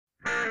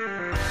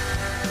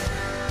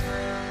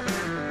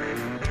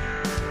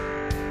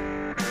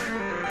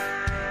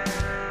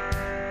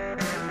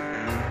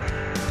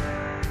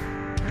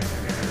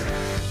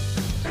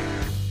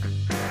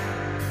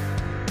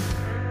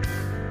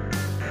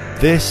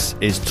This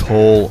is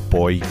Tall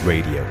Boy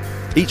Radio.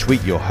 Each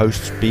week your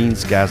hosts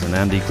Beans, Gaz and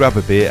Andy grab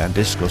a beer and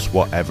discuss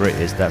whatever it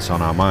is that's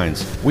on our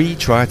minds. We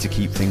try to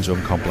keep things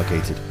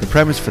uncomplicated. The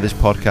premise for this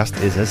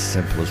podcast is as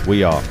simple as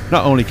we are.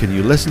 Not only can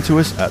you listen to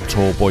us at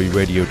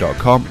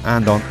tallboyradio.com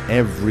and on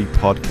every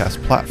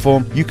podcast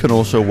platform, you can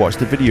also watch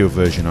the video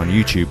version on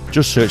YouTube.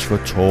 Just search for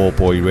Tall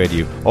Boy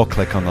Radio or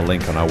click on the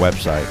link on our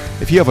website.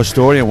 If you have a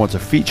story and want to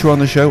feature on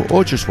the show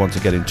or just want to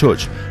get in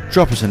touch,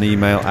 drop us an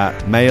email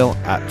at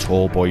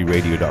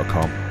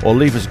mail@tallboyradio.com or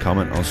leave us a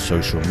comment on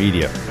social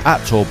media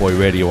at Tallboy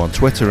Radio on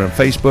Twitter and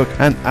Facebook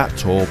and at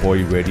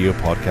Tallboy Radio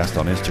Podcast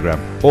on Instagram.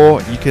 Or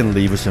you can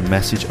leave us a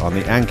message on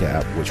the Anchor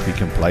app, which we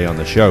can play on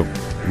the show.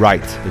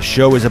 Right, the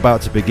show is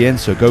about to begin,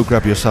 so go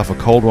grab yourself a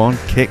cold one,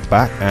 kick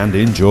back and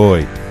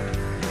enjoy.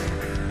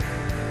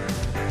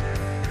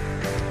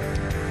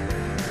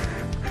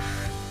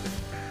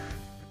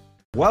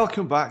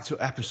 Welcome back to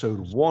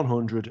episode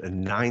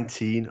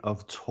 119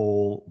 of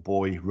Tall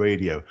Boy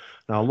Radio.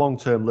 Now,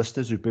 long-term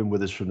listeners who've been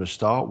with us from the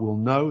start will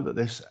know that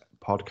this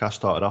podcast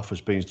started off as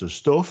Beans Does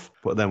Stuff,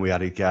 but then we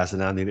added Gaz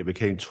and Andy and it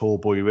became Tall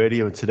Boy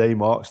Radio, and today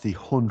marks the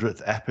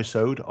 100th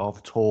episode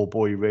of Tall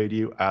Boy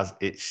Radio as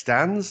it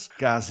stands.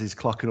 Gaz is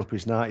clocking up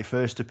his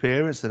 91st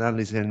appearance and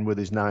Andy's in with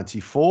his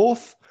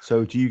 94th.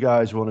 So do you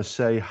guys want to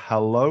say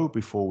hello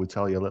before we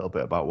tell you a little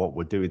bit about what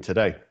we're doing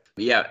today?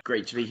 Yeah,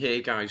 great to be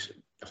here, guys.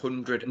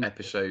 100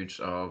 episodes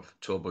of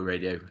Tall Boy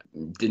Radio.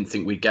 Didn't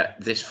think we'd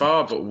get this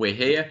far, but we're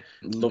here.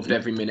 Loved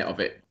every minute of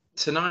it.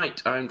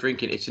 Tonight I'm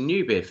drinking, it's a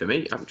new beer for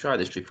me. I haven't tried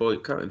this before.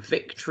 It's called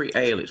Victory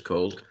Ale, it's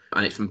called.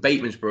 And it's from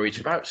Bateman's Brewery. It's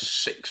about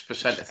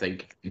 6%, I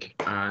think.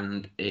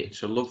 And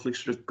it's a lovely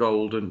sort of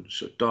golden,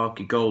 sort of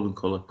darky golden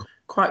colour.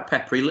 Quite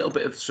peppery, a little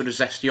bit of sort of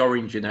zesty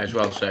orange in there as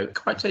well. So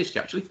quite tasty,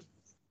 actually.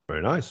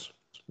 Very nice.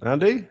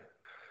 Andy?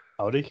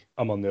 Howdy,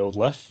 I'm on the old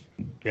left.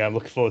 Yeah, I'm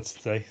looking forward to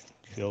today.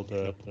 The old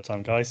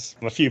time, guys.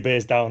 I'm a few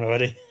beers down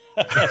already.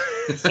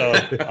 So I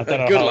don't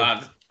know Good how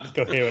lad.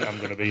 coherent I'm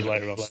going to be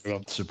later on.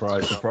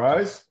 Surprise,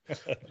 surprise.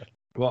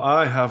 Well,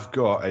 I have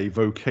got a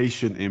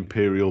Vocation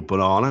Imperial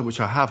Banana, which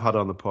I have had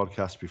on the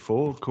podcast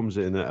before. It comes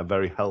in at a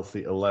very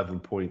healthy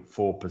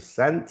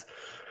 11.4%.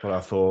 But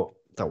I thought,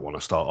 don't want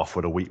to start off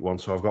with a weak one,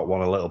 so I've got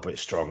one a little bit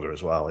stronger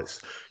as well.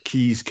 It's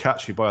Keys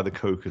Catch You by the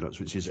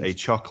Coconuts, which is a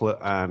chocolate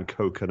and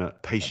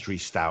coconut pastry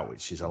stout,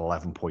 which is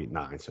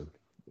 11.9. So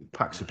it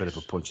packs a bit of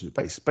a punch.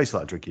 It's basically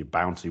like drinking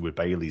Bounty with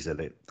Baileys in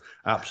it.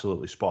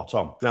 Absolutely spot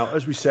on. Now,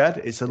 as we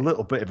said, it's a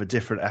little bit of a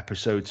different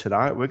episode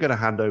tonight. We're going to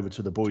hand over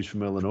to the boys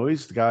from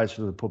Illinois, the guys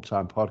from the Pub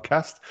Time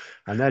podcast,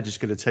 and they're just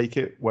going to take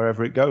it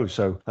wherever it goes.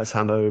 So let's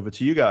hand over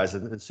to you guys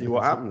and see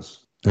what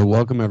happens. So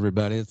welcome,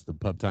 everybody. It's the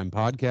Pub Time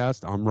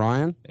podcast. I'm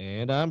Ryan.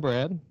 And I'm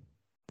Brad.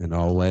 And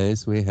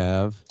always we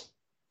have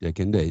Dick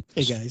and Date.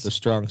 Hey, guys. The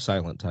strong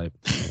silent type.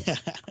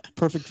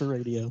 Perfect for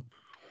radio.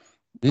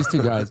 These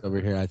two guys over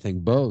here, I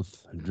think,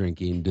 both are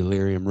drinking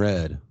Delirium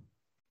Red.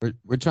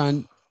 We're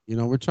trying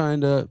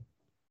to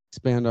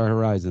expand our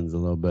horizons a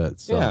little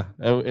bit. So. Yeah,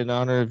 in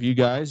honor of you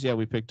guys,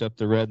 we picked up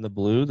the red and the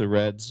blue. The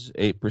red's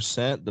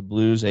 8%, the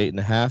blue's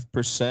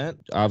 8.5%.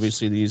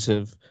 Obviously, these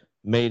have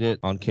made it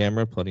on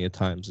camera plenty of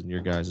times in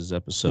your guys'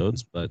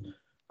 episodes, but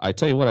I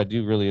tell you what, I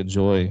do really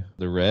enjoy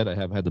the red. I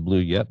haven't had the blue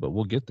yet, but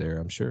we'll get there,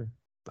 I'm sure.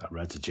 That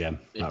red's a gem.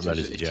 That red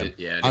is a gem.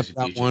 I've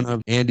got one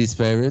of Andy's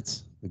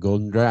favorites, the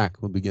Golden Drac.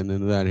 We'll be getting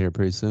into that here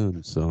pretty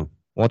soon. So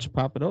why don't you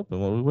pop it open?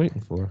 What are we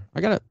waiting for?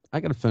 I gotta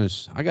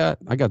finish. I got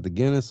the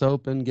Guinness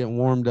open, getting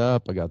warmed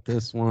up. I got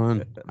this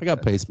one. I got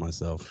to pace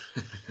myself.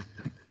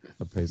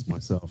 All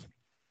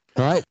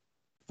right,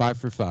 5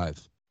 for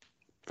 5.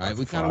 All right,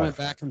 we kind of went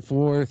back and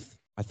forth.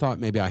 I thought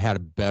maybe I had a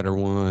better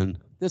one.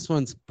 This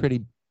one's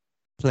pretty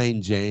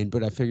plain Jane,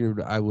 but I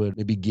figured I would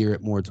maybe gear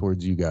it more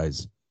towards you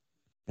guys.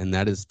 And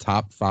that is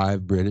top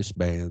 5 British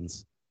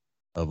bands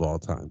of all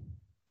time.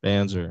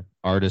 Bands or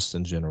artists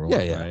in general,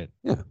 right?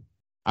 Yeah.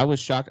 I was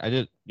shocked. I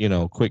did,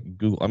 quick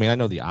Google. I mean, I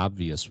know the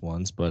obvious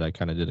ones, but I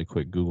kind of did a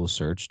quick Google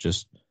search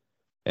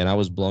and I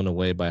was blown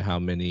away by how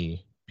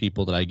many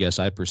people that I guess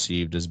I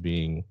perceived as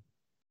being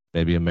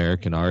maybe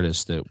American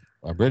artists that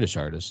are British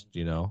artists,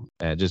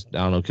 and just, I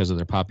don't know, because of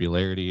their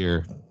popularity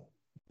or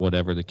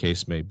whatever the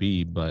case may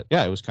be. But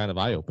yeah, it was kind of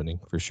eye-opening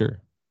for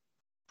sure.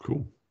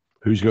 Cool.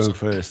 Who's going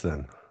first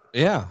then?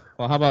 Yeah.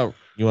 Well, how about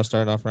you want to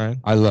start it off, Ryan?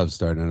 I love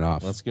starting it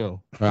off. Let's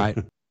go. All right.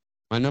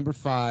 My number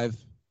 5,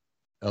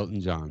 Elton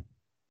John.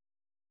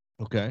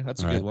 Okay,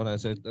 that's a good one. I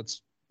said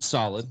that's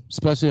solid.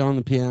 Especially on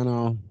the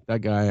piano. That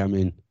guy, I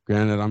mean,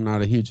 granted, I'm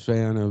not a huge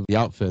fan of the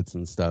outfits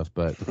and stuff,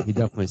 but he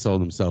definitely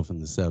sold himself in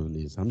the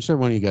 70s. I'm sure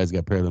one of you guys got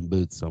a pair of them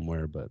boots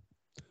somewhere, but...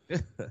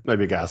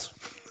 Maybe Gaz.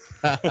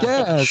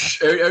 Yes.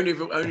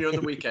 Only on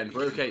the weekend.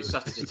 We're okay.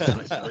 Saturday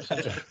tonight.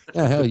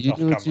 Yeah, hell, you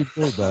do what you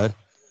do, bud.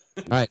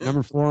 All right,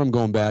 number 4, I'm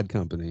going Bad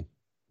Company.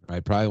 All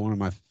right, probably one of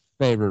my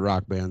favorite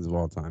rock bands of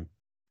all time.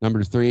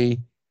 Number 3,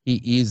 he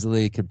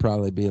easily could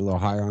probably be a little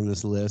higher on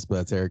this list, but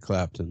that's Eric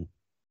Clapton.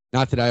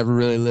 Not that I ever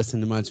really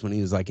listened to much when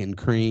he was like in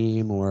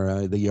Cream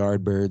or the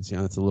Yardbirds.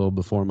 It's a little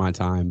before my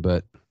time,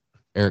 but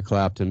Eric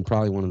Clapton,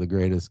 probably one of the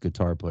greatest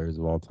guitar players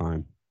of all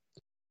time.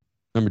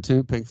 Number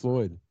 2, Pink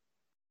Floyd.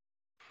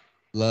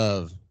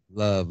 Love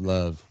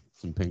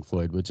some Pink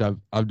Floyd, which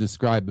I've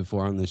described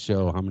before on the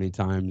show how many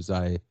times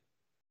I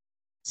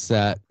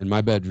sat in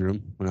my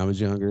bedroom when I was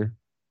younger,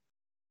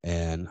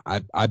 and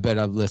I bet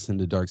I've listened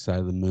to Dark Side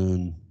of the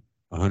Moon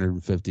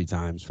 150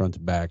 times front to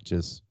back,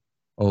 just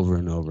over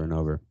and over and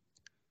over.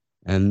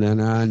 And then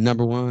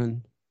number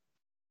 1,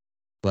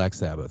 Black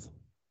Sabbath.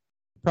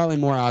 Probably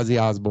more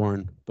Ozzy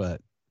Osbourne,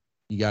 but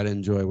you got to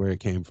enjoy where it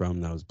came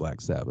from. That was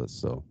Black Sabbath,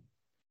 so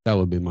that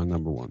would be my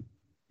number 1.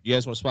 You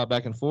guys want to swap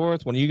back and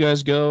forth? One of you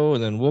guys go,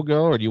 and then we'll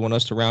go, or do you want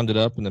us to round it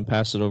up and then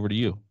pass it over to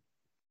you?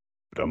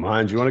 Don't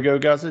mind. Do you want to go,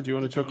 Gazza? Do you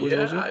want to chuckle?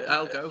 Yeah,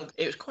 I'll go.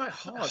 It was quite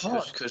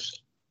hard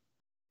because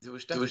there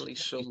was definitely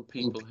some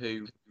people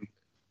who,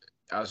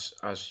 as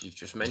you've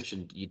just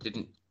mentioned, you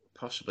didn't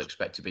possibly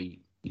expect to be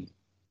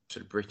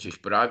sort of British.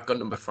 But I've got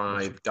number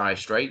 5, Dire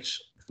Straits.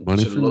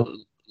 Money So for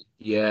Nothing.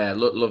 Yeah,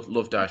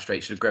 love Dire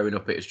Straits. So growing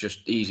up, it was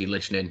just easy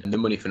listening. And the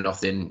Money for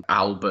Nothing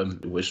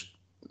album was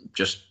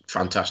just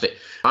fantastic.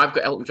 I've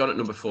got Elton John at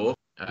number 4.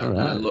 All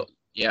right.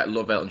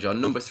 Love Elton John.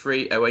 Number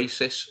 3,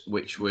 Oasis,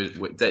 which was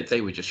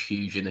they were just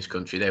huge in this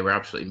country. They were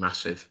absolutely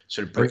massive.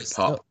 Sort of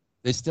Britpop.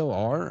 They still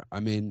are.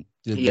 I mean,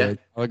 did Yeah. the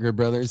Gallagher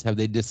brothers, have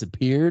they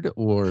disappeared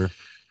or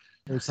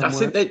I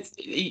somewhere?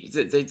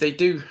 think they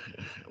do.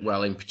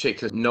 Well, in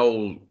particular,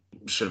 Noel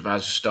sort of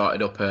has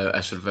started up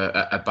a sort of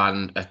a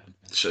band, a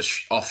sort of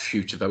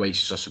offshoot of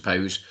Oasis, I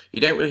suppose.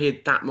 You don't really hear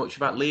that much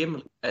about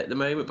Liam at the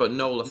moment, but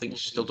Noel, I think,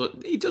 still does.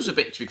 He does a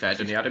bit, to be fair,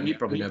 doesn't he, Adam? You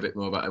probably know a bit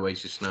more about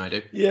Oasis than I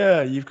do.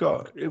 Yeah, you've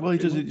got. Well, he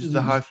does it. Just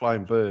the High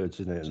Flying Birds,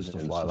 isn't it, and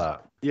stuff like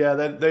that. Yeah,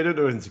 they don't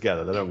do anything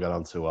together. They don't get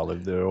on too well.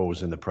 They're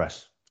always in the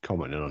press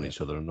commenting on each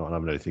other and not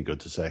having anything good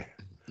to say.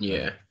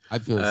 Yeah. I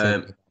feel the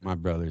same with my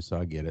brothers, so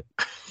I get it.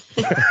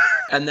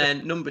 And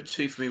then number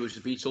 2 for me was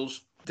the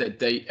Beatles.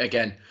 They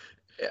again,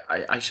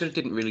 I sort of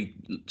didn't really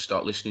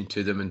start listening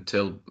to them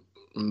until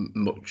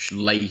much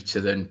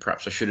later than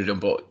perhaps I should have done,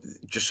 but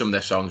just some of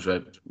their songs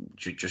were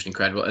just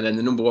incredible. And then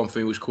the number 1 for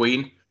me was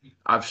Queen.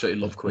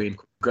 Absolutely love Queen.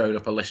 Growing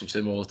up, I listened to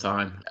them all the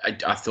time.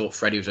 I thought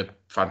Freddie was a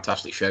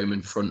fantastic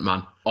showman,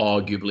 frontman,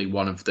 arguably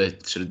one of the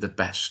sort of the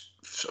best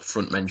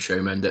frontmen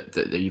showmen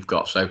that you've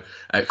got. So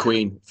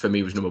Queen for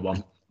me was number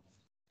 1.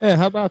 Yeah,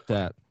 how about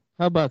that?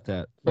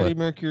 Freddie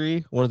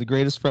Mercury, one of the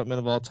greatest frontmen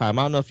of all time.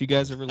 I don't know if you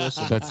guys ever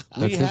listened.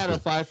 We had a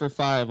 5 for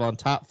 5 on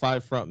top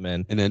 5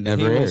 frontmen, And it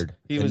never aired.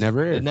 It never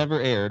aired. It never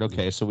aired.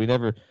 Okay, so we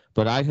never.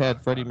 But I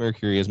had Freddie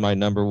Mercury as my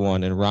number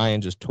 1, and Ryan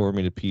just tore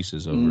me to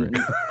pieces over it.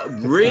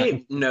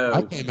 Really? No.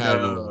 I came out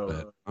a little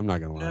bit. I'm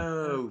not gonna lie.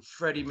 No,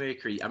 Freddie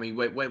Mercury. I mean,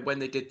 when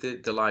they did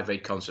the Live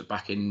Aid concert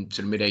back in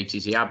sort of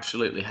mid-80s, he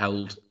absolutely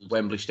held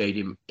Wembley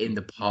Stadium in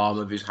the palm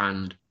of his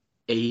hand.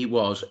 He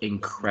was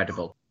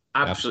incredible.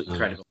 Absolutely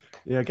incredible.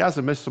 Yeah,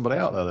 Gazza missed somebody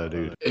out there, though,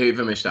 dude.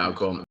 Whoever missed out,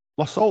 go on.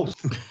 Lost Souls.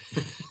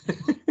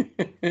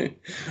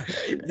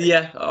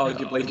 Yeah,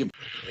 arguably.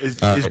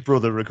 His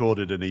brother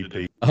recorded an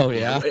EP. Oh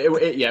yeah.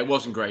 It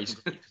wasn't great.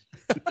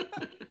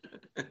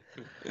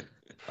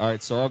 All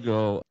right, so I'll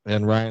go,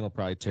 and Ryan will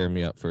probably tear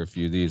me up for a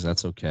few of these.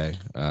 That's okay.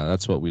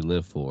 That's what we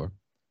live for.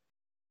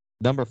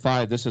 Number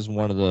 5, this is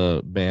one of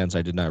the bands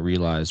I did not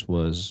realize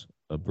was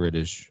a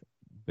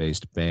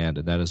British-based band,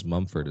 and that is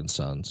Mumford &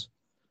 Sons.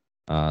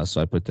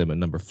 So I put them at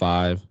number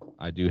 5.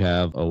 I do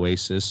have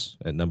Oasis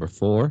at number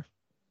 4.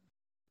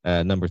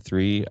 At number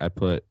 3, I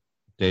put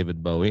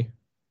David Bowie.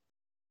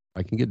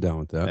 I can get down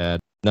with that. At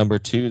number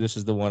 2, this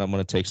is the one I'm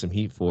going to take some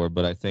heat for,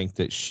 but I think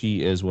that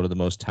she is one of the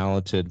most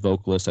talented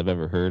vocalists I've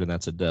ever heard, and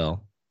that's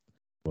Adele.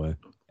 Boy.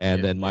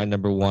 And then my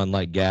number 1,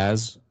 like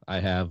Gaz, I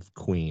have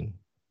Queen.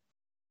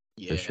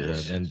 For sure.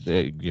 And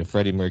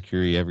Freddie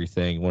Mercury,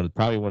 everything.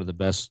 Probably one of the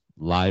best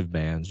live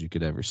bands you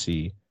could ever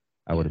see,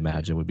 I would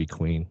imagine, would be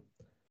Queen.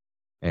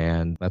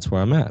 And that's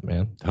where I'm at,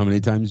 man. How many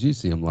times do you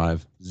see them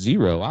live?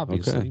 0,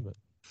 obviously. Okay. But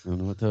I don't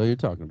know what the hell you're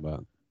talking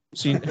about.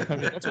 see, I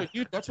mean,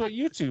 that's what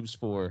YouTube's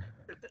for.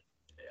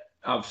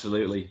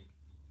 Absolutely.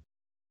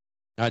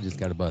 I just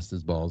got to bust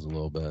his balls a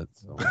little bit.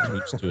 So.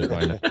 Used to it,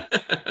 why not?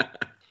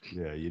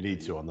 Yeah, you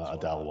need to on that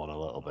Adele one a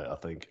little bit, I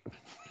think.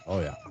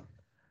 Oh yeah.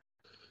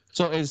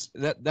 So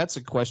that's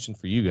a question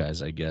for you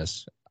guys, I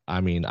guess.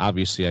 I mean,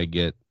 obviously I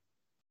get,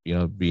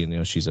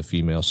 being, she's a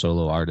female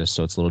solo artist,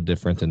 so it's a little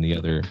different than the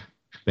other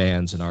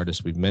bands and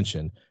artists we've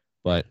mentioned.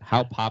 But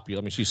how popular,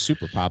 I mean, she's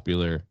super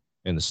popular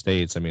in the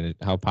States. I mean,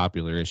 how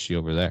popular is she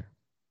over there?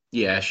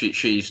 Yeah,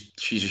 she's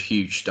a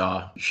huge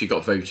star. She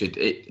got voted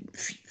a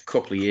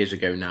couple of years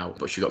ago now,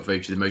 but she got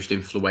voted the most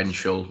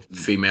influential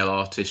female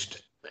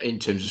artist in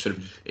terms of sort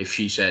of, if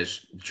she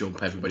says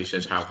jump, everybody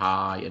says how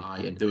high,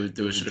 and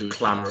there was sort of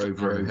clamour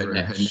over her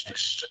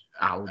next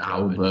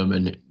album,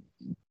 and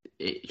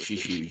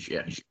she's huge.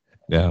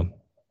 Yeah.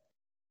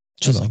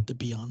 She's like the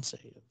Beyonce.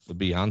 The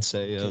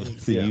Beyonce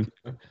of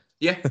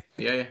Yeah.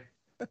 Yeah.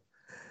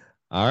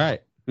 All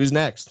right. Who's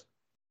next?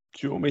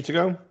 Do you want me to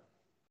go?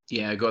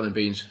 Yeah, go on the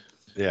beans.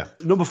 Yeah.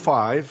 Number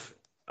 5,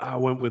 I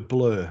went with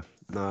Blur.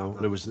 No,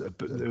 there was a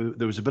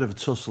bit of a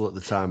tussle at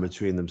the time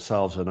between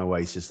themselves and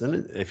Oasis.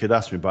 And if you'd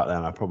asked me back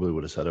then, I probably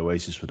would have said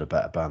Oasis were the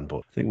better band. But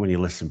I think when you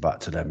listen back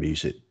to their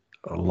music,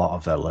 a lot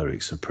of their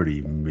lyrics are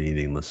pretty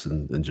meaningless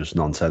and just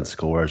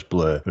nonsensical, whereas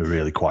Blur are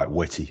really quite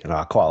witty. And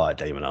I quite like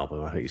Damon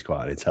Albarn. I think he's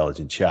quite an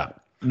intelligent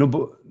chap.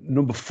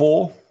 Number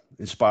 4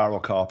 is Spiral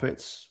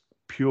Carpets.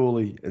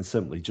 Purely and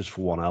simply just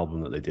for one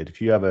album that they did.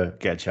 If you ever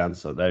get a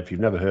chance out there, if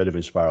you've never heard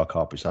of Spiral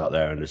Carpets out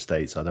there in the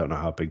States, I don't know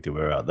how big they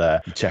were out there,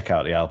 check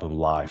out the album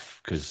live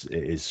because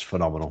it is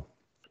phenomenal.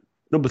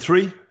 Number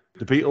 3,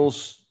 the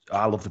Beatles.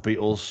 I love the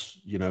Beatles.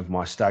 You know,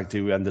 my stag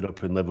do ended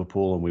up in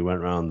Liverpool and we went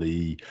around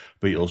the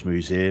Beatles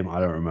Museum. I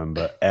don't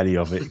remember any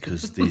of it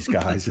because these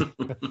guys. I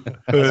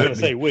was going to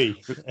say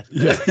we.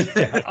 Yeah,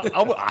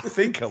 I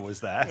think I was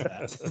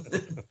there.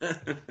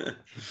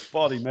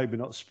 Body, maybe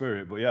not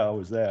spirit, but yeah, I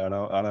was there, and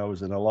I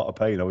was in a lot of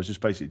pain. I was just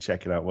basically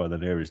checking out where the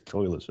nearest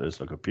toilets were,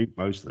 so I could puke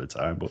most of the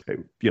time. But I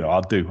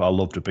love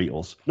the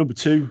Beatles. Number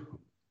 2,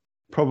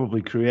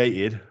 probably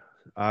created.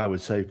 I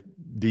would say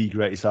the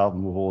greatest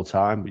album of all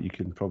time, but you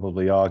can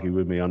probably argue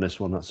with me on this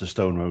one. That's the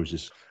Stone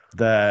Roses.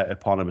 Their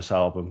eponymous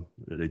album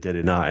that they did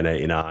in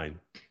 1989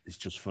 is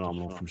just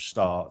phenomenal from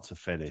start to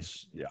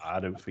finish. Yeah, I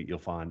don't think you'll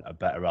find a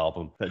better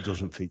album that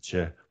doesn't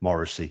feature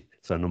Morrissey.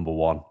 So number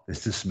 1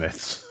 is the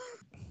Smiths.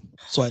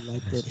 So I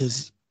like that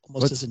his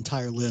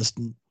entire list.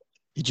 And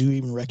did you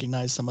even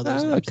recognize some of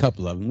those? A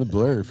couple of them, the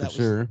Blur for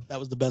sure. That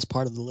was the best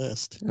part of the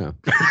list. Yeah.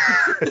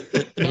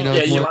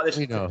 You like this?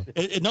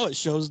 It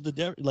shows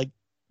the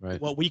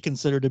what we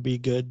consider to be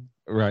good.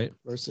 Right.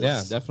 Versus.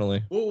 Yeah,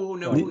 definitely. Oh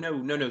no.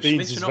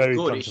 Beans Smiths is are not very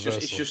good.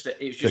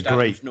 It's just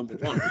great. number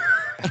 1.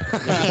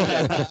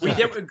 We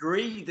don't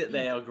agree that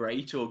they are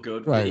great or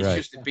good. But it's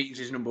just that Beans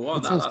is number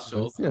 1. That's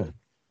all. Yeah.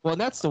 Well,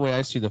 that's the way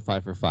I see the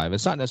 5 for 5.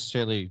 It's not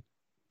necessarily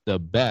the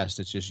best.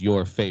 It's just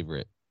your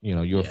favorite.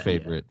 Your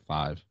favorite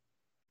 5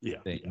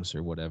 things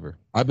or whatever.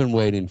 I've been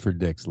waiting for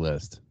Dick's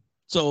list.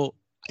 So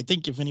I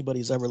think if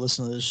anybody's ever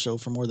listened to this show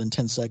for more than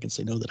 10 seconds,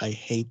 they know that I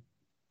hate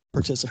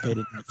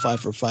participating in 5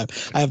 for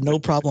 5. I have no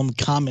problem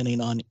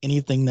commenting on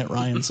anything that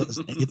Ryan says,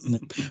 anything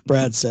that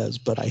Brad says,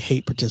 but I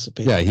hate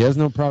participating. Yeah, he has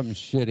no problem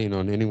shitting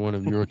on any one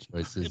of your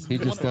choices. He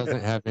just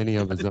doesn't have any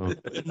of his own.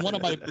 And one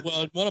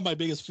of my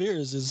biggest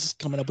fears is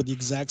coming up with the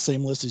exact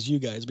same list as you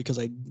guys, because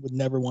I would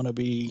never want to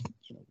be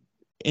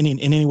in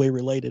any way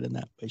related in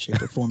that way,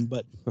 shape, or form.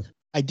 But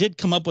I did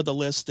come up with a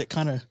list that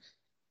kind of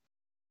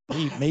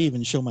may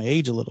even show my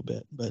age a little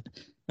bit. But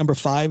number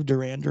 5,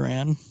 Duran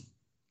Duran.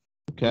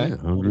 Okay. Yeah,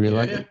 Hungry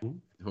Like a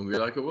Hungry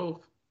Like a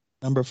Wolf.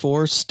 Number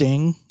 4,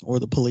 Sting or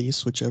the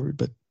Police, whichever,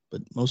 but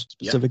most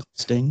specifically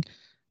Sting.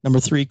 Number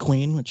 3,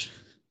 Queen, which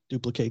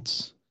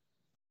duplicates,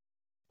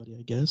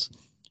 I guess.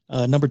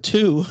 Number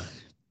 2,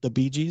 the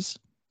Bee Gees.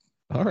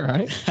 All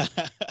right.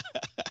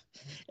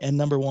 And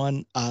number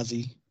 1,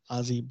 Ozzy,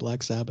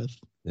 Black Sabbath.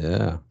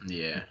 Yeah.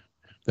 Yeah.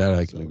 That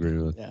I can agree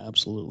with. Yeah,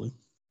 absolutely.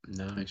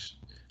 Nice.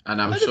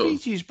 And I'm Are the Bee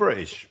Gees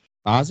British?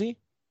 Ozzy?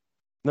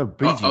 No,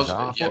 Bee Gees.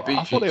 I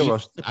thought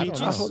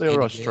they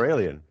were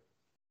Australian.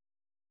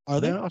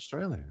 Are they? They're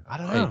Australian. I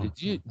don't Hey, know.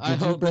 did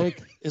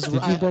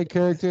you break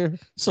character?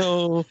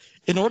 So,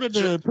 in order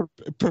to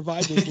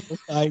provide this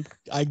list, I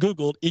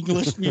Googled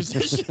English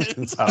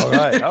musicians. All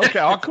right. Okay.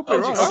 I could be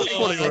wrong.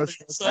 I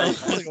So-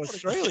 thought they were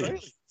Australian.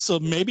 So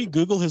maybe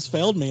Google has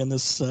failed me in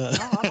this. You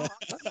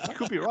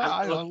could be right.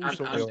 I And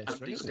also thought they were Dick's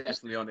Australian.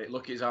 definitely on it.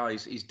 Look at his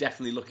eyes. He's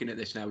definitely looking at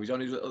this now. He's on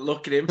his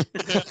look at him.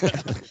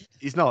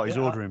 He's not. He's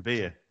ordering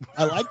beer.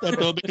 I like that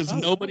though, because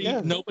nobody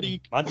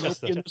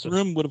Manchester. in this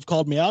room would have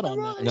called me out on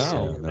that.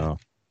 No.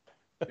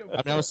 I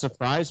mean, I was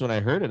surprised when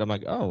I heard it. I'm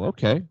like, oh,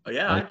 okay. Oh,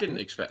 yeah, I didn't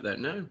expect that.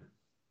 No.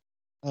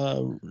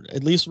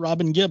 At least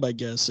Robin Gibb, I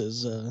guess,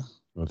 is.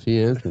 Well, if he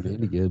is, then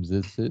Andy Gibbs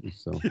is too.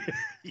 So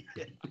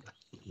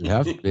you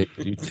have to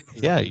be.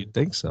 Yeah, you'd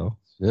think so.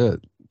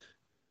 Shit.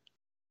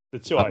 The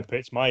 2 I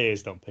picked, my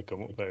ears don't pick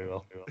them up very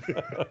well.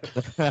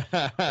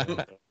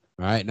 All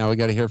right, now we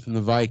got to hear from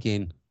the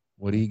Viking.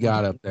 What do you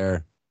got up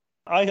there?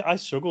 I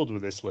struggled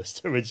with this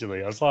list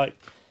originally. I was like,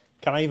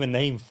 can I even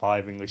name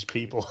 5 English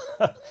people?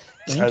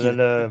 And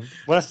then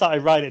when I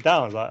started writing it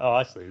down, I was like, oh,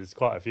 actually, there's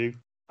quite a few.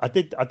 I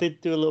did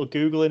do a little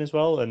Googling as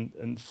well,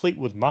 and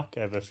Fleetwood Mac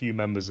have a few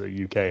members of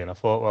the UK, and I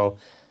thought, well,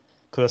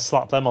 could I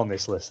slap them on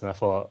this list? And I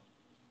thought,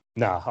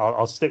 nah,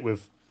 I'll stick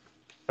with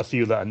a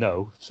few that I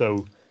know.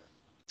 So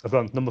I've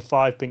got number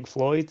 5, Pink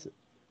Floyd.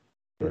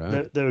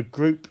 Right. They're a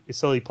group.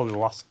 It's only probably the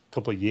last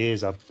couple of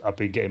years I've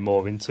been getting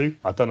more into.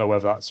 I don't know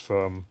whether that's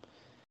from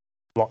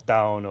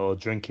lockdown or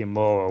drinking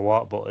more or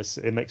what, but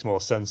it makes more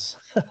sense.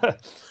 You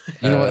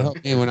know what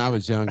helped me when I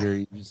was younger?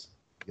 You just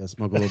gotta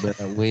smoke a little bit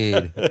of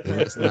weed.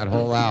 Listen to that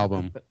whole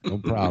album. No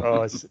problem.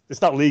 Oh,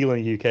 it's not legal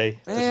in the UK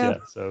just Yeah.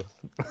 yet, so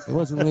It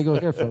wasn't legal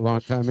here for a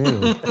long time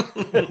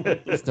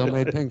either. Still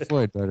made Pink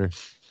Floyd better.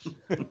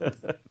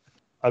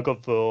 I've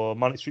got for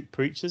Manic Street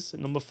Preachers at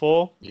number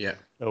 4. Yeah.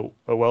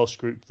 A Welsh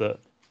group that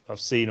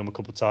I've seen them a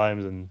couple of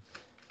times, and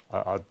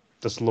I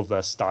just love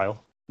their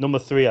style. Number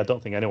 3, I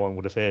don't think anyone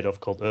would have heard of,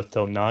 called Earth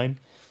Tone 9.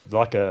 They're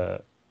like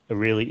a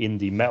really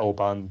indie metal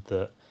band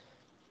that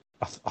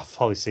I've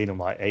probably seen them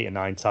like 8 or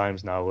 9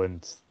 times now,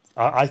 and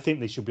I think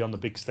they should be on the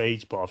big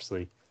stage, but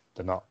obviously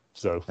they're not.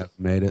 So Haven't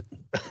made it.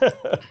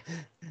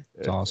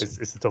 it's awesome.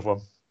 It's a tough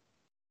one.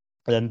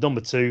 And then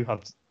number 2,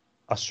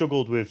 I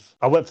struggled with.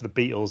 I went for the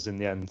Beatles in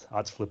the end. I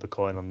had to flip a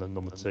coin on the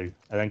number 2,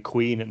 and then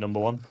Queen at number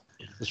 1.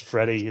 This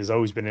Freddie has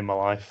always been in my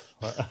life.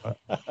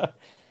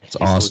 It's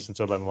awesome. Listen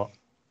to them a lot.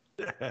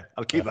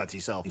 I'll keep that to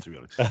yourself, to be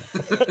honest.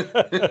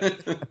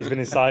 He's been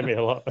inside me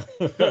a lot.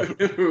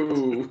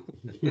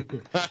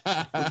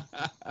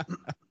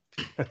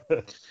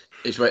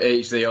 It's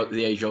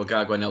the age-old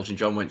gag when Elton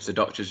John went to the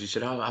doctors. He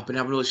said, "Oh, I've been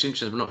having all these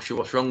symptoms. I'm not sure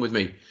what's wrong with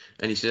me."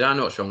 And he said, "I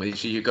know what's wrong with you. He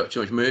said, you've got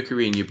too much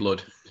mercury in your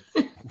blood."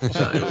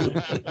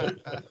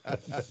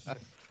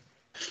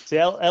 See,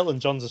 Elton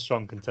John's a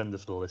strong contender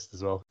for the list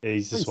as well.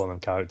 He's just one of them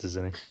characters,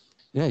 isn't he?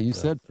 Yeah, you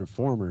said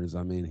performers.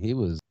 I mean,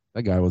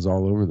 that guy was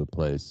all over the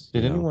place.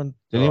 Did anyone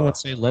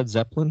say Led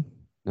Zeppelin?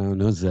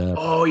 No Zepp.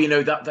 Oh,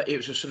 that it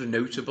was a sort of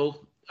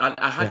notable.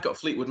 I had got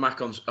Fleetwood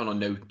Mac on a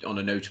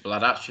notable.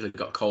 I'd actually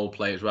got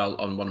Coldplay as well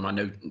on one of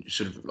my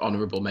sort of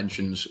honourable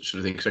mentions sort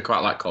of thing, because I quite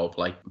like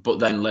Coldplay. But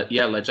then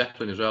Led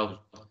Zeppelin as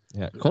well.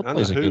 Yeah,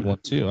 Coldplay's a good one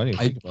too. I didn't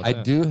think about that.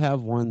 I do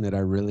have one that I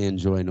really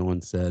enjoy. No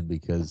one said,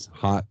 because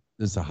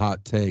this is a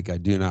hot take. I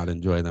do not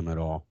enjoy them at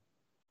all.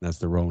 That's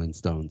the Rolling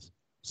Stones.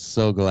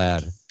 So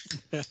glad.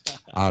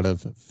 Out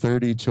of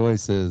 30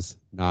 choices,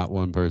 not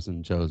one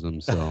person chose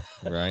them. So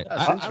Right.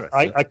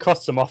 I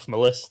crossed them off my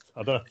list.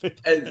 I don't know.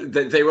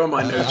 They were on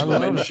my notable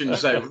mentions.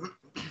 So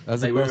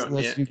that's the best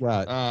list you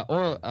got.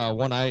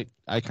 One I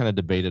kind of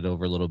debated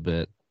over a little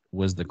bit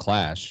was the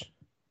Clash.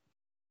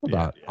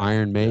 About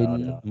Iron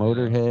Maiden,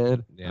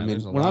 Motorhead. Yeah, I mean,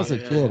 there's a when I was a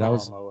lot. kid, I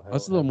was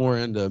a little more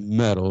into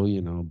metal,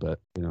 but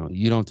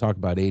you don't talk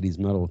about 80s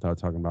metal without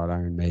talking about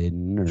Iron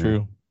Maiden or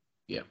True.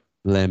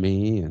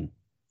 Lemmy and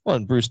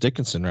Bruce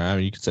Dickinson, right? I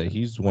mean, you could say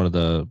he's one of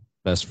the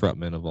best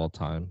frontmen of all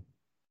time.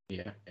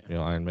 Yeah.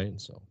 Iron Maiden.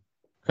 So,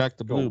 Crack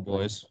the Blue,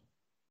 boys.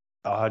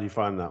 How do you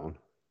find that one?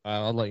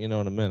 I'll let you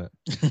know in a minute.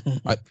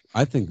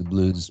 I think the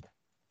blue's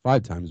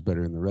 5 times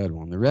better than the red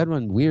one. The red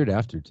one, weird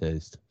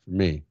aftertaste for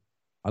me.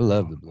 I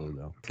love the blue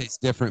though. It's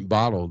different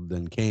bottled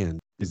than canned.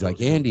 It's like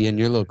Andy, in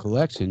your little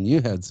collection,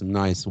 you had some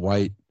nice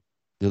white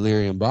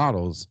Delirium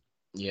bottles.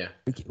 Yeah.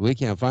 We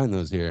can't find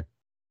those here.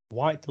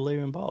 White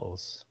Delirium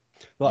bottles.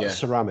 Like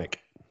ceramic.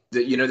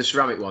 The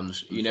ceramic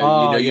ones. Your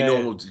normal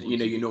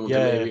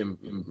Delirium.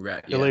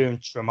 Delirium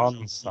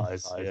Tremont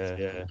size.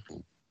 Yeah.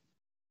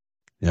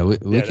 Yeah,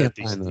 we can't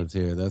find those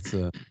here. That's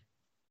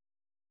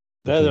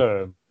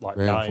they're like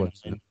very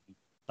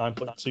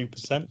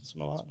 9.2%,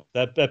 something like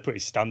that. They're pretty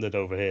standard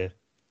over here.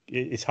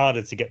 It's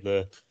harder to get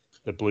the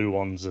blue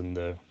ones and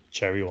the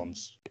cherry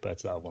ones compared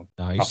to that one.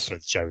 Nice. After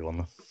the cherry one,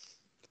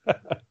 though.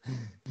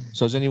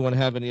 So does anyone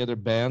have any other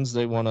bands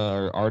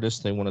or artists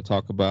they want to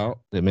talk about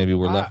that maybe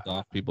were left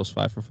off people's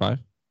 5 for 5?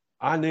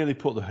 I nearly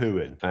put the Who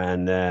in,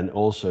 and then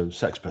also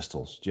Sex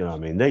Pistols. Do you know what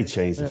I mean? They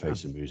changed the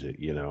face of music.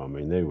 I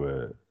mean, they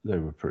were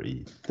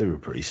pretty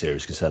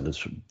serious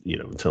contenders.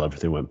 Until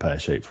everything went pear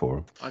shaped for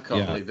them. I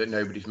can't believe that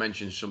nobody's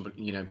mentioned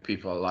somebody.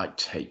 People are like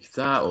Take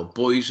That or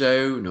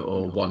Boyzone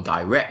or One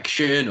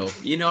Direction or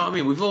what I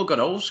mean. We've all got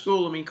old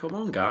school. I mean, come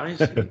on,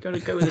 guys, you've got to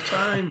go with the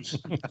times.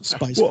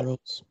 Spice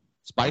Girls.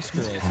 Spice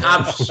Girls.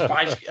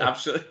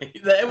 Absolutely.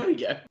 There we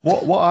go.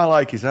 What I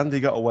like is Andy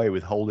got away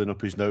with holding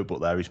up his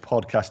notebook there, his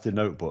podcasting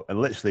notebook, and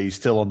literally he's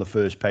still on the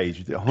first page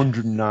with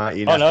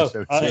 119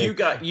 episodes.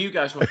 You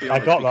guys must be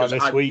honest, I got that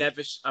this week.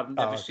 I've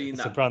never seen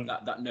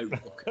that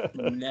notebook.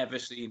 Never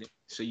seen it.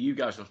 So you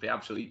guys must be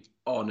absolutely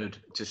honoured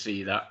to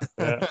see that.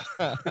 Yeah.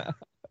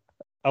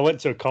 I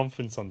went to a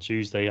conference on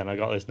Tuesday and I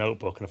got this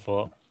notebook and I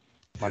thought,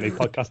 my new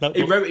podcast notebook.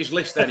 He wrote his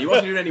list then. He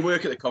wasn't doing any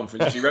work at the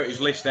conference. He wrote his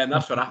list then.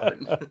 That's what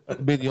happened.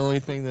 It'd be the only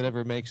thing that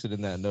ever makes it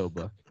in that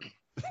notebook.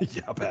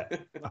 Yeah, I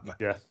bet.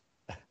 Yeah.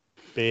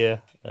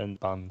 Beer and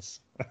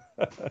bands.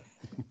 All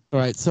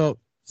right. So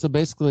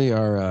basically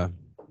our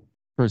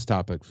first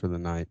topic for the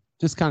night,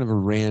 just kind of a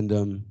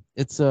random,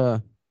 it's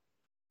a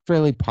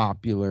fairly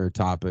popular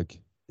topic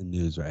in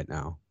news right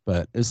now,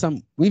 but it's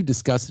we've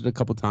discussed it a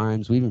couple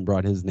times. We even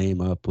brought his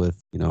name up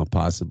with,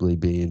 possibly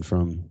being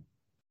from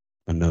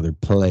another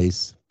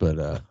place,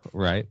 but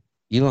right.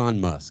 Elon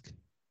Musk,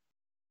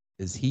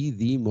 is he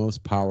the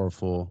most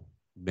powerful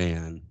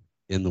man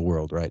in the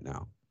world right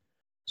now?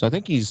 So I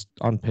think he's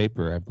on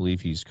paper. I believe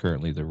he's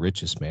currently the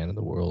richest man in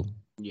the world.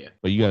 Yeah.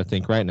 But you got to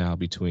think right now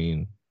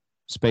between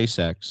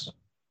SpaceX,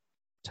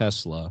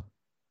 Tesla,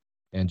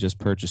 and just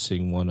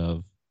purchasing one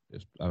of,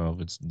 I don't know if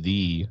it's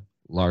the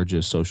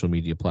largest social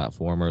media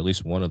platform, or at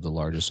least one of the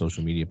largest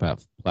social media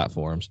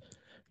platforms.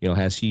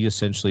 Has he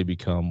essentially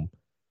become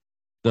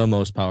the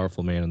most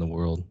powerful man in the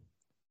world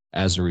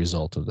as a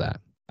result of that?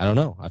 I don't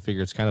know. I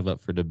figure it's kind of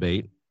up for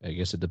debate. I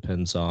guess it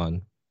depends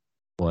on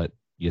what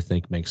you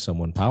think makes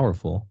someone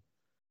powerful.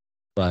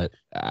 But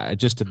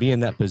just to be in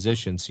that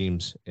position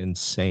seems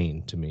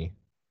insane to me,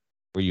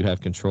 where you have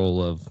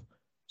control of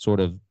sort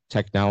of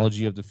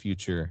technology of the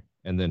future,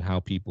 and then how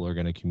people are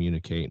going to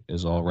communicate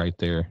is all right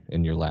there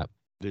in your lap.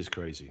 It is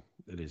crazy.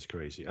 It is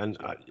crazy. And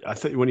I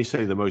think when you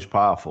say the most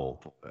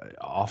powerful,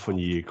 often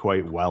you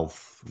equate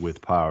wealth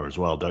with power as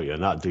well, don't you?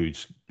 And that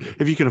dude's,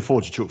 if you can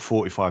afford to chuck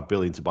 45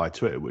 billion to buy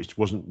Twitter, which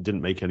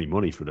didn't make any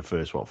money for the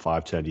first,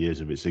 5-10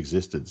 years of its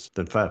existence,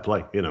 then fair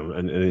play,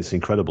 and it's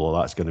incredible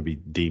that's going to be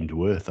deemed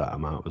worth that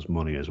amount of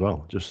money as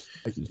well. It's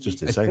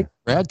just insane. I think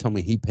Brad told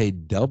me he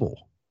paid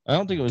double. I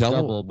don't think it was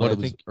double, but I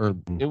think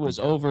it was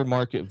over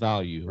market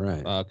value.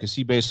 Right. Because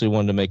he basically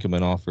wanted to make him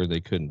an offer they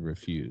couldn't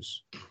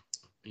refuse.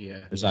 Yeah.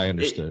 As I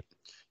understood.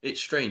 It's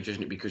strange,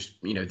 isn't it? Because,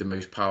 the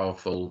most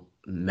powerful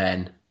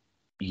men,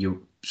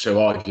 so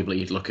arguably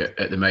you'd look at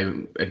the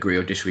moment, agree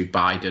or disagree,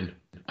 Biden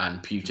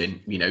and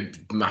Putin,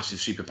 massive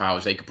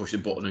superpowers, they could push the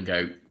button and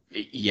go,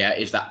 yeah,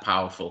 is that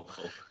powerful?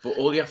 But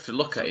all you have to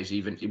look at is,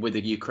 even with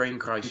the Ukraine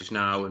crisis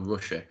now and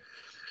Russia,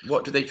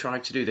 what do they try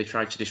to do? They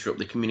try to disrupt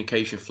the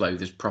communication flow.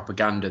 There's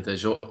propaganda.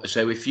 So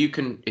if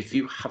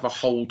you have a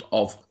hold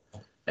of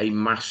a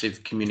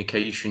massive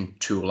communication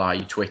tool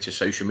like Twitter,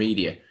 social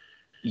media,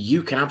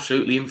 you can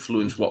absolutely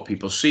influence what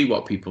people see,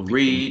 what people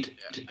read,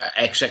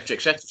 etc.,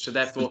 etc. So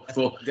therefore,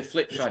 for the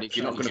flip side, if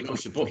you're not going to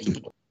push the button,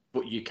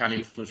 but you can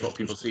influence what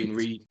people see and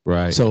read.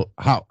 Right. So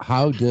how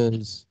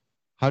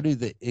do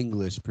the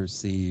English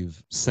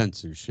perceive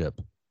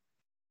censorship?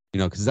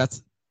 Because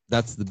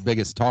that's the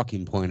biggest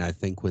talking point, I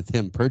think, with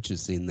him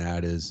purchasing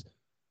that is,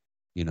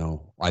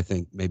 I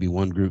think maybe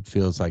one group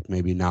feels like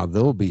maybe now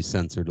they'll be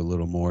censored a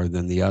little more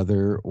than the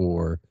other,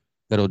 or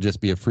that'll just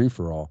be a free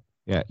for all.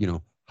 Yeah.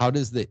 How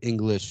does the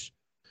English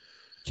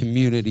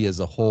community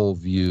as a whole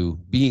view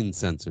being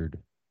censored?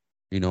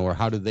 Or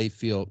how do they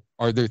feel?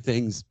 Are there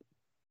things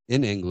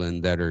in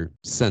England that are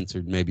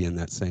censored maybe in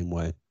that same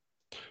way?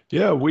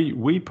 Yeah,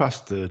 we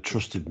passed the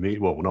trusted media.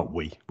 Well, not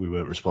we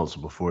weren't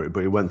responsible for it,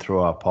 but it went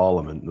through our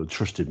parliament, the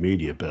trusted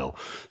media bill,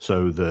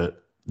 so that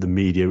the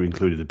media,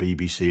 including the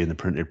BBC and the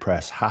printed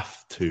press,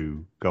 have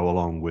to go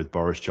along with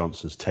Boris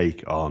Johnson's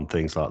take on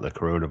things like the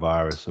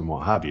coronavirus and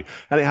what have you.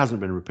 And it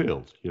hasn't been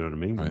repealed. You know what I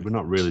mean? Right. We're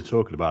not really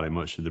talking about it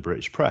much in the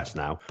British press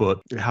now,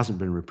 but it hasn't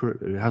been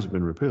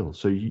repealed.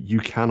 So you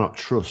cannot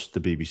trust the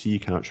BBC,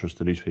 you cannot trust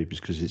the newspapers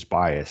because it's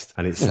biased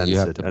and it's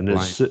censored. And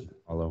there's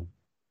follow.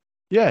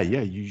 Yeah,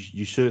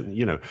 you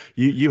certainly,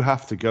 you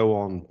have to go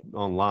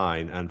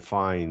online and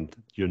find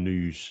your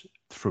news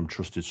from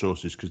trusted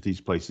sources because these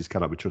places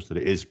cannot be trusted.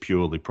 It is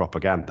purely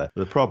propaganda.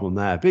 The problem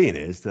there being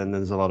is then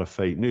there's a lot of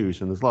fake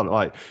news, and there's a lot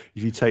of,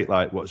 if you take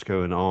what's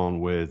going on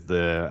with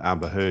the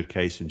Amber Heard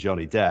case and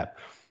Johnny Depp,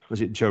 was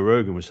it Joe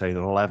Rogan was saying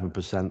that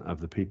 11% of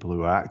the people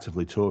who are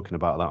actively talking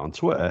about that on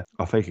Twitter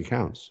are fake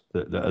accounts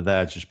that are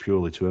there just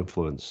purely to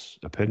influence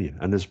opinion.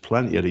 And there's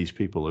plenty of these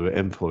people who are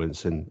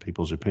influencing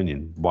people's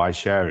opinion by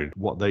sharing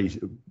what they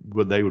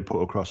would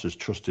put across as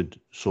trusted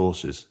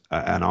sources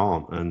and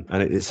aren't. And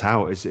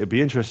it'd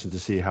be interesting to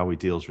see how he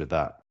deals with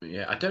that.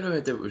 Yeah, I don't know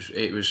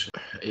if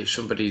it's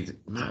somebody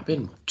that might have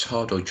been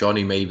Todd or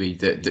Johnny maybe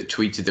that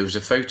tweeted there was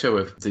a photo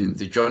of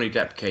the Johnny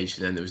Depp case,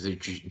 and then there was the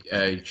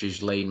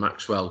Ghislaine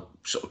Maxwell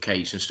sort of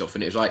case and stuff,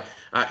 and it was like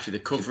actually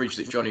the coverage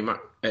that Johnny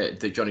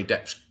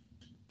Depp's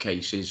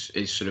case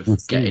is sort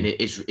of getting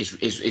it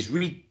is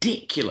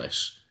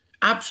ridiculous,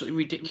 absolutely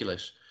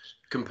ridiculous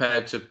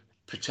compared to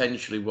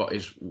potentially what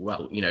is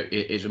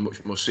is a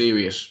much more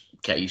serious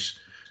case.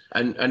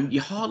 And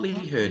you hardly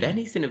heard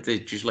anything of the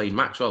Ghislaine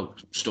Maxwell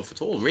stuff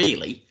at all,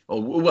 really. Or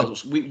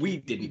we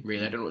didn't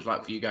really. I don't know what it's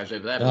like for you guys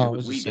over there,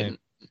 but we didn't.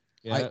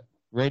 Yeah,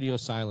 radio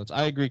silence.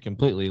 I agree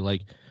completely.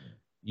 Like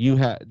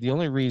the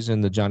only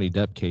reason the Johnny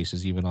Depp case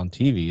is even on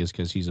TV is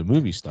because he's a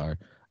movie star.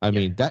 I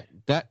mean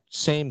that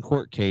same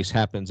court case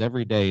happens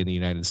every day in the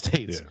United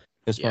States. Yeah.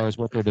 As far as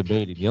what they're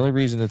debating, the only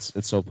reason it's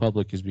so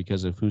public is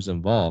because of who's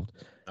involved.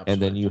 Absolutely.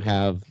 And then you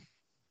have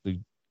the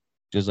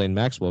Ghislaine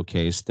Maxwell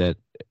case that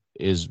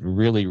is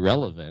really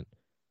relevant,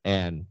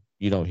 and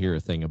you don't hear a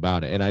thing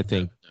about it. And I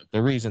think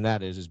the reason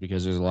that is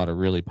because there's a lot of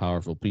really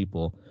powerful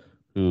people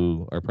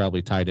who are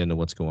probably tied into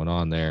what's going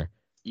on there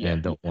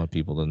and don't want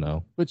people to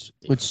know. Which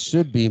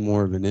should be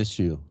more of an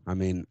issue. I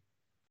mean,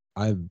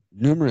 I've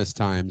numerous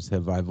times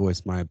I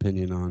voiced my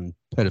opinion on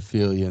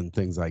pedophilia and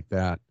things like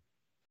that.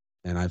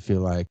 And I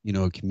feel like,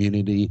 a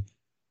community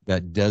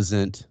that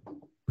doesn't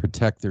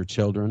protect their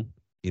children,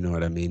 you know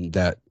what I mean,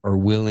 that are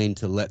willing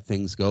to let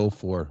things go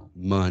for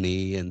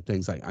money and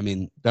things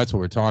that's what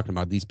we're talking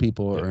about. These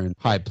people are in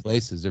high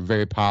places. They're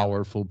very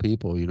powerful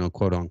people,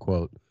 quote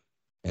unquote,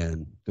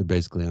 and they're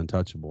basically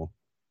untouchable.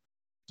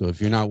 So if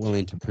you're not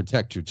willing to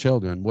protect your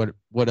children,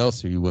 what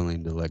else are you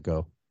willing to let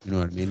go? You know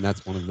what I mean?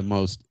 That's one of the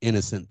most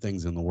innocent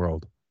things in the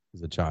world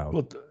as a child.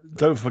 Well,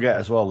 don't forget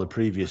as well, the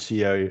previous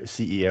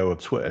CEO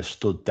of Twitter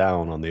stood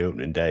down on the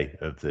opening day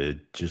of the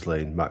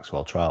Ghislaine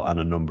Maxwell trial, and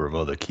a number of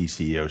other key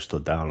CEOs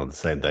stood down on the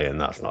same day, and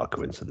that's not a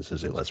coincidence,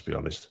 is it? Let's be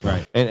honest.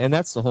 Right. And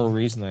that's the whole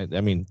reason.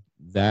 I mean,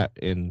 that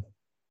in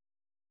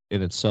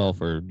itself,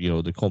 or,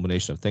 the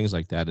culmination of things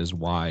like that is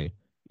why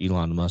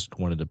Elon Musk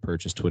wanted to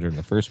purchase Twitter in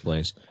the first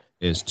place,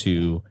 is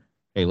to,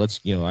 hey, let's,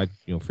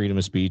 freedom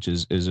of speech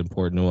is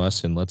important to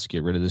us, and let's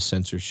get rid of this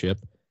censorship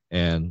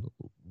and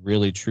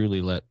really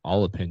truly let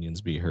all opinions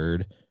be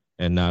heard,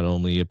 and not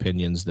only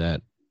opinions that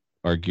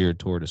are geared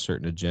toward a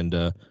certain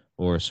agenda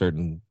or a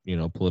certain,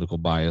 political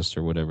bias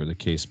or whatever the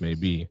case may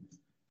be.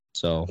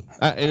 So,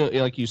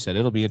 like you said,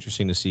 it'll be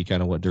interesting to see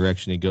kind of what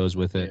direction he goes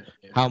with it.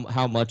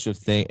 How much of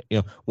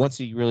once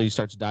he really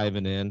starts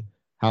diving in,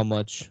 how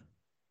much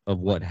of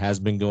what has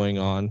been going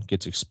on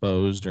gets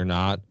exposed or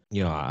not.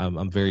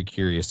 I'm very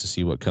curious to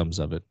see what comes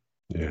of it.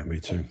 Yeah, me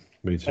too.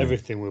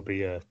 Everything will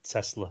be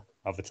Tesla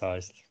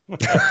advertised.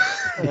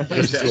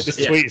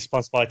 This tweet is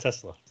sponsored by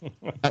Tesla.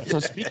 So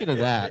speaking of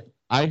that,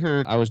 I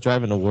was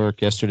driving to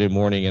work yesterday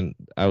morning and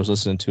I was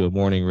listening to a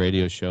morning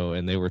radio show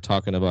and they were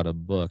talking about a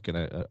book,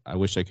 and I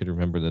wish I could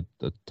remember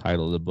the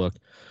title of the book,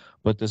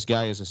 but this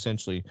guy is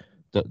essentially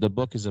the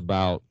book is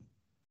about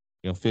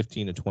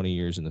 15 to 20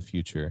 years in the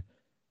future,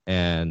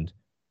 and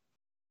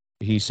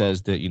he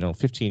says that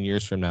 15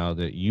 years from now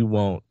that you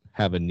won't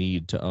have a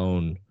need to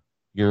own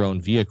your own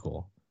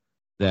vehicle,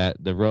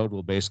 that the road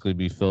will basically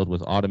be filled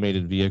with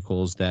automated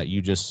vehicles that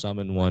you just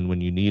summon one when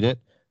you need it.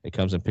 It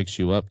comes and picks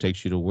you up,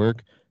 takes you to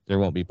work. There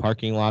won't be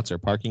parking lots or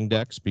parking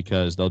decks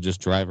because they'll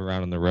just drive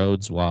around on the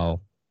roads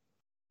while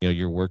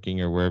you're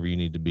working or wherever you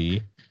need to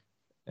be.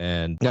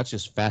 And that's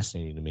just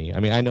fascinating to me. I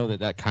mean, I know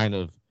that kind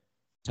of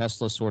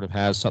Tesla sort of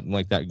has something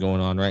like that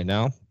going on right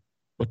now,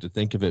 but to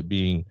think of it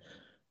being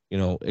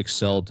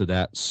excelled to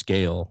that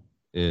scale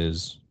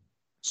is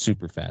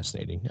super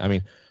fascinating. I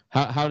mean,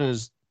 how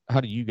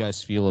do you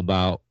guys feel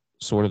about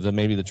sort of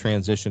maybe the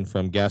transition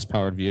from gas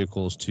powered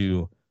vehicles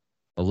to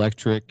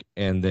electric,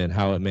 and then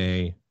how it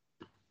may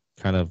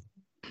kind of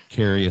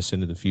carry us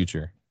into the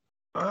future?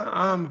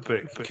 I'm a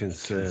bit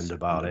concerned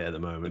about it at the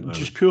moment,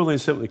 just purely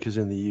and simply because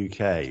in the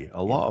UK,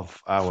 a lot of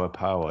our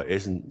power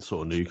isn't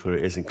sort of nuclear,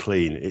 it isn't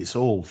clean, it's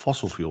all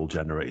fossil fuel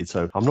generated.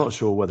 So I'm not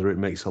sure whether it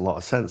makes a lot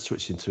of sense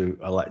switching to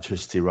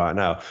electricity right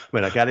now. I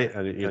mean, I get it,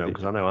 and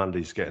because I know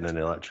Andy's getting an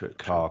electric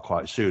car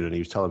quite soon, and he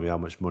was telling me how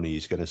much money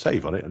he's going to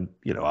save on it, and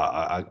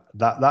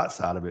that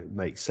side of it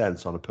makes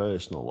sense on a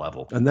personal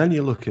level. And then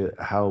you look at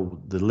how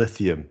the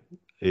lithium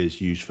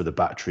is used for the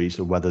batteries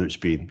and whether it's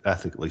been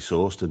ethically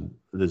sourced, and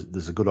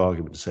there's a good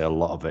argument to say a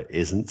lot of it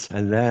isn't.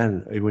 And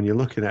then when you're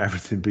looking at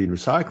everything being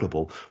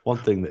recyclable, one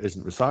thing that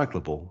isn't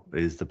recyclable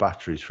is the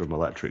batteries from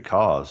electric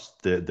cars.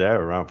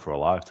 They're around for a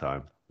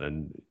lifetime,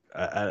 and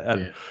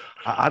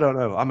I don't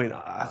know. I mean,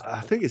 I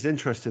think it's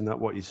interesting that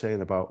what you're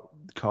saying about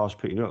cars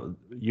picking up,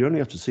 you only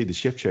have to see the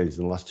shift change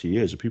in the last 2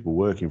 years of people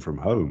working from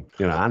home.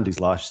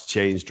 Andy's life's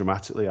changed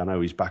dramatically. I know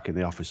he's back in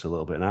the office a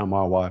little bit now.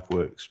 My wife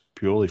works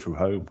purely from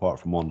home, apart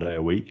from one day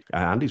a week.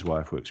 And Andy's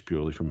wife works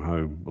purely from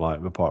home,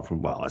 apart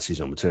from,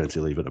 she's on maternity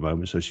leave at the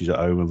moment, so she's at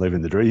home and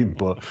living the dream.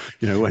 But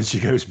when she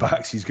goes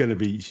back, she's going to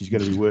be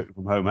working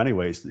from home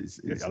anyway.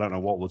 I don't know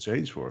what will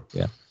change for her.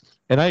 Yeah.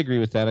 And I agree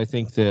with that. I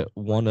think that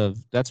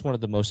that's one of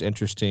the most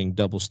interesting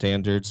double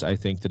standards I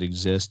think that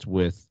exist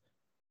with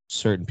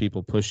certain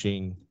people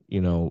pushing,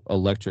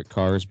 electric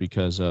cars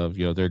because of,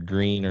 they're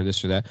green or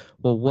this or that.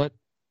 Well,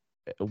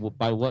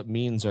 by what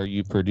means are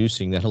you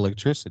producing that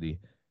electricity?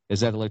 Is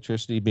that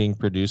electricity being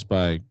produced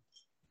by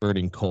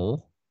burning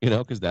coal?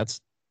 Because that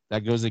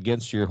goes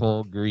against your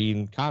whole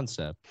green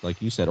concept,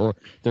 like you said, or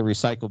the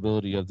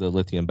recyclability of the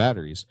lithium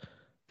batteries,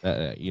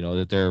 that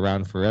they're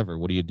around forever.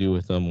 What do you do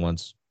with them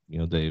once,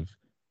 they've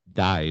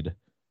died?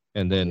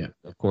 And then,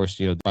 of course,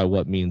 by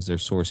what means they're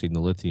sourcing the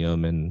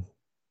lithium and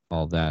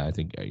all that. I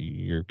think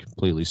you're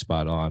completely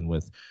spot on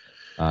with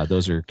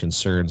those are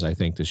concerns I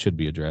think that should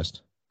be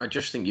addressed. I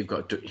just think you've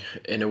got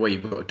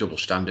double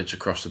standards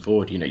across the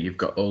board. You've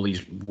got all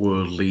these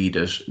world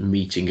leaders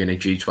meeting in a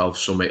G12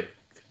 summit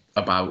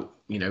about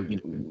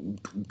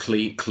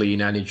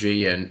clean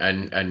energy and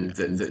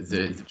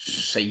the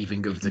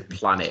saving of the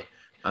planet,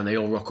 and they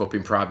all rock up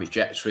in private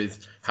jets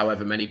with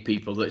however many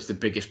people that's the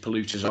biggest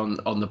polluters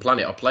on the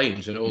planet are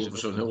planes, and all of a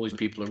sudden all these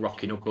people are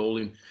rocking up all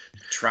in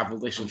travel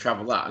this and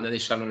travel that, and then they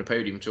stand on a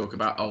podium and talk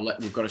about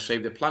we've got to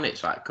save the planet.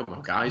 It's like, come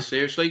on guys,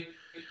 seriously,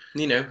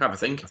 have a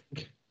think.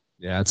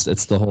 Yeah,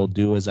 it's the whole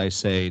do as I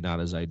say, not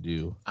as I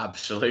do.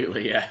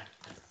 Absolutely, yeah.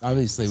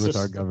 Obviously, with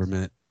our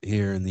government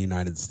here in the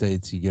United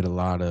States, you get a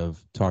lot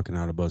of talking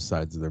out of both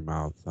sides of their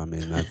mouth. I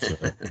mean, that's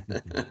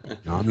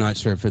I'm not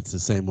sure if it's the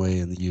same way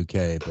in the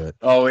UK, but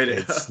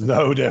it's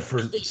no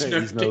different. It's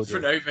no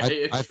different over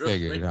here. I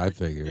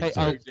figured.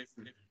 Hey,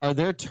 are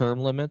there term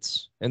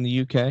limits in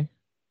the UK?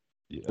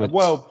 Yeah.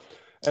 Well,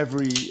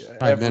 every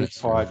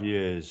 5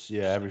 years,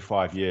 every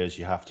 5 years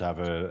you have to have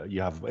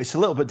it's a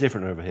little bit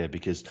different over here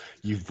because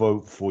you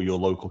vote for your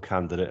local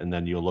candidate and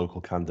then your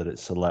local candidate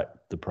select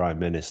the prime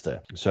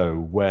minister. So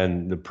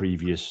when a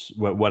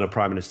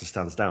prime minister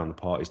stands down, the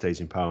party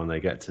stays in power and they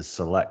get to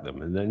select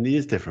them, and then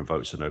there's different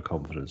votes of no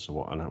confidence and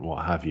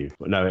what have you.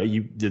 But no,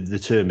 the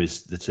term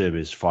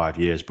is 5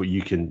 years, but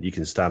you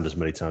can stand as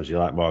many times as you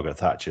like. Margaret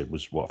Thatcher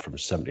was from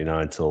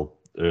 79 till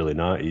early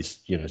 90s.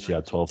 She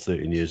had 12,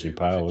 13 years in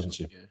power, wasn't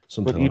she?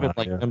 Something but even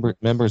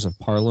like members of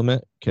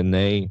parliament, can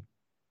they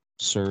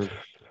serve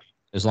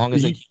As long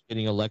as they keep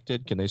getting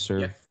elected, can they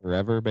serve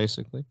forever,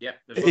 basically? Yeah,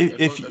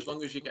 as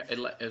long as you get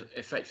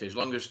effectively, as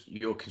long as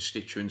your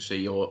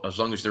constituency, or as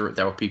long as there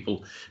are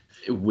people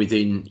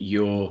within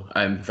your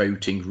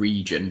voting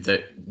region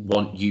that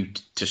want you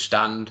to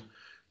stand,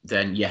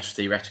 then yes,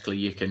 theoretically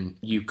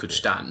you could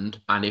stand,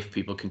 and if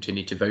people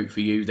continue to vote for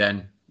you,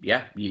 then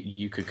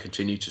you could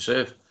continue to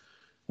serve.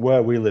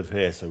 Where we live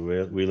here, so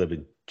we live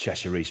in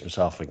Cheshire East,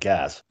 myself and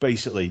Gaz.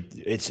 Basically,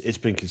 it's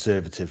been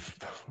conservative,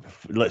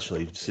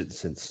 literally since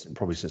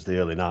the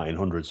early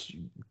 1900s.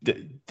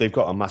 They've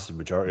got a massive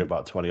majority,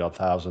 about 20-odd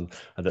thousand,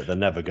 and that they're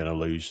never going to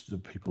lose. The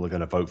people are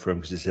going to vote for them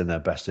because it's in their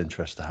best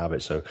interest to have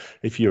it. So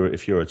if you're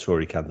a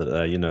Tory candidate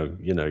there, you know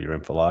you're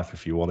in for life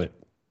if you want it.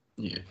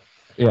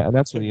 Yeah, and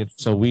that's what.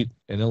 So we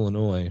in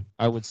Illinois,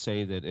 I would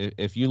say that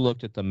if you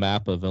looked at the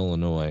map of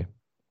Illinois,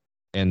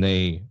 and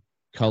they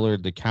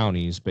colored the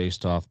counties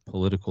based off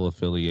political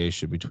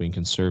affiliation between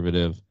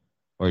conservative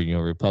or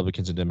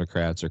Republicans and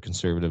Democrats, or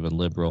conservative and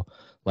liberal,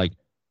 like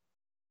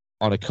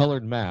on a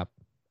colored map,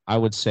 I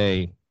would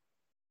say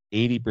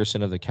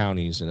 80% of the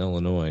counties in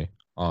Illinois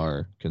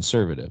are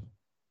conservative,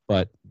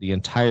 but the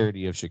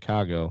entirety of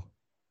Chicago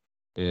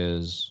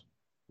is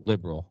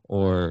liberal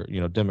or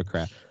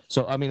Democrat.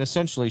 So I mean,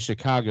 essentially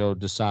Chicago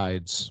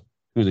decides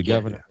who the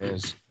governor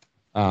is.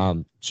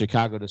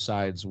 Chicago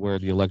decides where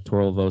the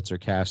electoral votes are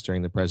cast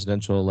during the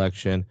presidential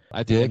election.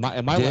 I think in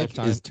my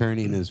lifetime is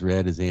turning as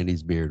red as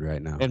Andy's beard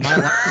right now. In my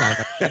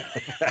lifetime,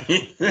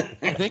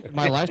 I think in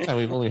my lifetime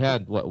we've only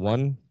had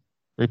one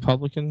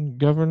Republican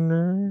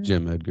governor,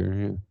 Jim Edgar.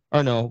 Yeah.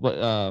 Or no,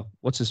 but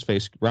what's his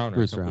face? Rauner.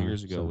 Bruce a couple Rauner.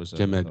 years ago was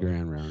Jim Edgar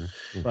and Rauner.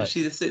 Yeah. But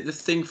see, the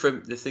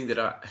thing that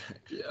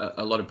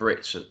a lot of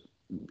Brits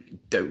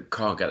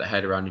can't get their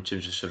head around in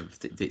terms of sort of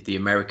the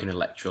American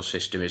electoral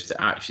system is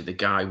that actually the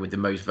guy with the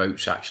most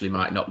votes actually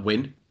might not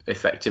win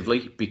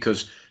effectively,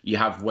 because you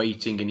have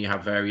weighting and you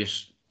have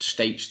various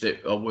states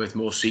that are worth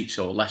more seats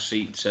or less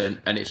seats, and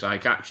it's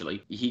like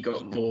actually he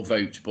got more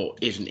votes but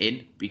isn't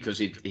in because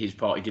his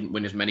party didn't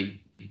win as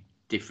many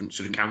different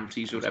sort of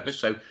counties or whatever.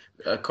 So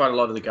quite a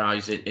lot of the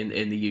guys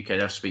in the UK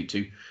that I speak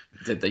to,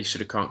 that they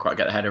sort of can't quite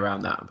get their head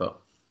around that. But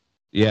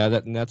yeah,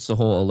 that's the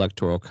whole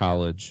electoral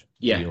college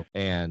deal. Yeah.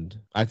 And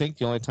I think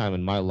the only time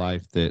in my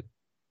life that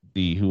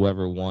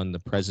whoever won the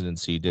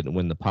presidency didn't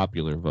win the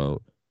popular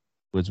vote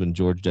was when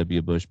George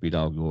W. Bush beat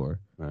Al Gore.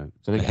 Right.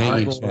 So I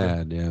think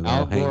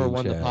Al Gore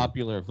won the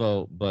popular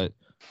vote, but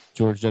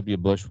George W.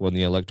 Bush won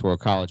the electoral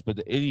college.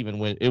 But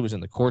it was in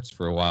the courts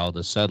for a while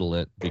to settle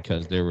it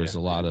because there was a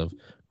lot of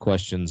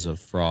questions of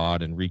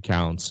fraud and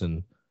recounts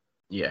and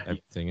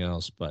everything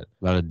else. But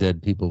a lot of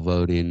dead people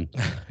voting.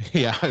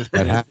 Yeah,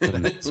 that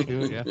happened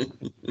too. Yeah,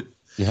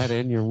 you had it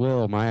in your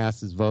will. My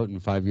ass is voting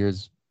 5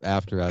 years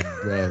after I'm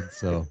dead,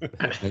 so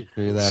make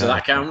sure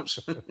that counts.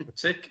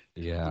 Sick.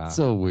 Yeah, it's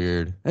so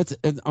weird. It's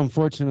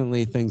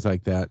unfortunately things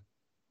like that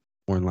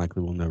more than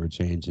likely will never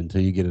change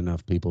until you get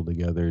enough people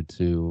together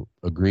to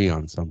agree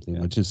on something,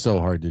 which is so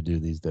hard to do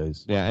these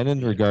days. Yeah, and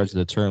in regards to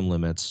the term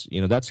limits,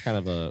 that's kind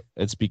of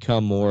it's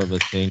become more of a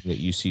thing that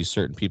you see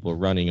certain people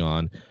running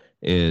on,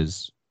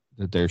 is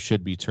that there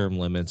should be term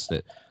limits,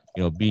 that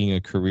being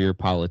a career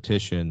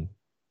politician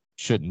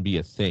shouldn't be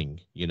a thing.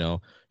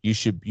 You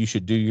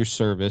should do your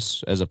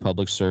service as a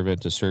public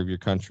servant to serve your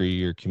country,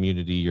 your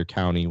community, your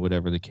county,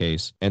 whatever the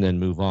case, and then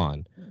move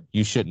on.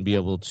 You shouldn't be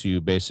able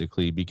to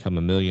basically become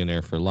a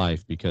millionaire for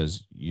life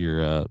because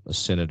you're a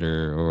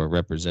senator or a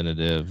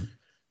representative.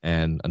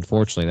 And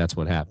unfortunately, that's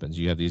what happens.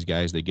 You have these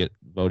guys, they get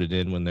voted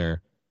in when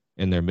they're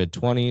in their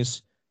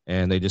mid-20s,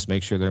 and they just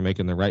make sure they're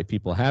making the right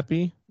people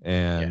happy,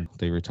 and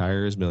they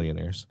retire as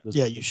millionaires.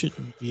 Yeah, you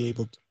shouldn't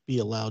be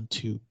allowed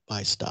to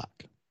buy stock.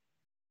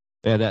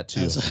 Yeah, that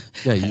too.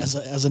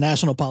 As a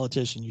national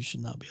politician, you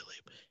should not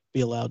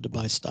be allowed to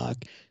buy stock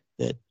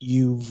that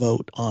you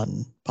vote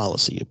on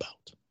policy about.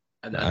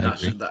 And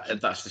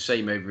that's the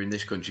same over in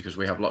this country, because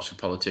we have lots of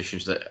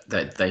politicians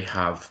that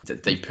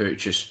they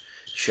purchase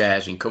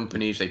shares in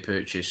companies, they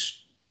purchase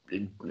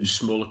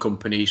smaller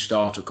companies,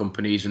 startup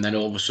companies, and then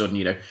all of a sudden,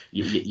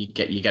 you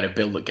get a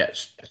bill that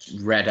gets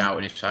read out,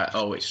 and it's like,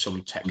 oh, it's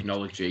some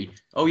technology.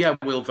 Oh yeah,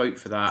 we'll vote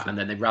for that, and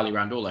then they rally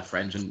around all their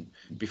friends, and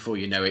before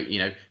you know it,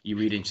 you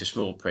read into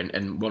small print,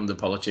 and one of the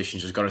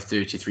politicians has got a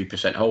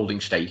 33% holding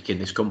stake in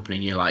this company,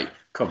 and you're like,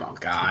 come on,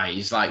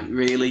 guys, like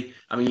really?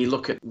 I mean, you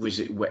look at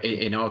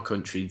in our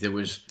country there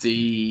was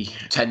the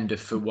tender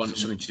for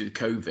something to do with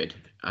COVID,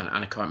 and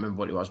I can't remember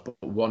what it was, but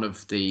one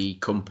of the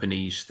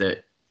companies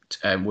that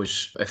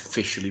was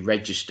officially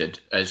registered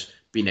as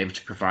being able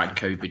to provide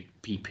COVID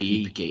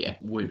PPE gear.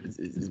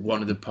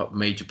 One of the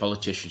major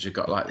politicians had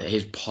got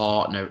his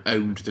partner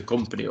owned the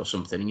company or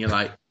something, and you're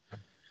like,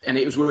 and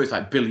it was worth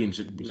billions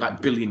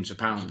of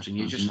pounds, and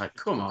you're just like,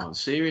 come on,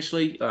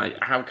 seriously? Like,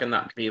 how can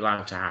that be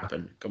allowed to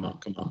happen? Come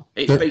on.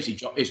 It's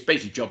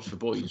basically jobs for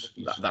boys.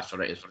 That's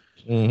what it is.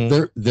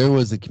 Mm-hmm. There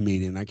was a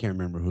comedian, I can't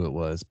remember who it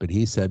was, but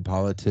he said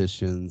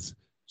politicians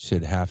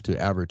should have to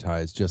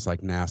advertise just like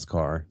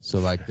NASCAR.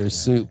 So their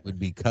suit would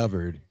be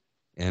covered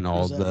and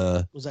all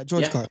was that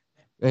George Carlin?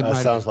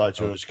 That sounds like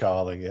George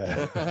Carlin,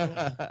 yeah.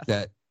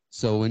 that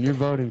So when you're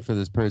voting for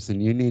this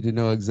person, you need to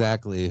know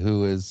exactly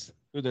who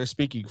they're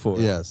speaking for.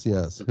 Yes,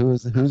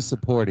 who's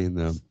supporting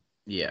them.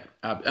 Yeah,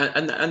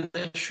 and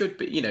there should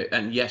be,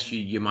 and yes,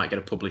 you might get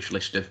a published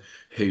list of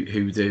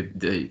who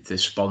the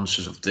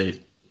sponsors of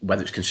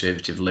whether it's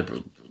Conservative,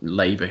 Liberal,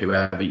 Labour,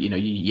 whoever,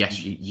 yes,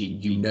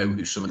 you know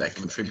who some of their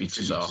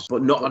contributors are,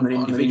 but not on an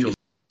individual.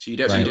 So you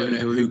don't know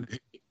who's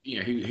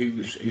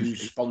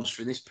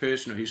sponsoring this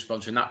person or who's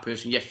sponsoring that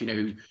person. Yes, you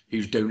know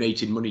who's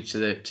donating money to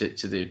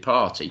the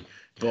party,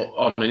 but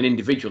on an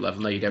individual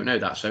level, no, you don't know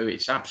that. So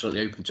it's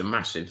absolutely open to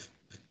massive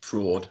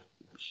fraud.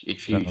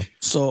 It's huge.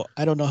 So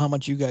I don't know how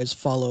much you guys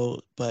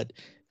follow, but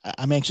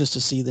I'm anxious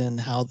to see then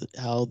how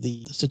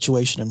the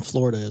situation in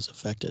Florida is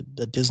affected,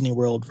 the Disney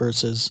World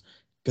versus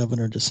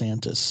Governor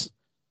DeSantis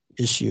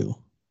issue.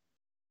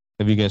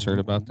 Have you guys heard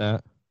about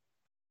that?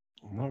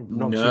 Not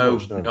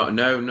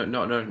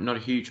a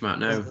huge amount.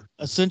 No.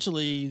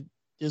 Essentially,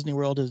 Disney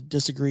World has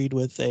disagreed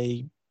with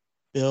a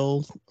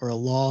bill or a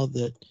law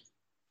that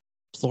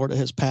Florida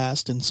has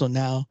passed, and so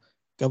now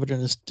Governor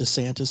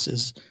DeSantis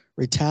is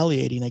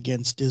retaliating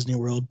against Disney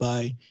World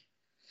by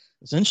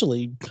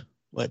essentially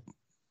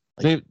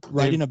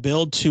writing a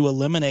bill to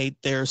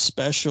eliminate their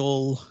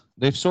special.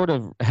 They've sort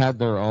of had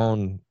their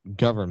own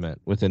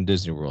government within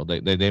Disney World.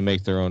 They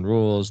make their own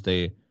rules.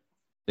 They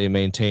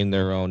maintain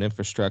their own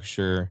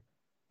infrastructure,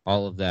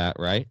 all of that,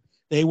 right?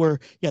 They're like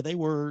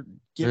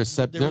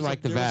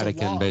the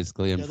Vatican,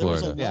 basically, in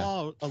Florida. There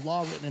was a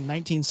law written in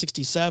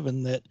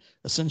 1967 that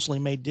essentially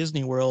made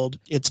Disney World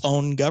its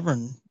own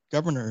government.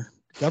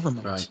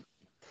 Right.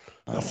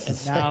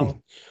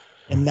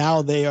 And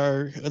now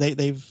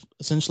they've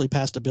essentially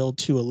passed a bill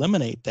to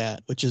eliminate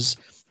that, which is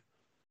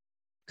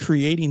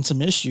creating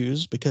some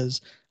issues because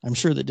I'm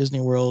sure that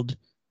Disney World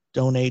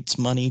donates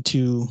money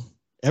to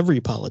every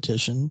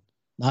politician,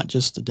 not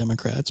just the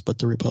Democrats, but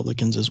the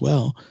Republicans as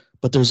well.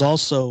 But there's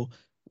also,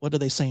 what are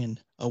they saying,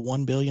 a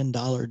 $1 billion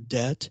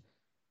debt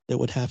that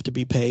would have to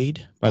be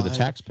paid by the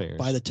taxpayers.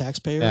 By the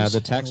taxpayers. Yeah,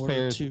 the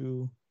taxpayers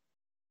to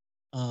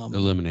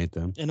eliminate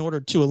them. In order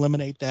to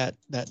eliminate that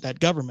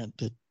government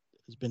that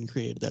has been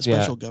created, that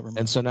special government.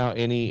 And so now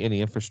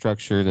any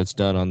infrastructure that's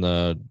done on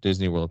the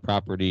Disney World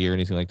property or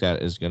anything like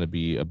that is going to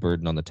be a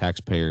burden on the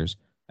taxpayers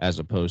as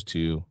opposed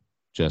to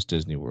just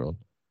Disney World.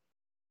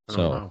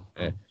 So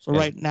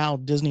right now,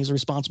 Disney's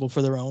responsible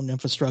for their own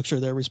infrastructure.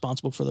 They're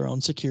responsible for their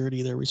own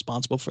security. They're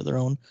responsible for their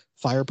own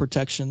fire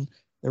protection.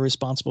 They're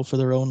responsible for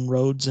their own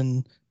roads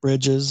and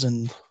bridges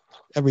and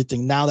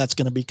everything. Now that's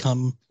going to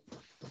become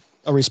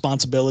a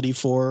responsibility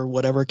for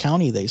whatever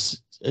county they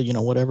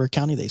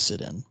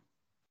sit in.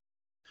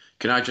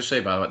 Can I just say,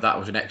 by the way, that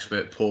was an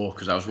expert pour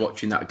because I was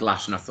watching that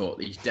glass and I thought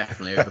he's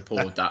definitely over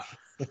poured that.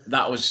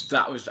 That was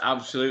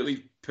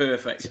absolutely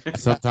perfect.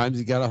 Sometimes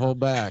you gotta hold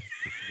back.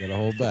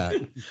 I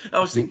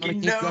was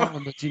thinking, no,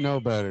 going, but you know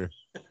better.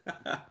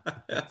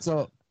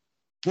 So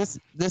this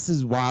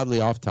is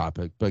wildly off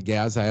topic, but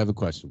Gaz, I have a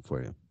question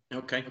for you.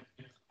 Okay.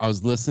 I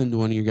was listening to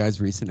one of your guys'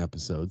 recent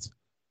episodes.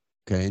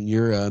 Okay, and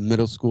you're a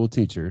middle school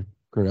teacher,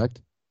 correct?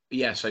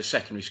 Yeah, so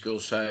secondary school,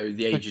 so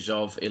the ages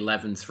of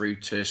 11 through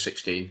to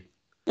 16.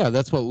 Yeah,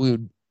 that's what we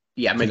would.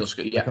 Yeah, middle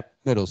school. Yeah,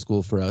 middle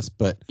school for us,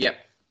 but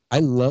yep. I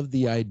love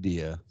the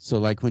idea. So,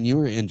 like when you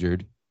were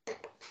injured,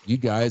 you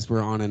guys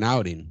were on an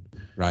outing,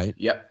 right?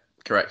 Yep,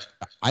 correct.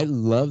 I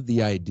love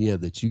the idea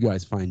that you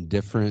guys find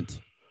different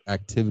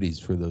activities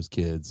for those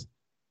kids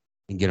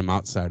and get them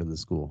outside of the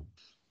school.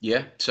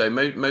 Yeah, so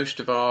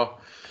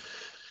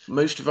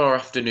most of our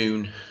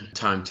afternoon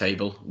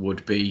timetable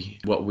would be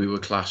what we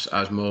would class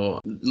as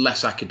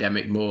less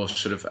academic, more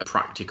sort of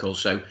practical.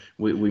 So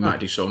we might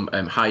do some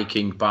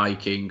hiking,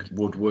 biking,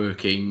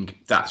 woodworking,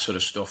 that sort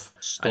of stuff.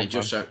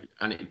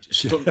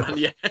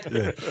 Yeah.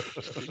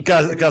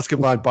 Guys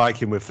combined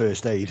biking with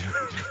first aid.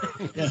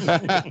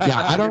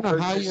 Yeah, I don't know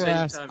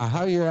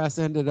how your ass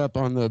ended up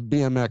on the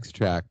BMX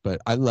track,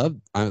 but I love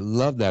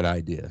that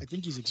idea. I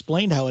think he's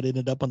explained how it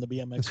ended up on the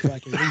BMX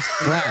track. At least.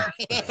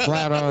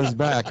 flat on his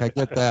back. I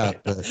get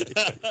that.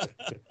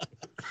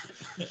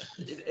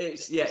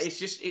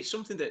 It's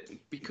something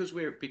that because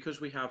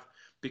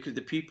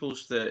the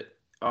pupils that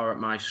are at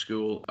my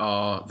school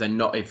they're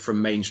not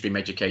from mainstream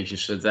education,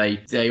 so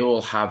they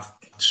all have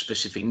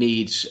specific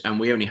needs, and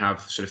we only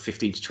have sort of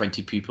 15 to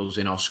 20 pupils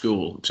in our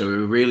school, so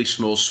we're a really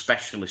small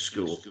specialist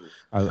school.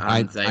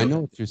 I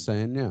know what you're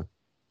saying, yeah.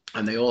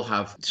 And they all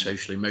have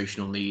social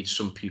emotional needs.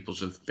 Some pupils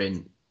have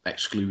been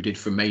excluded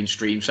from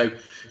mainstream, so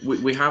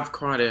we have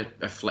quite a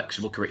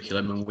flexible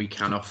curriculum, and we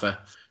can offer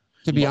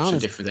lots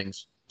of different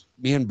things.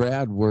 Me and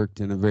Brad worked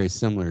in a very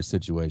similar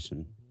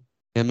situation.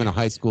 Him in a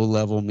high school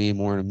level, me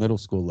more in a middle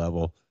school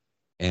level,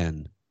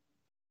 and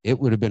it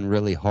would have been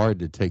really hard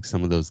to take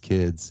some of those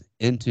kids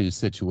into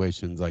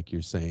situations like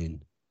you're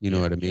saying. You know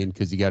what I mean?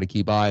 Because you got to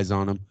keep eyes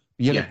on them.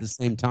 Yet at the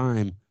same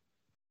time,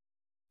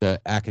 the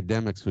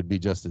academics would be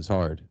just as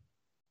hard.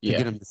 To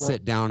get them to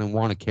sit down and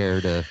want to care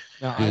to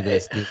do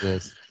this.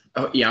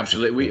 Oh, yeah,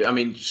 absolutely.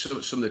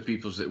 Some of the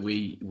pupils that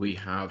we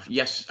have,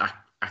 yes,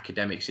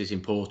 academics is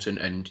important,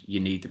 and you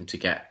need them to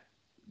get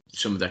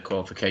some of their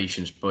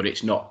qualifications, but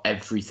it's not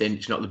everything.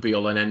 It's not the be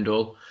all and end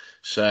all.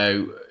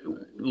 So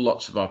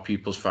lots of our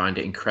pupils find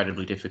it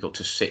incredibly difficult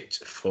to sit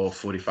for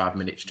 45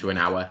 minutes to an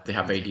hour. They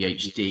have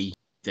ADHD.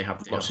 They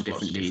have lots of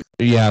different needs.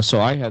 Yeah, so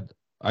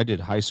I did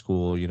high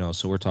school,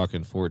 so we're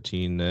talking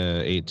 14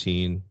 to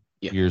 18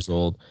 years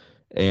old.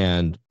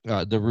 And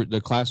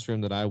the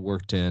classroom that I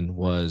worked in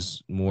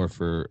was more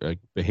for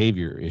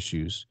behavior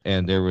issues.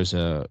 And there was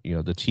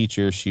the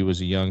teacher, she was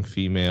a young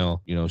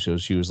female, so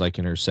she was like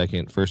in her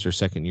first or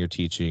second year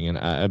teaching.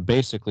 And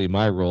basically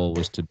my role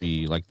was to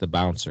be like the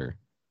bouncer,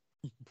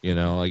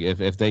 like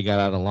if they got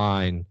out of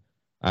line,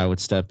 I would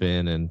step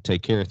in and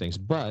take care of things.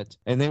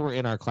 And they were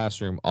in our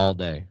classroom all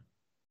day.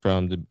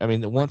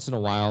 Once in a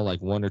while,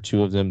 like one or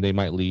two of them, they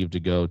might leave to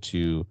go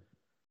to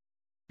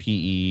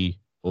PE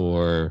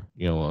or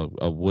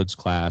a woods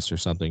class or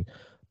something.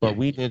 But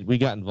we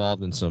got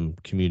involved in some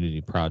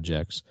community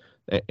projects.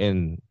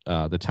 In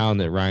the town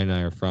that Ryan and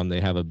I are from,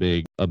 they have a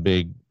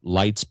big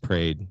lights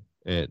parade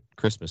at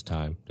Christmas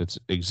time that's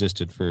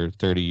existed for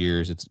 30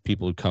 years. It's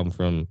people who come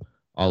from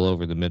all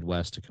over the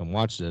Midwest to come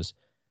watch this.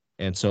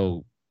 And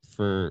so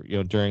for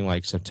during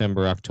like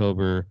September,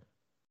 October,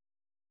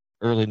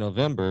 early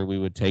November, we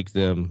would take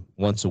them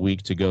once a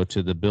week to go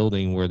to the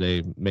building where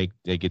they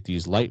get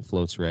these light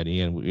floats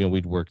ready, and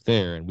we'd work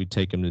there, and we'd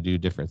take them to do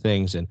different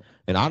things. And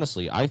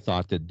honestly, I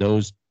thought that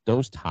those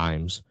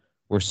times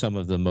were some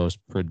of the most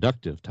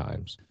productive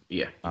times.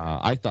 Yeah.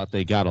 I thought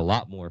they got a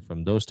lot more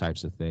from those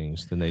types of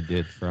things than they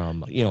did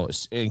from,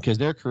 because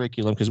their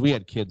curriculum, because we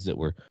had kids that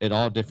were at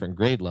all different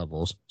grade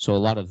levels, so a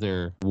lot of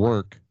their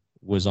work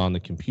was on the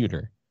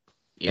computer.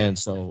 Yeah. And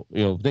so,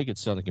 they could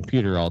sit on the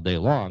computer all day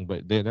long,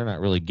 but they're not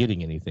really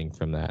getting anything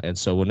from that. And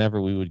so whenever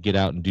we would get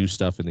out and do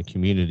stuff in the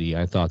community,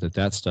 I thought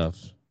that stuff,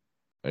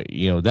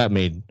 that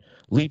made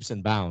leaps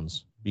and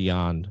bounds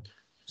beyond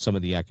some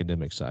of the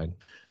academic side.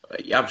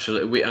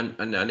 Absolutely. And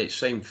it's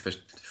same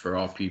for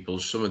our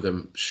pupils. Some of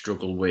them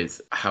struggle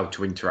with how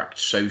to interact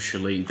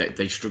socially.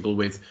 They struggle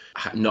with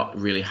not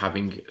really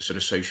having sort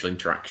of social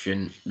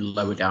interaction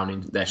lower down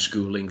in their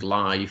schooling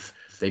life.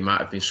 They might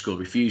have been school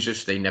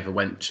refusers. They never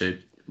went to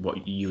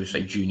what you would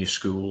say junior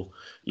school.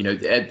 They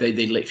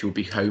literally would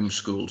be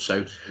homeschooled.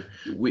 So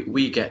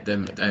we get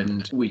them,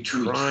 and we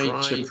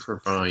try to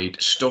provide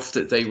stuff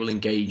that they will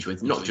engage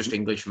with, not just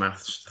English,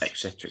 maths,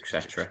 etc.,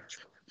 etc.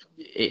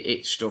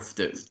 It's stuff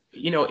that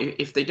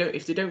if they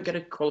don't get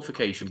a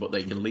qualification, but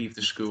they can leave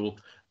the school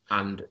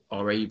and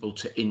are able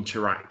to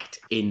interact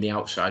in the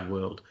outside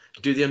world.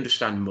 Do they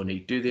understand money?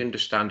 Do they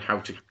understand how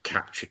to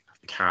catch a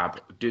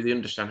cab? Do they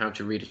understand how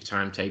to read a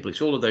timetable?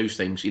 It's all of those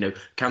things.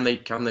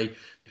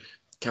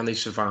 Can they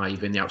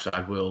survive in the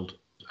outside world?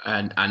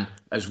 And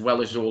as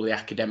well as all the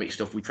academic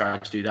stuff, we try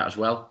to do that as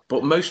well.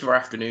 But most of our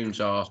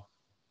afternoons are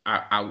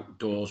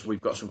outdoors.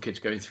 We've got some kids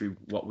going through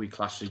what we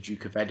class as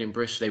Duke of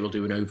Edinburgh. So they will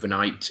do an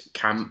overnight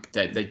camp.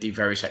 They do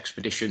various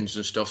expeditions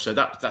and stuff. So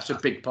that's a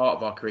big part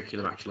of our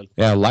curriculum, actually.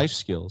 Yeah, life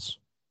skills.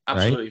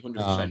 Absolutely,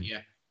 right? 100%,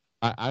 yeah.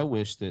 I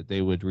wish that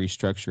they would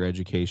restructure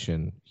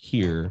education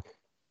here,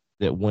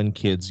 that when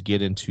kids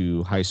get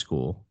into high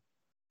school,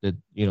 that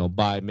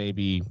by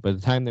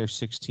the time they're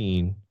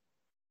 16,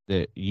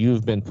 that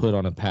you've been put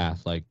on a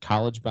path like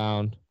college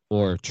bound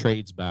or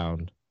trades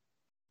bound,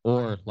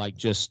 or like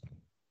just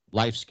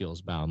life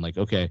skills bound. Like,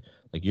 okay,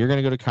 like you're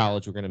gonna go to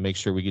college, we're gonna make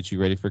sure we get you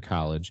ready for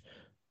college.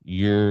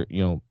 You're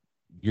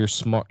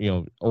smart,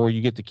 or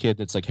you get the kid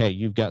that's like, hey,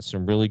 you've got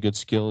some really good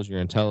skills, you're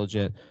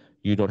intelligent,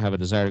 you don't have a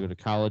desire to go to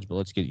college, but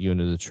let's get you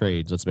into the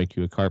trades. Let's make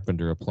you a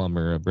carpenter, a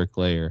plumber, a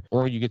bricklayer.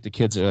 Or you get the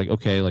kids that are like,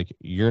 okay, like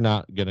you're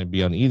not going to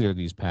be on either of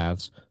these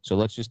paths, so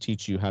let's just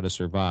teach you how to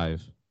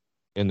survive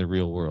in the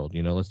real world.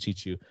 Let's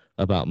teach you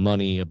about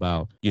money,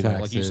 about taxes,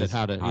 like you said,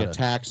 how to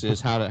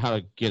taxes, how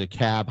to get a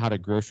cab, how to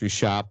grocery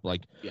shop.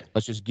 Like,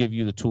 let's just give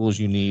you the tools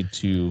you need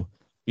to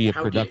be a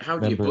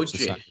productive member of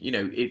society.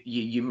 How do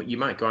you budget? You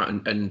might go out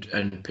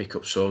and pick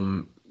up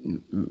some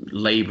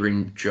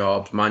labouring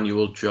jobs,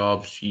 manual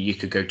jobs. You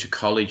could go to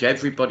college.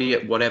 Everybody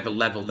at whatever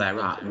level they're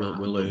at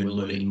will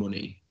earn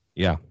money.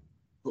 Yeah,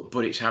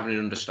 but it's having an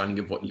understanding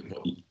of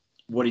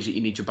what is it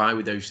you need to buy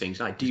with those things.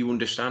 Like, do you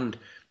understand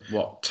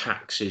what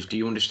tax is? Do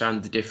you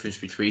understand the difference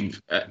between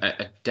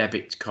a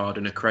debit card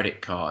and a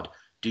credit card?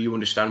 Do you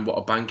understand what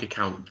a bank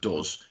account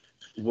does?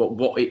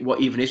 What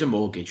even is a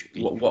mortgage?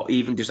 What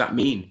even does that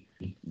mean?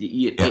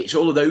 It's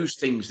all of those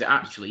things that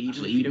actually,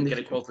 even if you don't get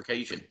a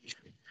qualification,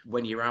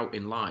 when you're out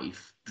in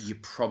life, you're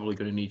probably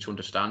going to need to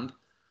understand.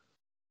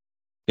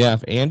 Yeah,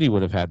 if Andy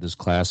would have had this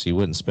class, he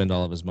wouldn't spend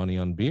all of his money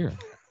on beer.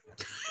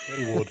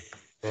 He would.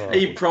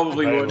 He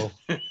probably would.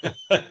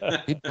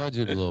 He'd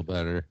budget a little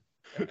better.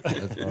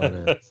 That's all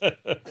it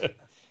is.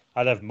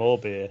 I'd have more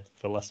beer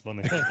for less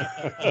money.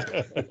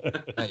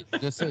 Hey,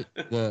 just say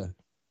the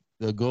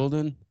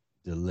golden,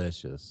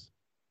 delicious.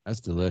 That's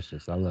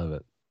delicious. I love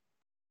it.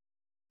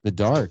 The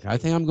dark. I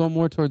think I'm going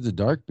more towards the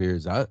dark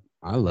beers. I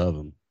love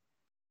them.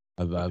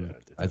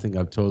 I think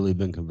I've totally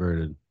been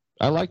converted.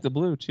 I like the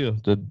blue too.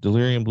 The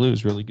Delirium Blue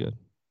is really good.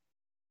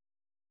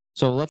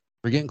 So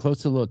we're getting close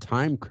to a little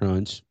time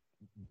crunch.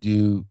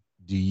 Do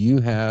you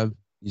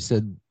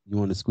said you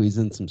want to squeeze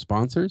in some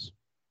sponsors?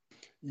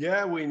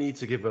 Yeah, we need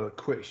to give a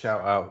quick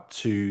shout out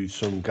to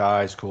some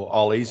guys called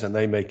Ollie's, and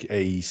they make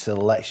a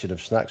selection of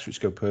snacks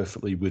which go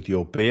perfectly with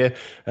your beer.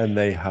 And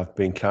they have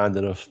been kind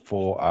enough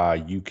for our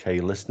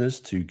UK listeners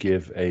to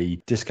give a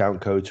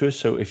discount code to us.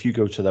 So if you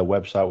go to their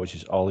website, which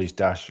is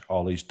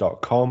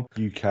ollies-ollies.com,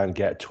 you can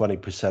get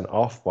 20%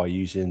 off by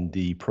using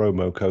the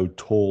promo code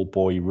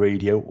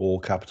TallBoyRadio, all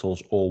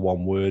capitals, all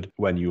one word,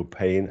 when you're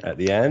paying at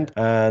the end.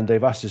 And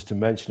they've asked us to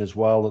mention as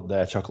well that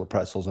their chocolate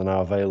pretzels are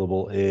now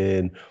available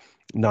in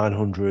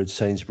 900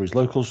 Sainsbury's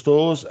local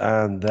stores,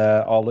 and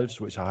their olives,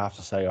 which I have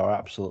to say are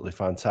absolutely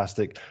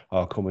fantastic,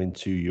 are coming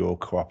to your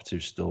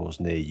cooperative stores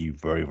near you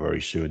very, very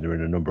soon. They're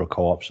in a number of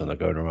co-ops and they're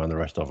going around the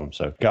rest of them.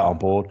 So get on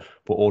board,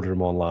 but order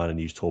them online and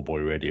use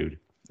Tallboy Radio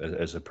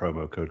as a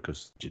promo code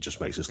because it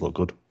just makes us look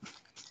good.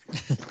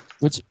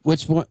 Which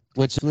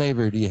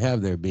flavor do you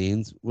have there,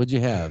 Beans? What'd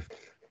you have?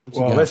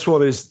 Well, this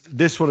one is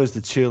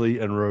the chili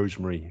and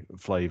rosemary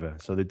flavor.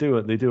 So they do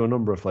a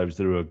number of flavors.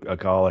 They do a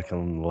garlic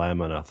and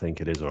lemon, I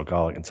think it is, or a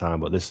garlic and thyme.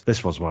 But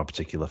this one's my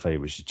particular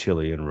favorite. It's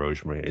chili and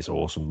rosemary. It's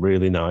awesome,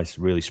 really nice,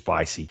 really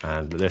spicy,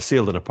 and they're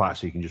sealed in a pack,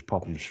 so you can just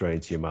pop them straight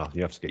into your mouth.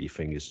 You have to get your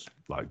fingers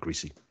like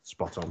greasy,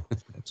 spot on.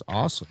 That's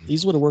awesome.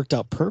 These would have worked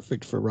out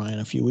perfect for Ryan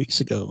a few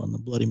weeks ago on the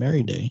Bloody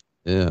Mary Day.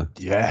 Yeah.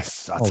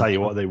 Yes, I tell you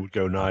what, they would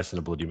go nice in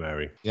a Bloody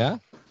Mary. Yeah.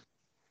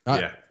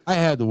 Yeah. I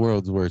had the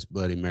world's worst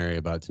Bloody Mary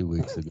about 2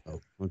 weeks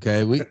ago.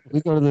 Okay, we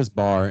go to this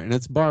bar, and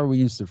it's a bar we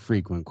used to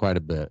frequent quite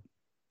a bit.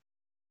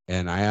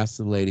 And I asked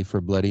the lady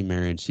for Bloody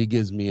Mary, and she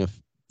gives me a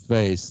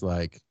face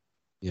like,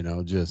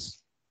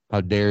 just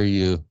how dare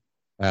you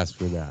ask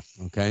for that?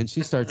 Okay, and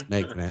she starts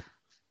making it,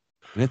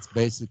 and it's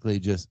basically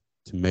just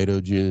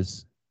tomato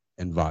juice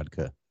and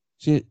vodka.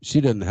 She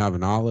doesn't have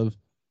an olive,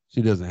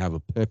 she doesn't have a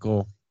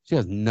pickle, she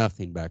has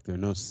nothing back there,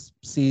 no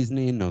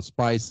seasoning, no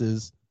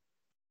spices.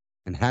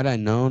 And had I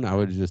known, I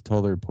would have just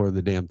told her to pour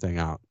the damn thing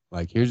out.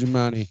 Like, here's your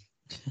money.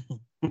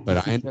 But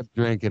I ended up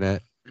drinking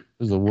it. It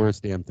was the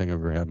worst damn thing I've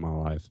ever had in my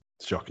life.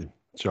 Shocking.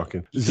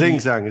 Zing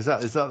Zang, is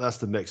that's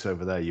the mix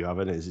over there you have,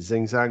 isn't it? Is it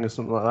Zing Zang or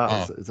something like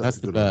that? Oh, is that's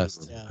the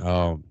best. Yeah.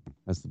 Oh,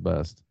 that's the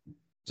best.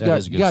 You That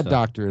is got good to stuff.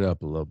 doctor it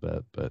up a little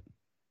bit, but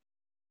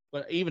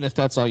But even if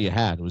that's all you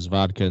had was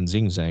vodka and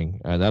Zing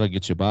Zang, that'll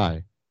get you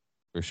by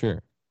for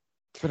sure.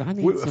 I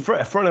need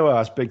A friend of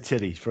ours, Big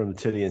Titty from the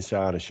Titty and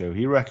Cider Show,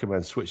 he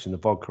recommends switching the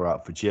vodka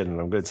out for gin, and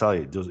I'm going to tell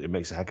you, it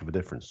makes a heck of a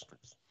difference.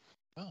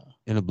 Oh.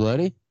 in a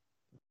bloody.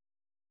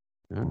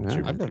 All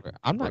right.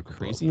 I'm not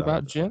crazy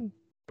about gin.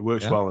 It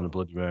works Yeah. well in a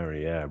Bloody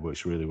Mary. Yeah, it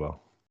works really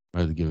well.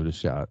 I'd rather give it a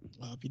shot.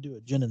 Well, if you do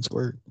a gin and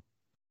squirt.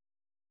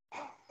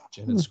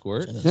 Gin and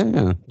squirt. Gin and Yeah,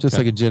 squirt. yeah. Just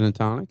Okay. like a gin and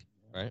tonic.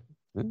 Right.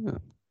 Yeah. All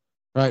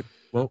right.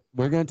 Well,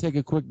 we're going to take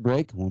a quick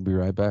break. We'll be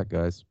right back,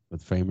 guys,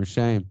 with Fame or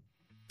Shame.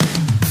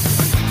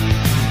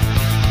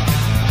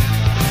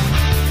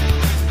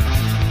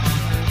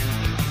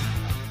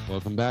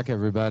 Welcome back,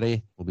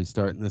 everybody. We'll be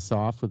starting this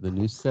off with a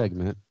new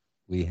segment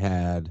we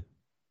had,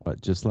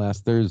 just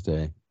last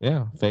Thursday.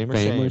 Yeah. Fame or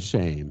Fame shame. or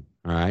shame.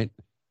 All right.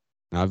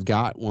 Now, I've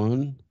got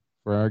one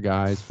for our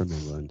guys from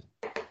England.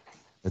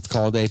 It's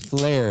called a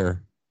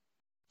flare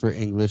for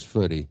English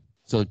footy.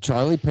 So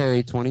Charlie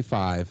Perry,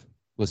 25,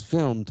 was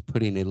filmed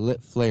putting a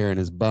lit flare in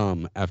his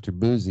bum after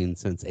boozing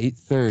since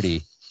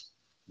 8:30,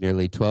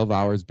 nearly 12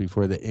 hours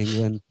before the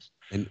England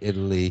and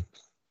Italy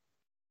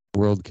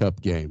World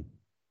Cup game.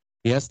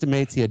 He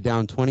estimates he had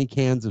downed 20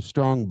 cans of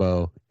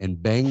Strongbow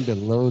and banged a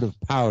load of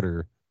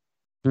powder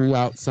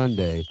throughout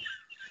Sunday,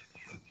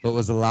 but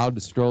was allowed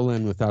to stroll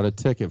in without a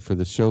ticket for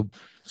the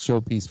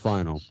showpiece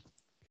final.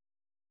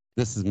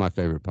 This is my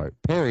favorite part.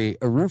 Perry,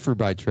 a roofer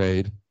by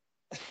trade,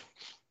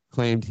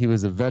 claimed he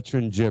was a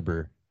veteran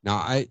gibber.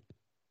 Now,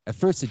 at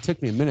first it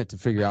took me a minute to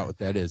figure out what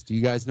that is. Do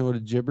you guys know what a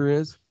gibber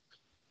is?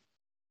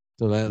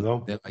 So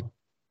No. that like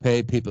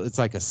pay people. It's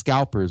like a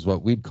scalper is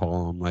what we'd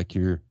call them. Like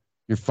you're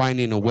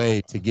finding a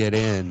way to get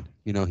in.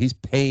 He's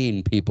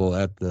paying people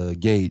at the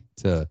gate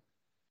to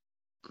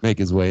make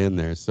his way in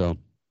there. So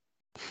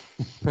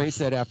Perry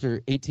said,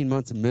 after 18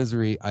 months of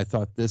misery, I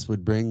thought this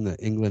would bring the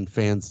England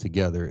fans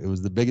together. It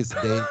was the biggest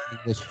day in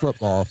English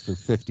football for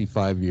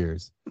 55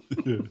 years.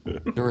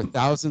 There were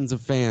thousands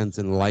of fans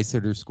in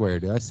Leicester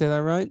Square. Did I say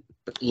that right?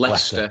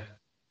 Leicester.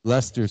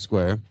 Leicester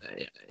Square.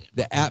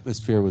 The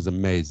atmosphere was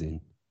amazing.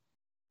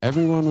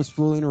 Everyone was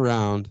fooling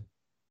around.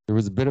 There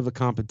was a bit of a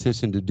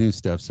competition to do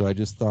stuff, so I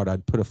just thought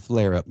I'd put a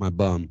flare up my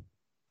bum.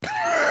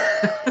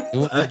 It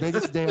was the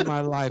biggest day of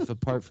my life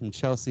apart from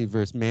Chelsea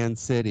versus Man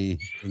City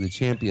in the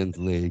Champions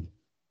League.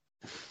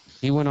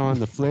 He went on,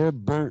 the flare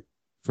burnt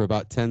for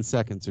about 10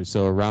 seconds or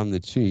so around the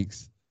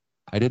cheeks.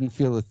 I didn't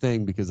feel a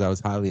thing because I was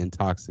highly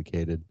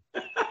intoxicated.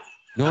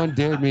 No one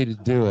dared me to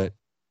do it.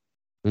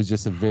 It was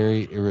just a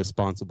very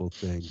irresponsible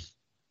thing.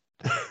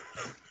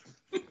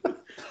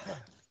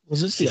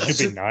 Was this Should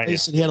be the nice. He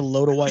said he had a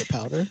load of white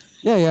powder?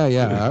 Yeah.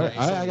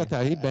 I got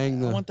that. He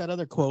banged I the... want that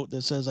other quote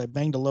that says, I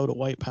banged a load of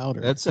white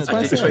powder. That's it.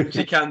 I did That's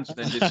 20 cans and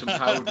then did some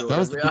powder. That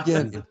was the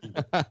beginning.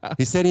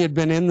 He said he had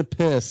been in the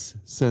piss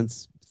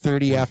since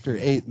 30 after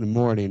 8 in the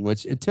morning,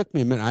 which it took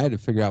me a minute. I had to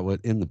figure out what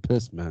in the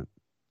piss meant.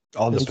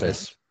 On the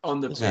piss. On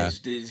the Yeah. piss.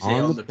 Did you say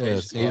on the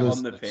piss? It Yeah, was-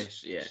 on the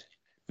piss. Yeah.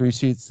 3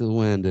 sheets to the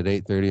wind at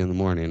 8:30 in the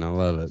morning. I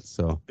love it.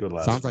 So Good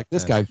lad. sounds like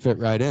this guy fit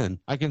right in.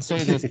 I can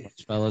say this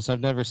much, fellas.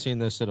 I've never seen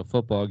this at a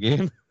football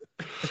game.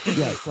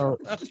 Yeah. So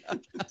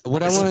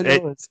what I want to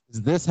know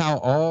is this how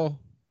all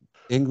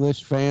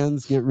English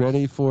fans get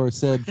ready for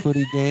said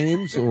footy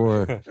games,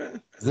 or is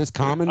this I think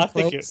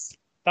commonplace?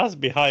 that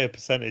would be higher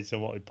percentage than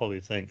what we'd probably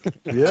think.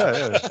 Yeah.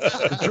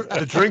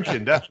 The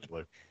drinking,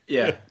 definitely.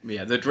 Yeah.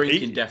 The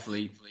drinking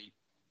definitely.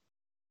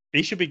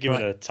 He should be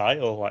given a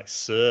title like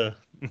Sir.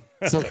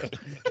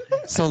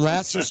 So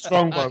last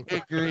Strongbow.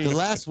 the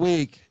last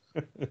week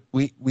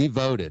we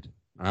voted.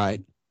 All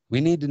right.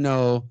 We need to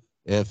know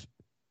if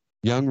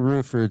young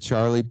roofer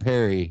Charlie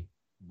Perry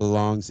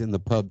belongs in the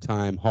Pub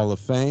Time Hall of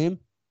Fame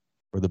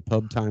or the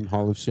Pub Time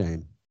Hall of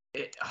Shame.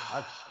 It's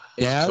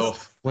Gaz,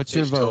 tough. what's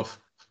your It's vote? tough.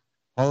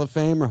 Hall of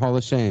Fame or Hall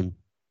of Shame?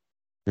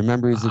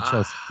 Remember, he's a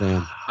Chelsea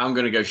fan. I'm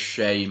gonna go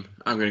shame.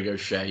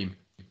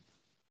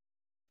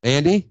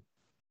 Andy?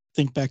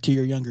 Think back to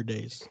your younger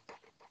days.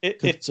 If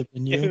Could have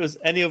been it you. was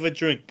any other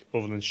drink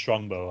other than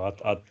Strongbow,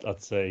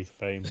 I'd say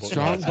Fame. But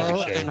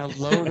Strongbow Shame. and a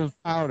load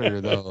of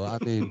powder, though.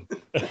 I mean,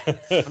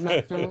 I'm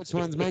not sure which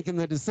one's making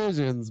the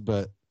decisions,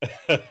 but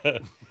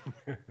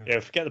Yeah,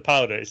 forget the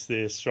powder. It's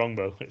the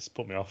Strongbow. It's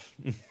put me off.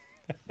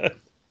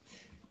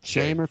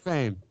 shame or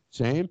fame?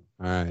 Shame?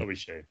 All right. Probably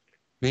shame.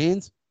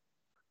 Beans?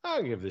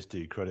 I'll give this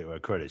dude credit where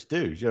credit's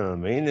due. You know what I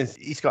mean?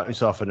 He's got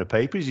himself in the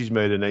papers. He's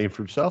made a name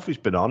for himself. He's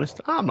been honest.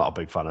 I'm not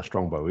a big fan of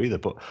Strongbow either,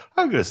 but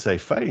I'm going to say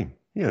Fame.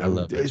 You know, I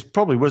love it. it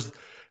probably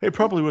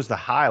was the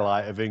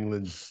highlight of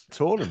England's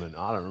tournament.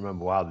 I don't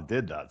remember why they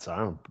did that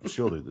time. I'm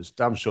sure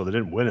they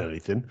didn't win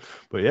anything,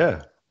 but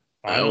yeah.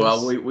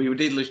 Well, we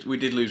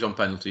did lose on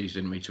penalties,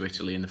 didn't we, to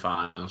Italy in the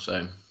final?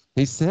 So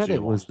He said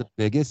it was the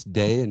biggest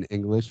day in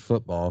English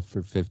football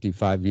for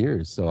 55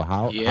 years. So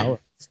how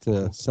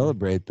to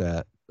celebrate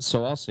that?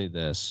 So I'll say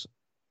this.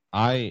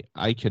 I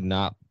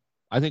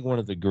think one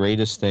of the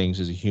greatest things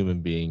as a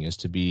human being is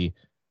to be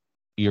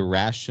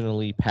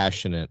irrationally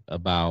passionate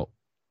about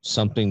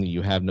something that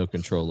you have no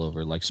control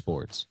over, like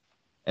sports.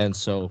 And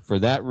so for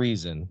that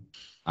reason,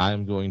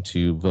 I'm going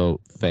to vote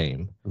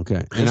Fame.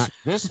 Okay. And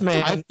This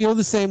man, I feel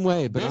the same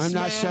way, but This I'm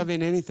not man-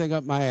 shoving anything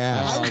up my I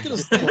ass. was gonna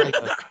say,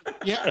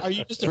 yeah. Are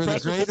you just For the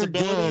impressed with his greater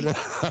good.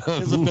 abilities?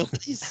 His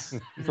abilities?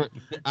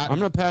 I'm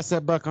going to pass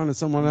that buck on to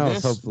someone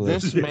else, hopefully.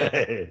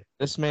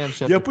 this man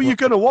should Yeah, but you're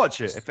going to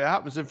watch it. If it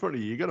happens in front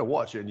of you, you're going to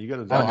watch it and you're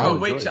going to.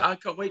 I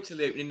can't wait till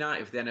the opening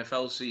night of the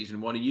NFL season.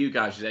 One of you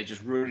guys is there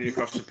just running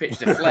across the pitch.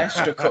 The flesh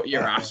to cut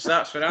your ass.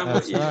 That's what I'm.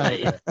 That's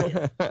right.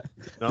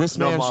 This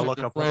man look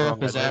should up flare wrong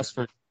up his idea. ass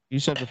for. You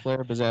should have to flare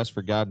up his ass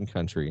for God and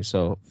country.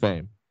 So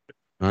Fame.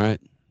 All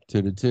right.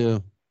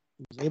 2-2.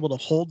 He was able to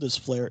hold this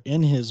flare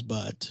in his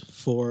butt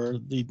for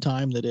the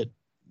time that it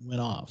went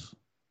off.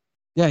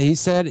 Yeah, he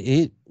said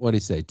what'd he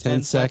say?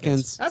 10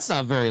 seconds. That's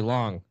not very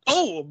long.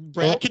 Oh,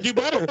 Brad could do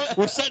better.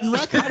 We're setting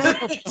records.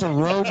 It's a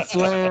road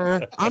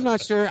flare. I'm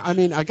not sure. I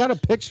mean, I got a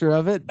picture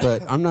of it,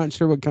 but I'm not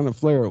sure what kind of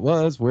flare it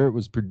was, where it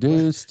was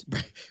produced.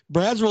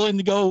 Brad's willing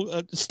to go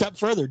a step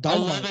further.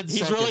 11 Dynamite.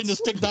 He's willing to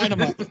stick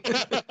dynamite.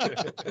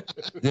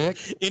 Dick?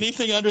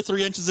 Anything under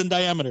 3 inches in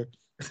diameter.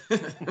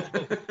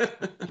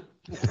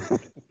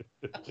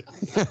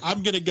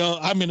 I'm gonna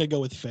go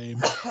with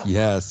Fame.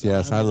 Yes,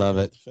 I love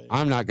it. Fame.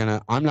 I'm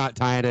not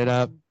tying it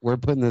up. We're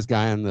putting this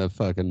guy in the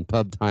fucking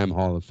Pub Time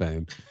Hall of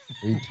Fame.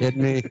 Are you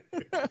kidding me?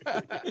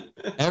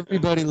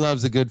 Everybody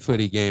loves a good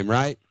footy game,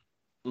 right?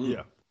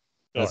 Yeah.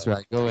 That's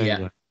right. Go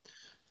ahead. Yeah.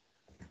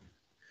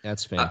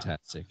 That's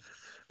fantastic.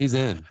 He's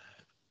in.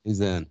 I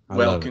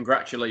Well, love it.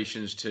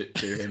 congratulations to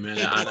him, and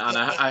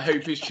I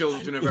hope his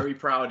children are very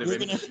proud of We're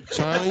him. gonna,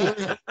 Charlie,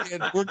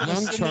 we're gonna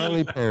young send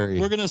Charlie the, Perry.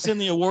 we're gonna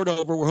send the award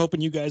over. We're hoping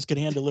you guys can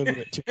hand deliver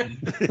it to him.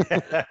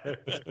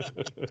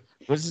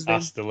 What's his name?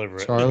 Ask deliver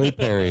it. Charlie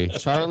Perry,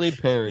 Charlie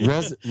Perry.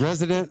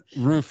 resident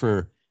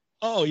roofer.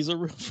 Oh, he's a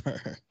roofer.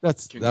 That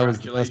was the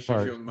best Congratulations,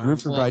 part. young man.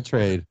 Roofer by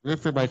trade.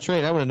 Roofer by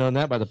trade. I would have known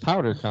that by the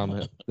powder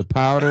comment. The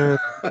powder,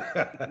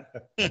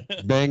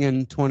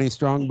 banging 20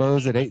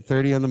 strongbows at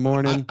 8:30 in the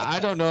morning.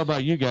 I don't know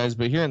about you guys,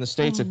 but here in the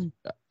States,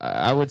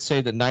 I would say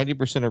that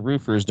 90% of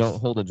roofers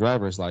don't hold a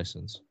driver's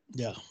license.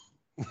 Yeah.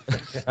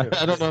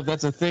 I don't know if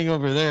that's a thing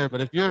over there, but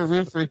if you're a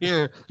roofer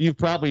here, you've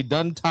probably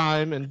done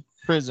time in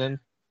prison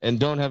and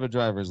don't have a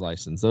driver's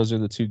license. Those are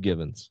the two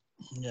givens.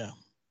 Yeah.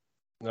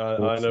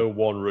 I know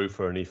one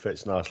roofer, and he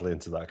fits nicely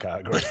into that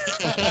category.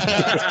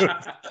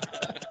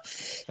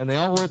 And they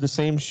all wear the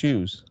same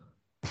shoes.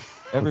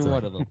 Every What's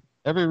one that? of them.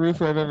 Every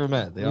roofer I've ever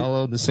met, they all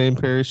own the same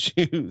pair of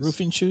shoes.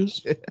 Roofing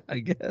shoes. I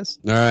guess.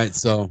 All right,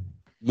 so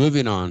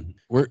moving on.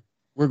 We're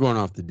going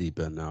off the deep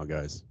end now,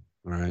 guys.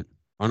 All right.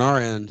 On our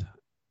end,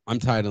 I'm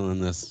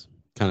titling this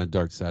kind of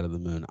Dark Side of the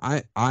Moon.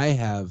 I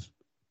have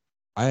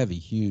a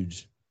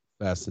huge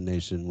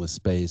fascination with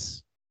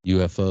space,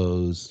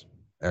 UFOs,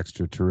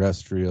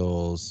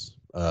 extraterrestrials,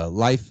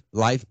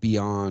 life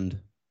beyond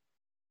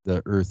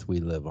the Earth we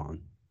live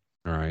on.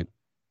 All right.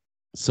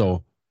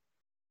 So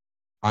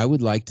I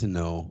would like to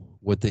know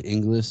what the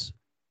English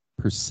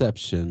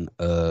perception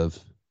of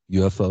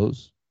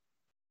UFOs,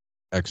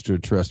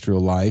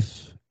 extraterrestrial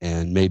life,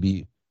 and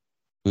maybe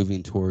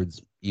moving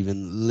towards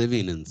even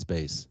living in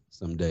space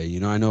someday. You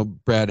know, I know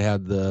Brad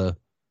had the,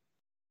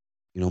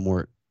 you know,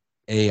 more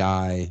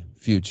AI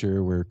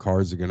future where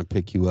cars are going to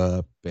pick you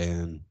up,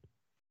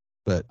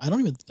 but I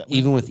don't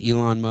even with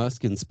Elon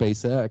Musk and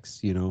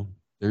SpaceX, you know,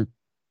 if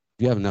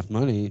you have enough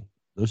money,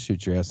 they'll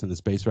shoot your ass into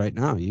space right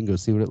now. You can go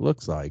see what it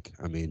looks like.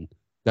 I mean,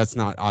 that's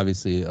not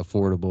obviously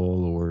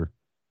affordable or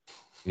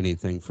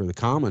anything for the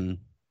common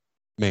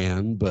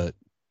man, but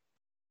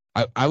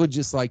I would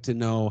just like to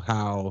know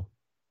how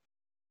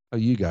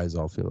you guys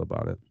all feel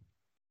about it.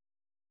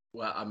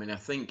 Well, I mean, I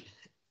think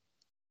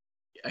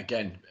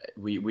again,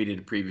 we did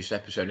a previous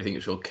episode. I think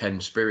it's called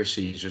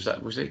Conspiracies.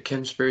 Was it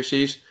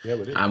Conspiracies? Yeah,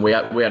 we did. And we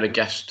had a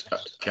guest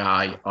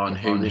guy on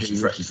who was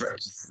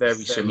very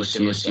similar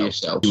to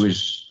yourself. He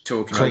was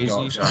talking Crazy.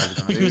 about dark side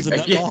of the He was a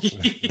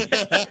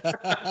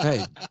moon.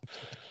 Hey,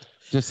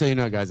 just so you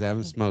know, guys, I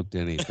haven't smoked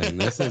anything.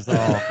 This is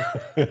all.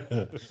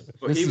 But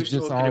This he is was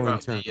just talking all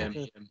about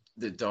internal.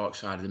 the dark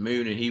side of the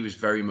moon, and he was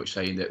very much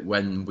saying that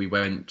when we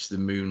went to the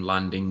moon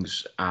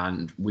landings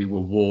and we were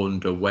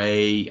warned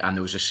away, and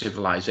there was a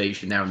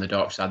civilization there on the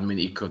dark side of the moon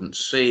that he couldn't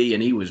see,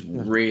 and he was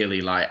really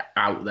like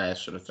out there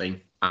sort of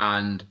thing,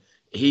 and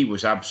he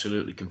was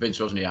absolutely convinced,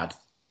 wasn't he, Ad,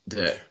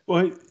 that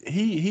Well,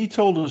 he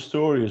told us a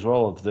story as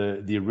well of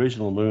the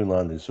original moon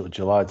landing, sort of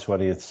July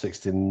 20th,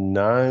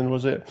 69,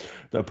 was it?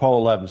 The Apollo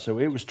 11. So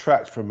it was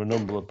tracked from a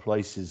number of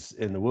places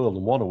in the world,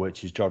 and one of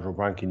which is Jodrell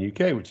Bank in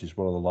UK, which is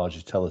one of the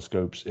largest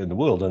telescopes in the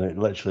world, and it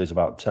literally is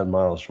about 10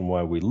 miles from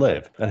where we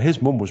live. And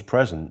his mum was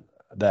present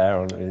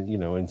there,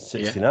 in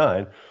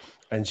 69.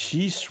 And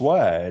she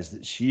swears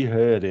that she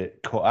heard it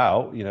cut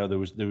out. You know, there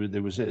was a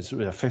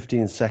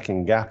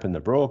 15-second gap in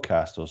the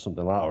broadcast or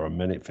something like that, or a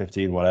minute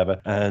 15,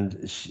 whatever.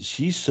 And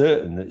she's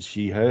certain that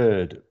she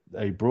heard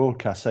a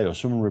broadcast say, or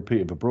someone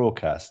repeated a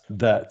broadcast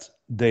that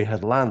they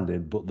had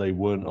landed, but they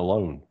weren't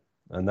alone.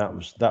 And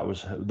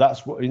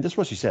that's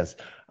what she says.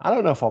 I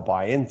don't know if I'll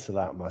buy into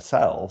that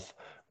myself,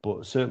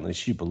 but certainly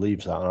she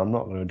believes that, and I'm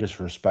not going to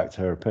disrespect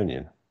her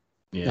opinion.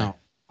 yeah.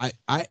 No,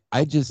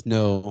 I just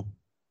know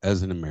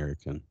as an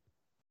American,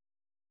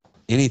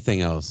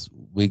 anything else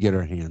we get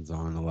our hands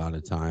on a lot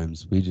of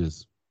times, we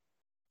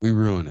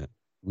ruin it.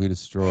 We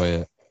destroy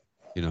it.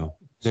 You know,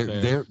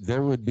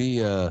 there would be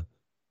a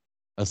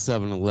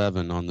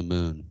 7-Eleven on the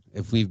moon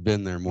if we've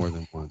been there more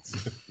than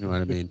once. You know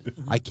what I mean?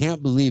 I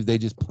can't believe they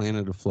just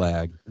planted a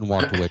flag and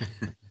walked away.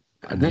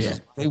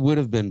 They would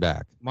have been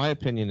back. My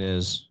opinion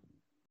is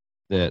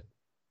that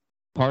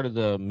part of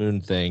the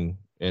moon thing,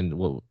 and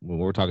when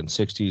we're talking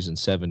 60s and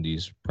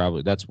 70s,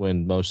 probably that's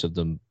when most of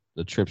the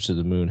trips to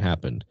the moon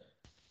happened.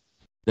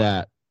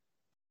 That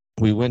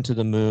we went to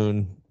the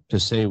moon to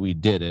say we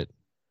did it.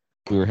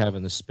 We were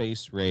having the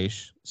space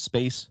race.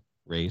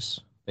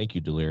 Thank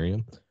you,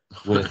 Delirium,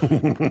 with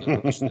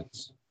the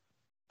Russians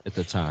at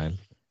the time,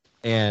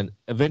 and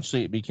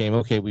eventually it became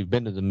okay. We've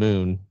been to the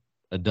moon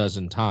a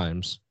dozen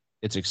times.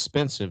 It's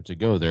expensive to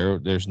go there.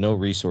 There's no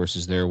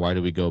resources there. Why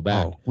do we go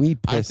back? Oh, we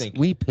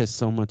piss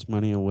so much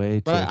money away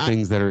to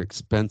things that are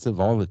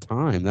expensive all the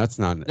time. That's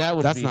not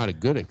a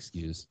good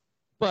excuse.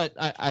 But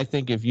I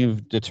think if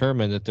you've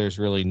determined that there's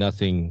really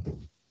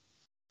nothing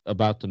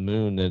about the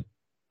moon that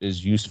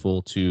is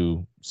useful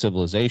to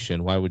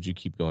civilization, why would you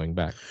keep going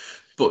back?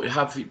 But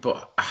has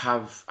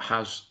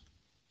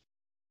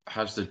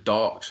the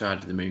dark side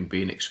of the moon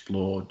been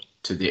explored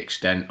to the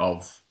extent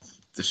of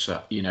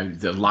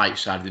the light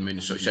side of the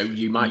moon? So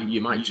you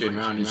might turn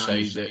around and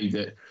say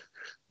that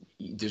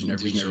there's no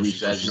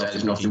resources,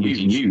 there's nothing we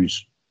can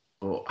use.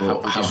 But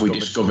have we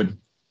discovered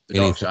the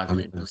dark side of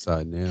the moon?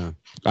 Yeah.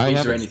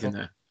 Is there anything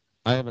there?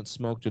 I haven't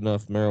smoked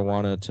enough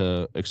marijuana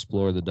to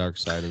explore the dark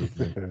side of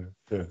the moon.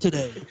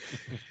 today.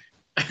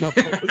 No,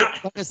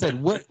 like I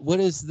said, what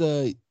is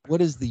the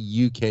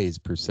UK's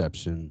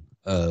perception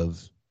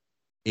of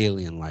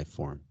alien life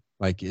form?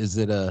 Like,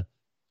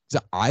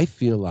 I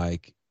feel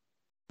like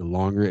the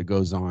longer it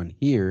goes on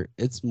here,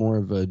 it's more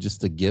of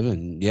just a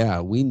given.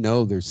 Yeah, we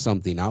know there's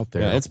something out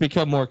there. Yeah, it's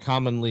become more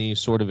commonly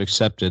sort of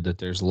accepted that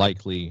there's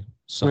likely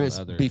some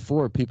other.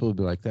 Before, people would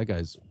be like, that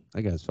guy's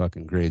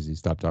fucking crazy.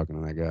 Stop talking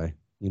to that guy.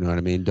 You know what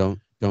I mean? Don't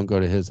go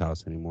to his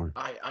house anymore.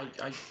 I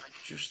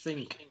just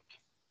think,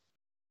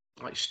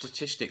 like,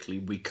 statistically,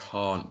 we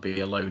can't be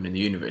alone in the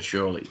universe,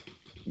 surely.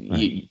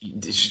 Right.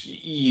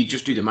 You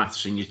just do the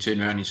maths and you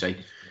turn around and say,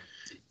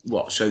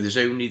 what? So there's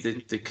only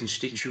the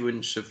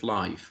constituents of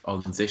life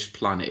on this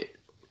planet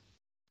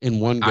in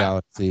one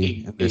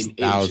galaxy.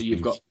 So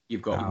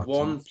you've got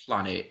one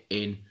planet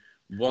in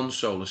one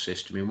solar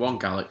system in one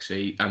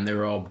galaxy, and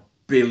there are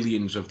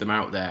billions of them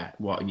out there.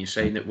 What? And you're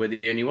saying that we're the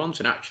only ones?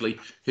 And actually,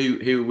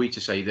 who are we to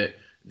say that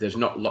there's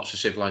not lots of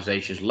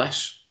civilizations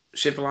less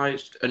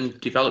civilized and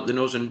developed than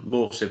us and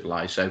more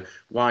civilized? So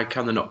why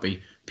can there not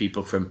be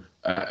people from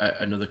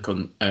another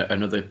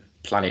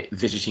planet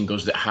visiting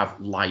us that have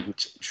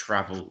light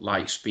travel,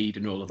 light speed,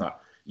 and all of that?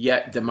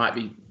 yeah, there might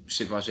be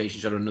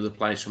civilizations on another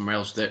planet somewhere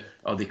else that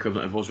are the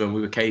equivalent of us when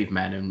we were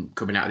cavemen and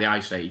coming out of the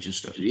ice age and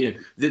stuff.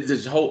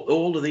 There's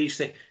all of these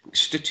things.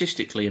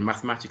 Statistically and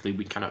mathematically,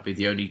 we cannot be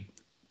the only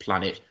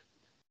planet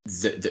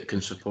that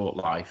can support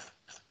life.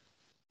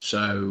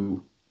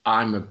 So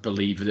I'm a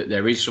believer that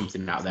there is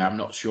something out there. I'm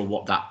not sure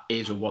what that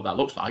is or what that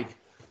looks like,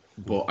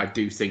 but I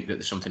do think that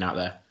there's something out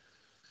there.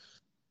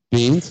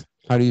 Beans,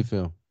 how do you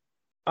feel?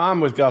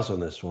 I'm with Gaz on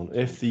this one.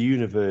 If the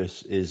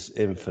universe is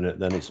infinite,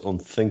 then it's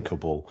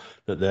unthinkable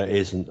that there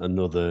isn't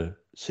another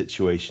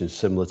situation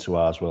similar to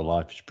ours where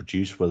life is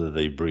produced, whether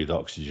they breathe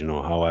oxygen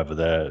or however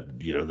they're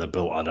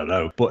built, I don't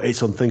know. But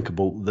it's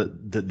unthinkable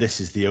that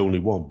this is the only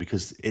one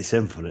because it's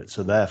infinite.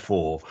 So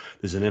therefore,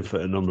 there's an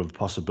infinite number of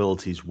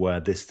possibilities where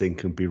this thing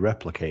can be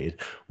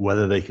replicated.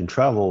 Whether they can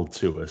travel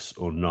to us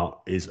or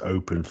not is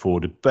open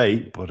for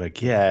debate, but I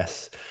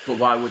guess. But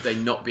why would they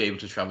not be able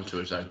to travel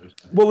to us though?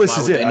 Well, this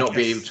is it.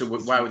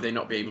 Why would they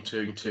not be able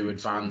to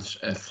advance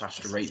at a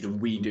faster rate than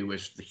we do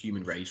as the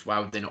human race? Why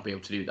would they not be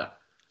able to do that?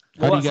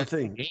 How Well, do that's you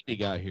the got thing. Andy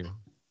got here?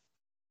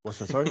 What's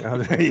that? Sorry.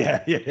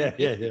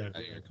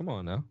 Yeah. Come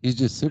on now. He's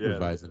just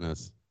supervising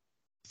us.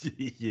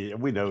 Yeah,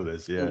 we know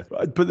this. Yeah,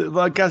 but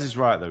like Gaz is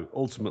right though.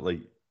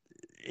 Ultimately,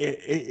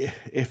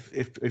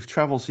 if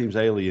travel seems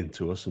alien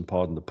to us, and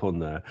pardon the pun,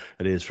 there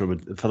it is for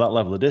that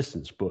level of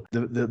distance. But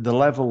the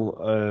level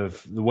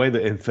of the way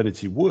that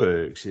infinity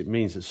works, it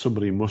means that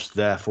somebody must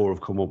therefore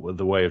have come up with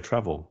the way of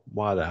travel.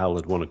 Why the hell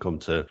they'd want to come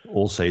to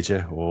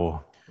Alsager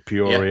or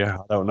Peoria? Yeah.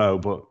 I don't know,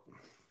 but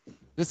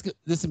this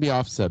would be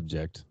off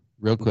subject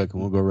real quick,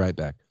 and we'll go right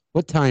back.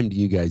 What time do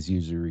you guys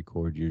usually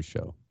record your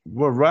show?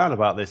 We're around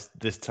about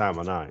this time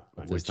of night,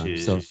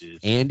 So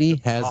Andy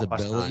has a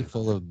belly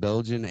full of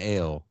Belgian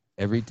ale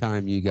every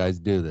time you guys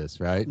do this,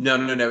 right? No.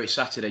 It's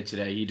Saturday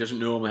today. He doesn't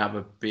normally have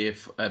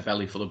a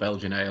belly full of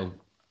Belgian ale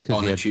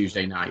on a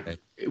Tuesday night.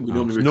 We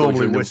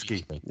normally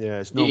whiskey. Yeah,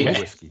 it's normally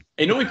whiskey.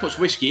 He normally puts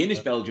whiskey in his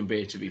Belgian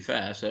beer, to be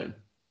fair. So,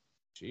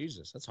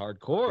 Jesus, that's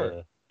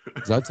hardcore.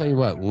 So I'll tell you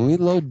what, when we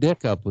load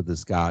Dick up with the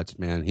scotch,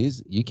 man,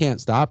 you can't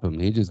stop him.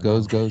 He just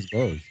goes.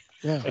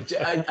 Yeah.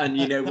 And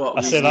you know what?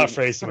 I say that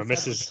phrase to my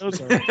missus.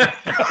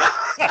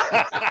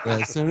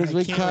 As soon as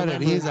we cut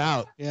it, he's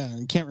out. Yeah,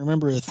 I can't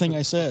remember a thing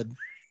I said.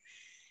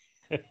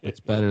 It's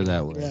better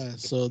that way. Yeah,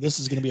 so this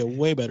is going to be a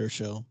way better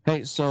show.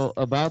 Hey, so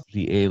about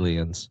the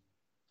aliens.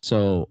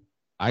 So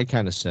I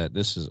kind of said,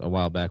 this is a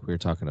while back, we were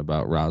talking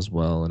about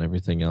Roswell and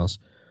everything else.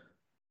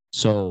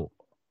 So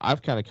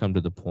I've kind of come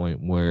to the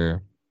point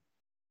where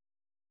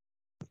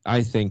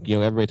I think,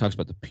 everybody talks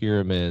about the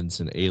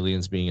pyramids and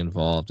aliens being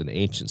involved in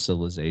ancient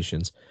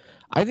civilizations.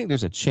 I think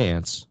there's a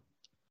chance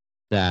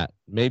that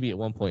maybe at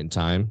one point in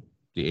time,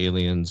 the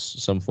aliens,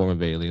 some form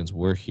of aliens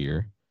were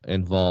here,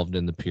 involved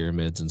in the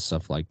pyramids and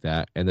stuff like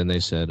that. And then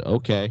they said,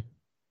 okay,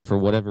 for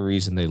whatever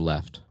reason, they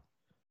left.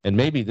 And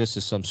maybe this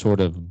is some sort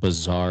of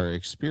bizarre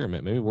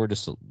experiment. Maybe we're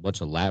just a bunch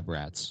of lab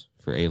rats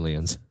for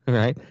aliens,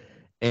 right?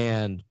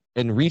 And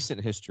in recent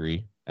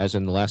history, as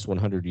in the last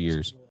 100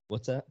 years,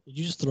 what's that? Did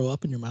you just throw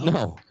up in your mouth?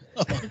 No.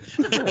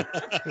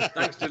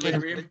 Thanks,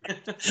 Delirium.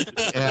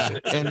 Yeah,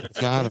 and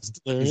God,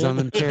 he's on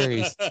them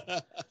cherries.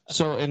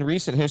 So in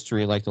recent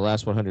history, like the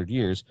last 100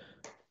 years,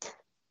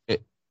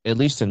 at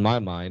least in my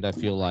mind, I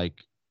feel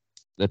like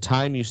the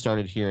time you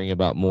started hearing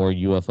about more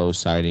UFO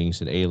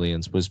sightings and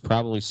aliens was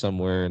probably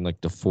somewhere in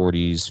like the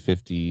 40s,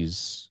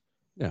 50s,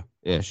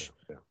 ish.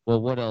 Yeah.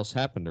 Well, what else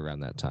happened around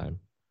that time?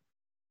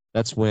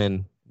 That's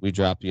when we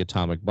dropped the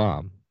atomic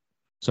bomb.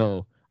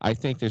 So I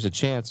think there's a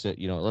chance that,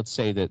 let's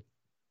say that,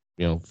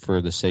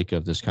 for the sake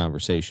of this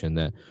conversation,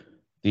 that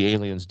the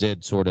aliens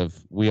did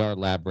we are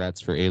lab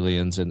rats for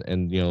aliens.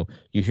 And you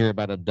hear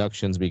about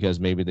abductions because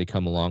maybe they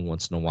come along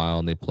once in a while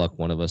and they pluck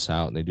one of us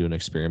out and they do an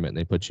experiment and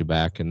they put you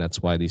back. And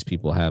that's why these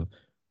people have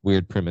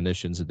weird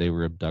premonitions that they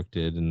were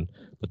abducted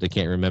but they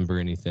can't remember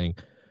anything.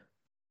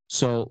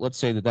 So let's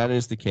say that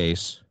is the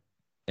case.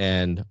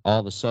 And all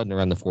of a sudden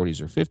around the 40s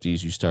or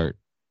 50s, you start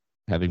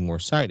having more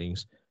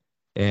sightings.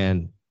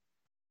 And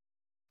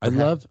I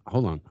love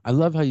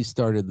how you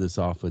started this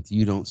off with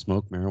you don't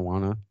smoke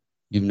marijuana.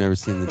 You've never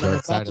seen the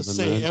dark side of the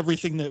moon. Say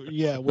everything that,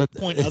 would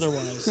point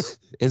otherwise.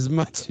 As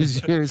much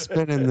as you're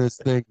spinning this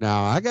thing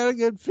now, I got a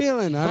good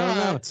feeling. I don't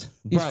know.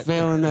 He's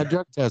failing that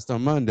drug test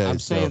on Monday. I'm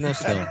saying this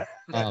though.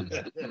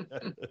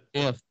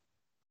 If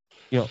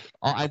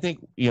I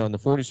think in the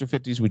 40s or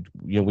 50s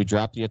we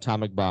dropped the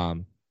atomic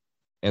bomb,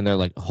 and they're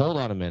like, hold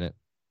on a minute.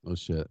 Oh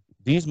shit!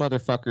 These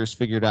motherfuckers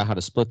figured out how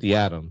to split the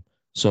atom,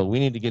 so we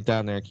need to get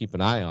down there and keep an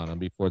eye on them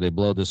before they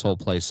blow this whole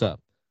place up.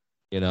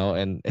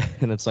 And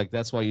it's like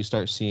that's why you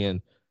start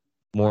seeing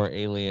more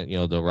alien,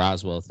 the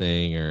Roswell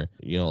thing, or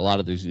a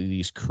lot of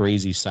these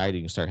crazy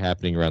sightings start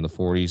happening around the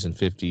 40s and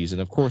 50s,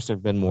 and of course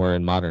there've been more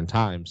in modern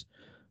times.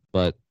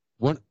 But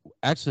one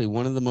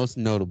of the most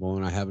notable,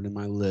 and I have it in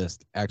my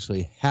list,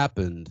 actually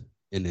happened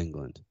in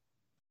England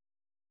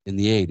in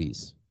the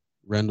 80s.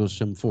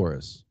 Rendlesham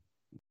Forest.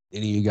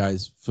 Any of you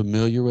guys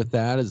familiar with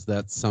that? Is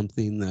that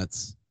something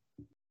that's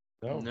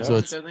No, So I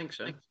it's- don't think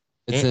so.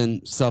 it's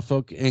in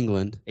Suffolk,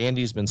 England.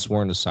 Andy's been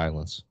sworn to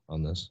silence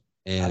on this.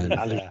 and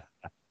Yeah.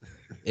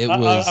 it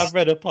was. I've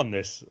read up on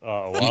this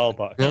a while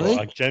back. Really?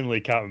 I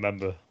genuinely can't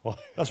remember.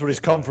 That's what his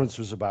conference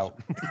was about.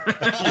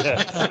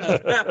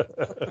 Yeah.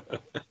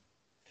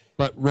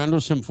 But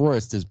Rendlesham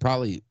Forest is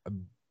probably,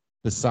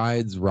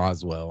 besides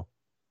Roswell,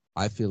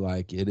 I feel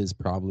like it is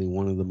probably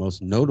one of the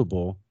most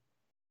notable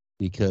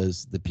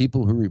because the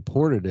people who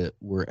reported it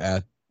were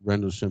at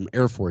Rendlesham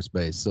Air Force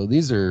Base. So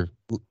these are,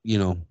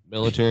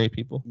 Military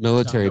people.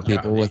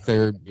 people with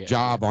their Yeah.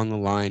 job on the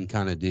line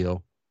kind of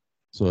deal.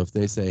 So if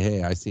they say,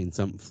 hey, I seen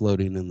something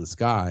floating in the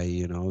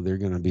sky, they're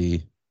going to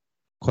be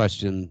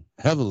questioned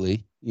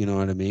heavily, you know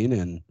what I mean,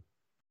 and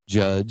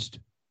judged.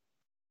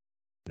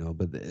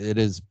 But it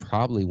is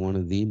probably one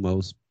of the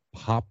most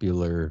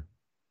popular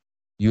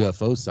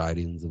UFO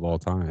sightings of all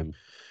time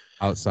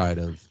outside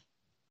of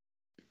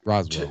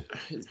Roswell.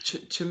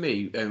 To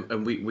me,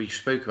 and we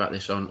spoke about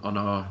this on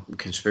our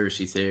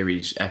conspiracy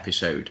theories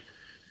episode,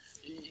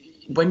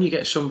 when you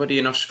get somebody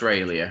in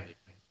Australia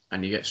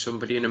and you get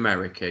somebody in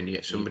America and you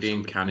get somebody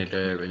in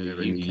Canada and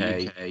the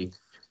UK,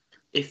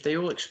 if they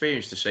all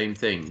experience the same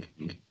thing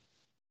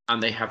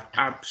and they have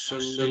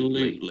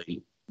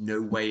absolutely no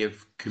way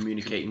of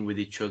communicating with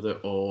each other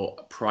or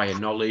prior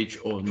knowledge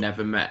or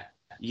never met,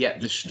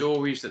 yet the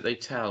stories that they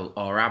tell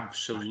are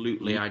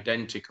absolutely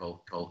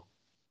identical,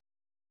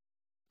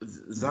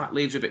 that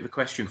leaves a bit of a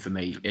question for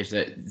me, is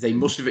that they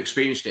must have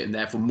experienced it and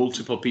therefore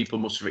multiple people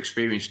must have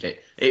experienced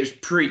it. It was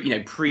pre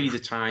the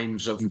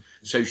times of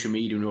social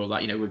media and all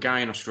that. A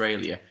guy in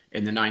Australia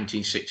in the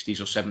 1960s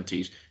or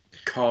 70s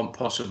can't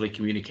possibly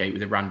communicate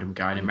with a random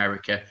guy in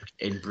America,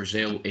 in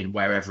Brazil, in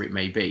wherever it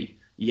may be.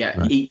 Yet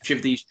Right. each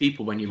of these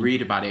people, when you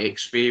read about it,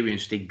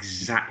 experienced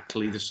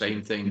exactly the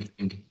same thing.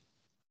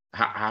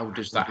 How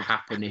does that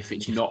happen if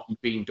it's not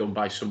being done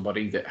by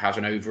somebody that has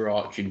an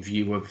overarching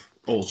view of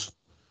us?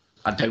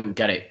 I don't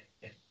get it.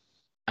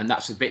 And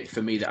that's a bit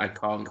for me that I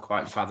can't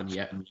quite fathom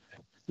yet.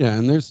 Yeah,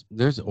 and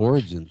there's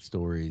origin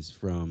stories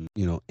from,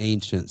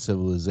 ancient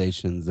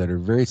civilizations that are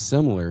very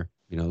similar.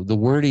 The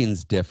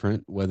wording's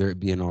different, whether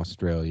it be in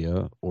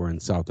Australia or in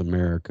South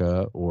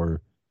America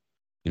or,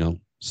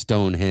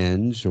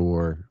 Stonehenge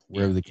or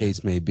wherever the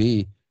case may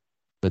be,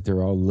 but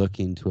they're all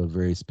looking to a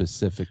very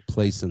specific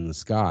place in the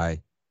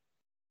sky,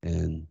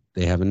 and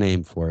they have a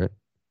name for it.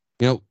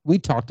 We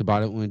talked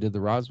about it when we did the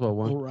Roswell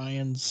one.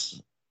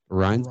 Orion's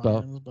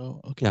Belt.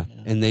 Okay.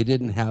 Yeah, and they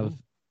didn't have.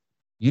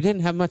 You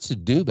didn't have much to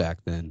do back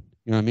then.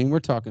 You know what I mean? We're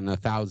talking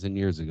 1,000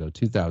 years ago,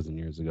 2,000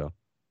 years ago.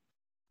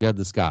 You had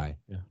the sky.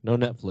 Yeah. No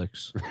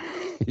Netflix.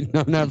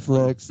 No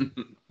Netflix,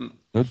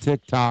 no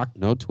TikTok,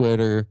 no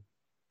Twitter.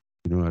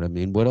 You know what I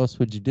mean? What else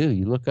would you do?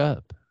 You look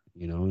up,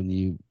 and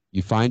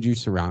you find your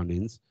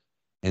surroundings,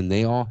 and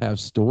they all have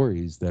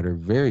stories that are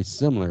very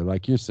similar,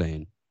 like you're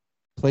saying.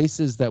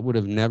 Places that would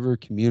have never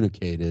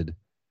communicated.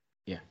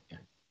 Yeah.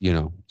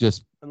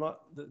 Just. And like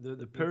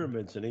the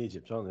pyramids in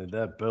Egypt, aren't they?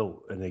 They're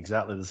built in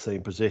exactly the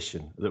same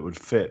position that would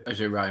fit As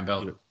Orion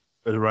Belt.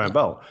 as Orion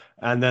Belt.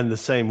 And then the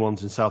same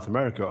ones in South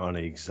America are on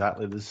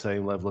exactly the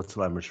same level of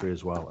telemetry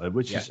as well,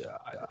 which is,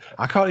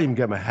 I can't even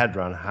get my head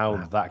around how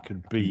that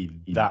could be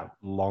that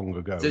long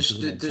ago.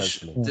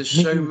 There's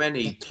so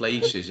many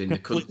places in the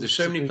country, there's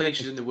so many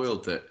places in the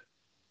world that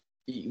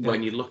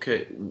when you look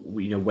at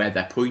where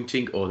they're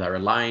pointing or their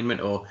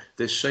alignment, or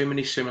there's so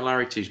many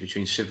similarities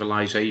between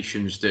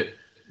civilizations that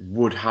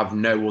would have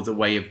no other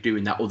way of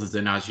doing that other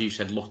than, as you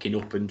said, looking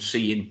up and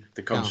seeing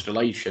the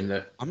constellation.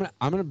 That I'm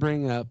gonna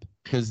bring up,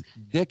 because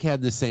Dick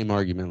had the same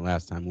argument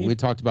last time when we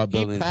talked about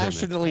building. He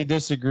passionately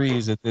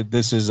disagrees that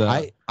this is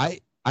a.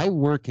 I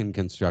work in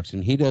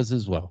construction. He does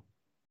as well.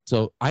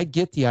 So I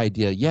get the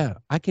idea. Yeah,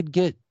 I could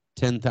get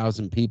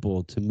 10,000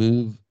 people to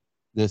move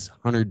this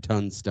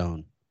 100-ton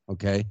stone.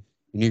 Okay,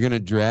 and you're gonna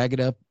drag it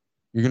up.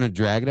 You're gonna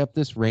drag it up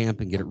this ramp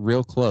and get it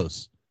real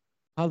close.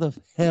 How the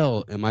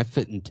hell am I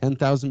fitting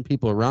 10,000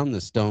 people around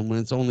this stone when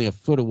it's only a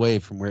foot away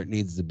from where it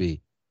needs to be?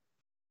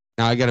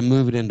 Now I got to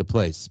move it into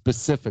place,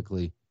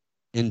 specifically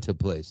into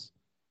place.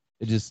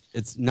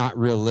 It's not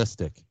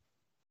realistic.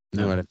 You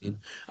know what I mean?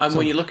 And So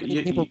when you look at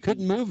people could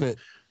move it.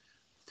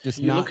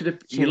 You look at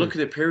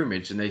the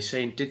pyramids, and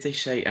did they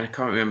say? And I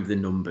can't remember the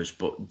numbers,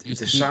 but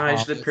the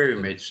size of the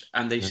pyramids,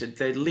 and they said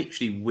they're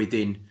literally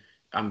within.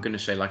 I'm going to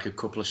say like a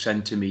couple of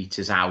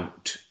centimeters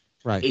out.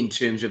 Right. In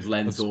terms of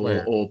length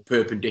or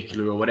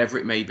perpendicular or whatever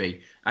it may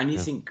be, and you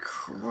think,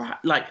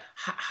 like,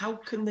 how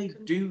can they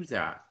do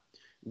that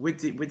with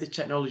the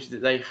technology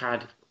that they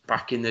had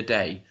back in the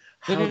day?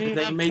 How did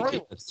they make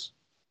it?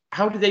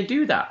 How did they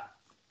do that?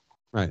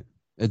 Right.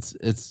 It's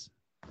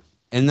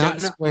and not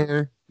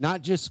square,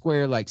 not just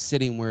square like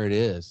sitting where it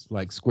is,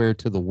 like square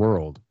to the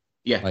world.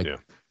 Yeah. Like,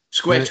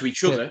 Square to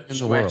each other, in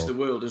square to the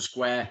world, and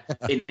square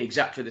in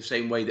exactly the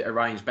same way that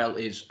Orion's Belt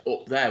is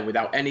up there,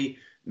 without any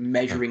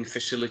measuring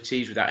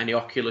facilities, without any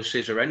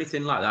oculuses or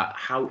anything like that.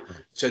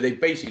 So they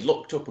basically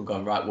looked up and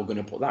gone, right, we're going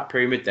to put that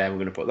pyramid there, we're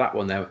going to put that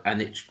one there, and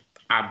it's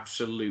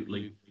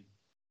absolutely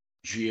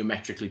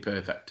geometrically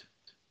perfect.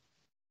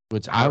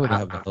 Which I would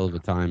have a hell of a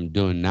time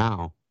doing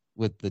now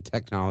with the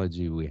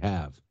technology we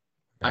have.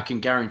 I can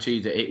guarantee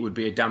that it would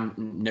be a damn,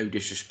 no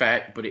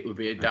disrespect, but it would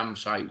be a damn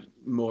sight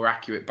more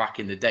accurate back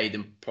in the day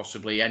than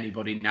possibly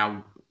anybody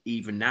now,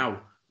 even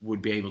now,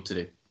 would be able to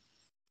do.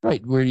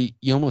 Right, where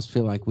you almost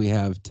feel like we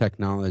have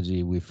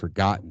technology we've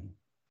forgotten.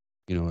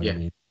 You know what I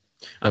mean?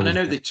 And I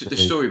know the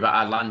story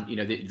about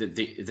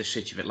the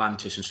city of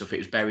Atlantis and stuff. It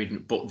was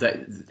buried, but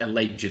that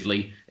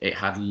allegedly it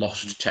had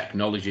lost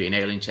technology and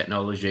alien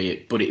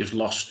technology, but it was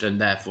lost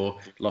and therefore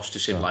lost to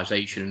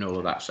civilization and all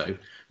of that. So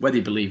whether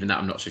you believe in that,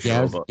 I'm not so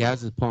sure. But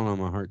Gaz is pulling on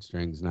my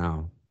heartstrings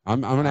now. I'm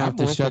gonna have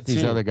to shut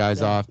these other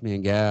guys off. Me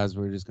and Gaz,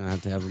 we're just gonna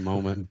have a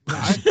moment.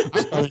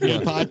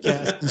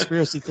 Podcast,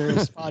 conspiracy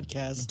theorist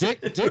podcast.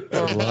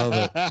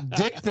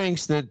 Dick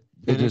thinks that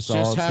it just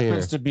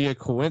happens to be a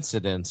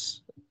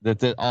coincidence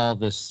that all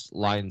this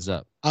lines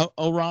up.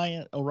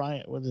 Orion.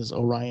 What is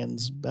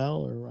Orion's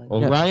bell?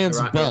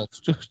 Orion's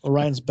belt.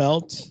 Orion's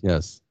belt.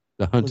 Yes,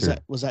 the hunter.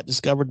 Was that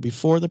discovered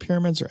before the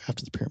pyramids or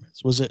after the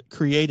pyramids? Was it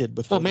created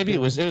before? Well, maybe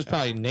it was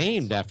probably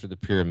named after the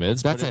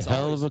pyramids. That's a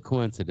hell of a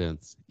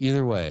coincidence.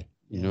 Either way,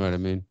 you know what I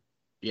mean?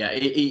 Yeah,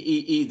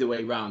 either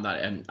way around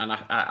that, and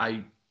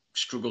I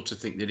struggle to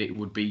think that it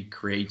would be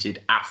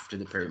created after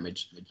the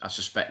pyramids. I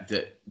suspect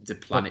that the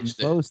planets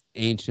that most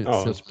ancient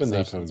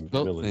civilizations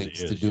built things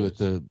to do with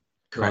the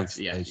correct,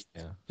 yeah.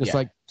 Just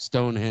like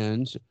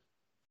Stonehenge,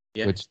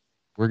 which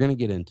we're going to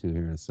get into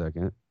here in a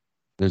second.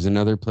 There's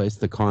another place,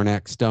 the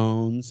Karnak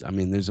stones. I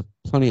mean, there's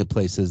plenty of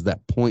places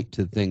that point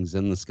to things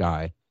in the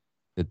sky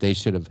that they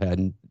should have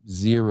had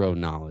zero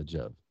knowledge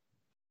of.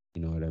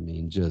 You know what I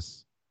mean?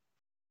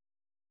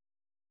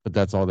 But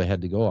that's all they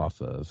had to go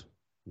off of.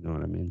 You know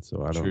what I mean?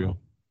 So I don't know.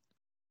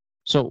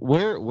 So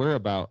where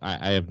about?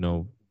 I have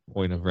no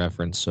point of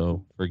reference,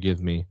 so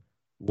forgive me.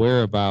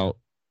 Where about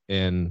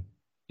in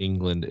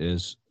England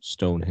is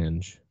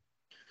Stonehenge?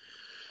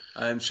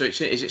 So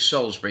is it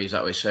Salisbury? Is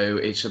that way? So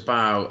it's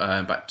about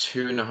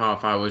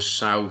 2.5 hours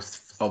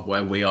south of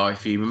where we are.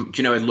 Do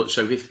you know?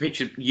 So if you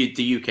picture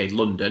the UK,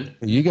 London.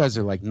 You guys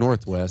are like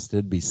northwest.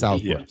 It'd be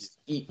southwest.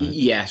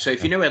 Yeah. So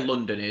if you know where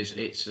London is,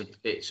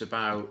 it's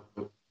about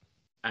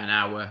an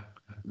hour,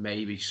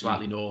 maybe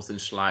slightly north and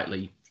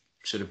slightly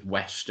sort of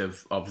west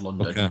of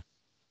London.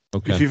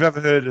 Okay. If you've ever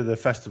heard of the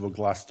Festival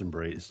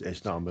Glastonbury,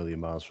 it's not a million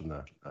miles from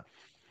there.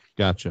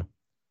 Gotcha.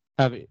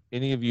 Have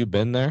any of you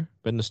been there?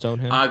 Been to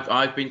Stonehenge?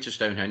 I've been to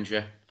Stonehenge,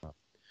 yeah.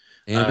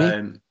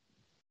 Andy?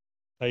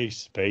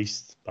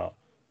 Based about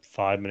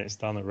 5 minutes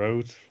down the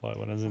road, like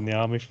when I was in the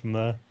army from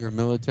there. You're a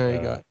military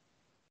guy?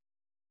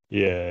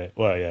 Yeah,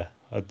 well, yeah.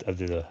 I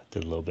did a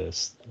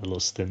little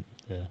stint,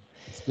 yeah.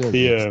 It's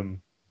good.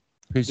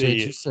 Appreciate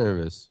your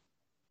service.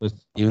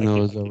 Even though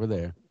it was over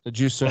there. Did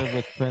you serve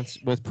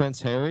with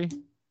Prince Harry?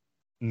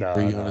 No.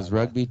 Were you on his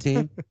rugby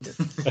team?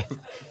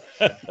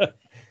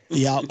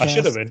 Yeah, I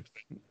should have been.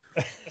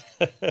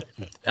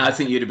 I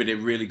think you'd have been a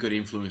really good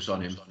influence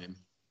on him.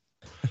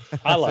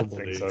 I like to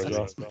think so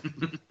as well.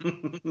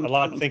 I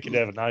like thinking they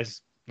have a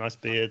nice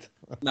beard.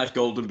 Nice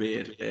golden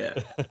beard, yeah.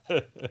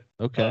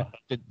 Okay.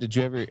 Did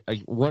you ever?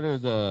 What are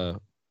the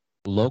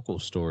local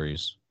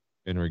stories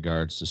in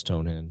regards to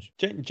Stonehenge?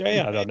 Jay,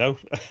 I don't know.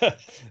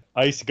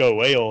 I used to go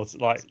away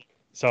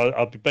so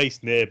I'll be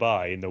based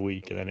nearby in the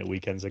week, and then at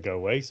weekends I go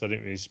away. So I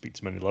didn't really speak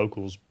to many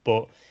locals,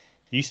 but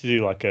I used to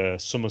do like a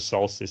summer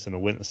solstice and a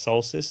winter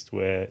solstice,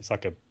 where it's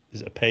like a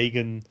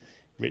pagan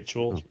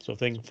ritual sort of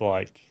thing for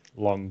like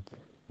long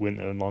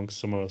winter and long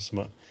summer or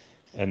something.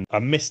 And I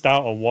missed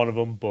out on one of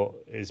them, but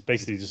it's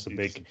basically just a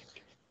big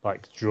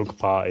like drug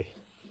party.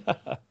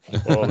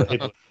 all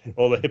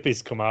the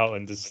hippies come out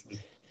and just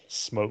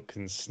smoke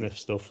and sniff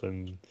stuff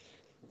and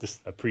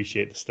just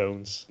appreciate the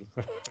stones.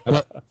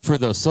 Well, for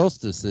those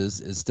solstices,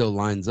 it still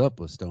lines up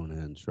with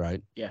Stonehenge,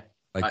 right? Yeah.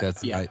 Like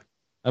that's yeah.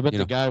 I bet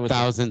the guy with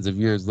thousands of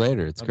years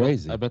later. It's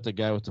crazy. I bet the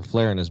guy with the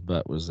flare in his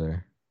butt was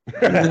there.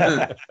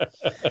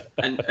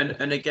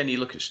 and again, you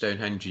look at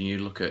Stonehenge and you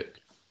look at,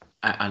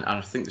 and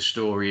I think the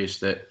story is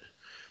that,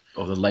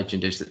 or the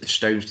legend is that the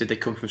stones, did they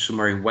come from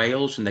somewhere in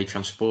Wales and they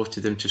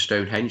transported them to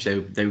Stonehenge?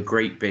 They were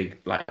great big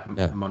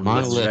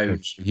monolithic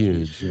stones,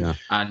 huge, yeah.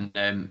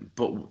 And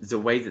but the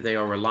way that they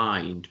are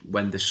aligned,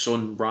 when the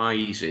sun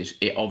rises,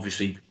 it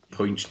obviously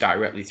points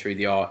directly through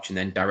the arch and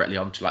then directly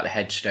onto like the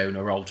headstone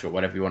or altar or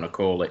whatever you want to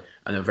call it,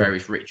 and the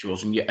various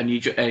rituals. And you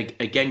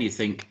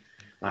think,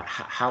 like,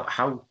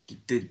 how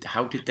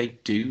did they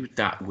do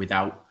that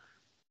without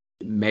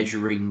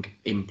measuring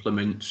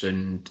implements?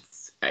 And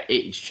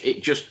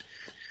it just,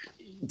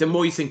 the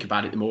more you think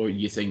about it, the more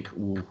you think,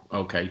 ooh,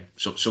 okay,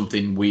 so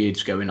something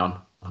weird's going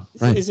on.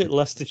 Right. Is it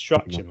less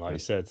distraction, like you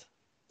said?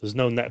 There's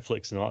no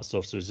Netflix and all that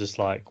stuff, so it's just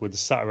like with the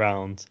sat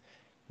around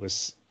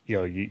was,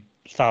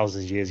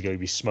 thousands of years ago, you'd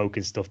be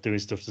smoking stuff, doing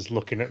stuff, just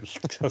looking at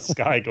the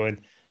sky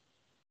going,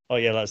 oh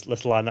yeah,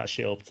 let's line that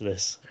shit up to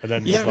this, and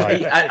then Yeah, it's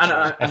like,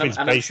 and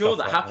I'm based sure off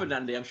that that, happened,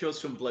 Andy. I'm sure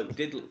some bloke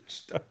did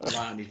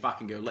lie on his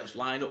back and go, "Let's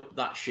line up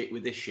that shit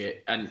with this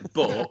shit."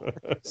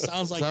 But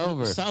Sounds like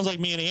over.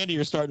 me and Andy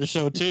are starting to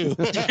show too.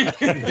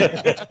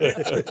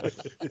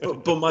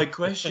 but my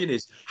question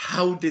is,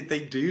 how did they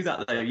do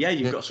that? Yeah,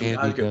 you've got some Andy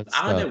guys go, got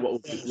I know stuck.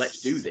 what.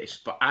 Let's do this,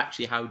 but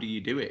actually, how do you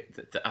do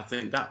it? I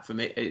think that for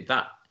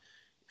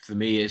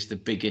me is the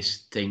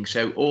biggest thing.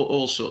 So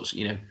all sorts,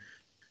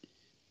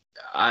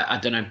 I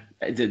don't know,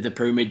 the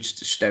pyramids,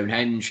 the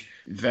Stonehenge,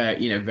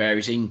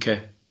 various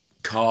Inca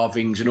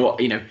carvings, and all,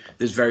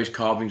 there's various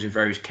carvings in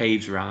various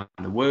caves around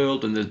the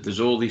world, and there's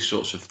all these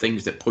sorts of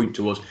things that point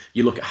towards.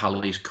 You look at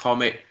Halley's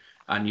Comet,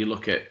 and you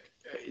look at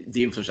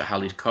the influence that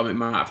Halley's Comet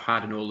might have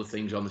had, and all the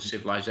things on the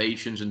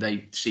civilizations, and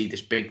they see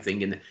this big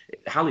thing. And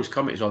Halley's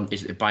Comet is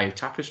the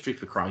biotapestry,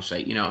 for Christ's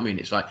sake. You know what I mean?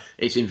 It's like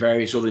it's in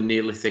various other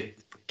Neolithic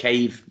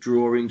cave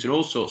drawings and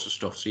all sorts of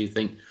stuff. So you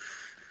think,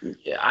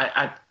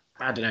 I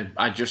don't know.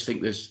 I just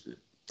think there's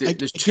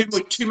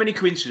too many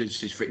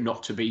coincidences for it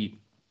not to be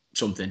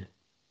something.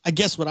 I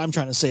guess what I'm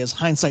trying to say is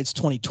hindsight's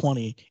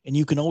 20/20, and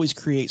you can always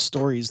create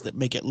stories that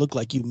make it look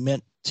like you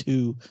meant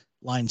to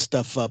line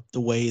stuff up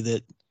the way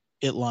that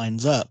it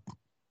lines up,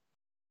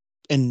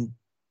 and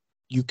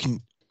you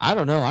can. I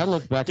don't know. I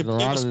look back at a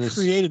lot of this.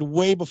 Created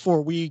way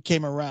before we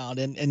came around,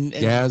 and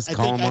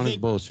call him on his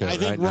bullshit. I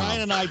think right Ryan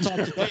now. and I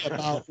talked today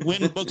about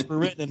when books were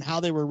written and how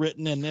they were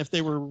written, and if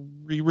they were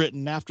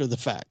rewritten after the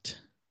fact.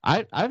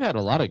 I've had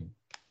a lot of.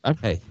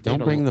 Hey,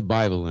 don't bring the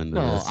Bible into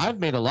No, this. I've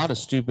made a lot of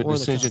stupid Or the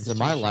decisions in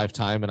my Constitution.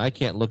 lifetime, and I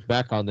can't look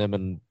back on them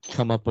and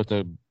come up with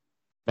a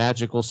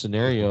magical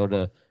scenario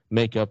to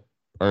make up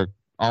or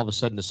all of a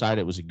sudden decide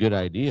it was a good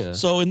idea.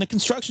 So in the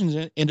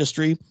construction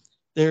industry,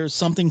 there's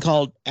something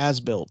called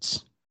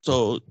as-builts.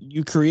 So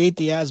you create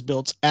the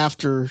as-builts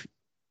after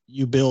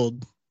you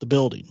build the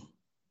building.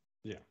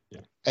 Yeah.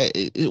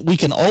 We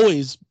can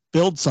always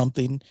build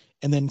something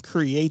and then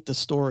create the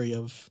story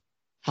of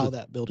how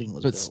that building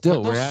was But built. still,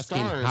 But we're those asking,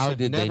 stars how have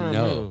did they never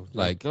know? moved.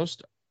 Like, those,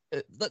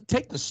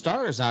 take the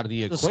stars out of the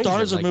The equation.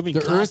 stars are like, moving the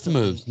Earth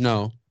constantly. moves.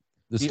 No,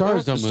 the the stars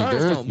Earth- don't the move. stars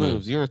The Earth don't move.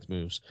 moves. The Earth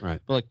moves.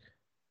 Right. But like,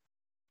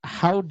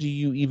 how do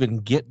you even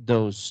get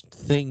those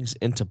things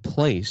into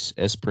place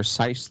as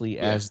precisely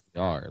as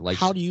they are? Like,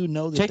 How do you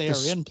know that take they the are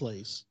s- in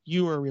place?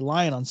 You are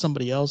relying on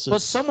somebody else's. well,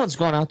 someone's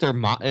gone out there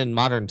in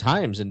modern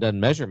times and done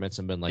measurements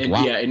and been like, In,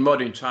 wow. Yeah, in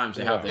modern times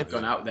they have. Yeah. They've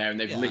gone out there and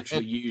they've Yeah.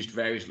 literally used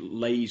various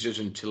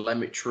lasers and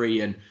telemetry,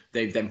 and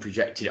they've then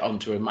projected it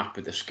onto a map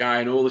of the sky.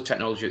 And all the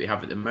technology that they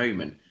have at the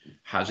moment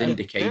has And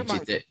indicated there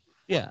might- that.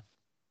 Yeah,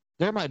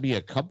 there might be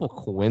a couple so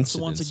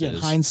coincidences. once again,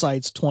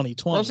 hindsight's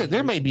 20/20. I'm saying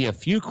there may be a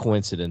few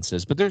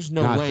coincidences, but there's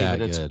no Not way that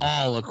that it's good.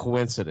 all a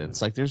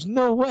coincidence. Like, there's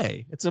no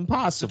way. It's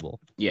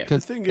impossible. Yeah, The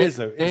thing is,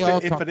 though, they all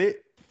if talk-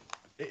 it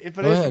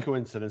Go is a ahead.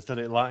 coincidence that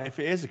if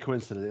it is a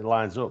coincidence it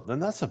lines up, then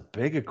that's a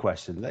bigger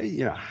question.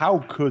 How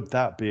could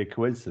that be a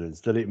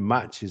coincidence that it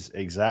matches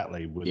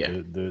exactly with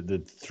Yeah.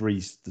 the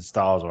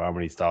stars, or how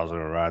many stars are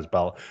around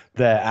Belt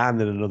there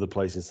and in another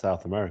place in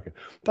South America?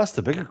 That's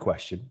the bigger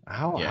question.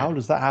 How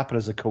does that happen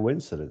as a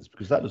coincidence?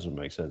 Because that doesn't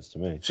make sense to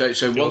me. So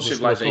They'll one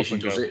just look up civilization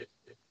and does go, it.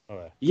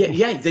 "Alright."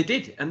 Yeah, they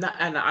did, and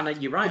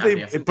you're right. But,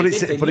 Andy, I think they it's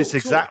did. They it's looked up-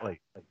 exactly.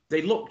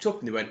 They looked up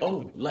and they went,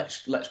 "Oh,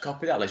 let's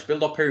copy that. Let's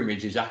build our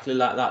pyramids exactly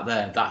like that.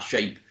 That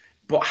shape."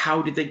 But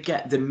how did they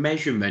get the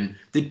measurement?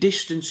 The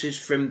distances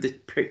from the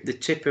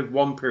tip of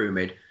one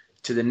pyramid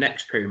to the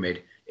next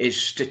pyramid is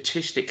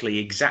statistically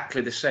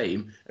exactly the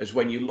same as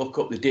when you look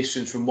up the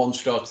distance from one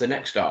star to the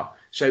next star.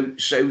 So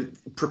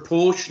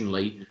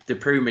proportionally, the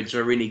pyramids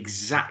are in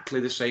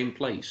exactly the same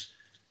place,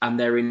 and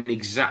they're in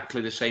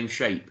exactly the same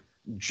shape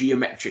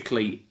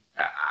geometrically.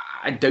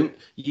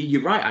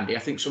 You're right, Andy. I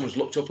think someone's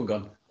looked up and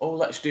gone, "Oh,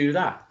 let's do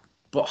that."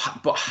 But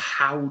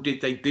how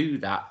did they do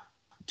that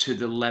to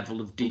the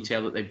level of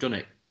detail that they've done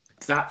it?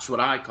 That's what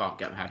I can't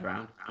get my head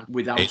around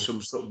without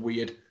some sort of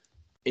weird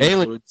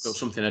influence or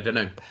something. I don't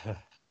know.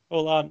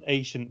 Well, aren't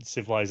ancient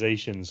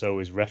civilizations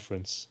always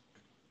reference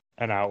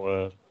an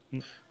outer,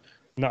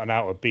 not an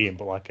outer being,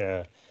 but like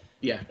a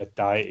Yeah,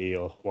 deity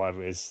or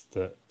whatever it is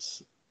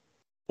that's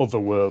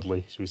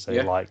otherworldly, should we say?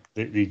 Yeah. Like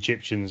the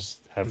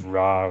Egyptians have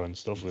Ra and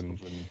stuff, and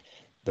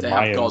the they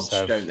Mayans have gods,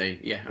 have don't they?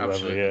 Yeah, whatever,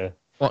 absolutely. yeah.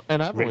 Well,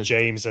 and I've Rick always,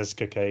 James has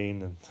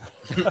cocaine, and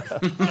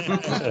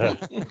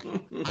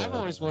I've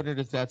always wondered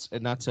if that's,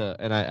 and not to,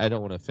 and I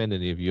don't want to offend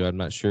any of you. I'm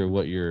not sure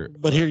what you're.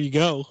 But here you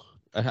go.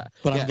 But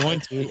yeah. I'm going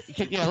to.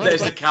 Yeah,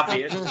 There's the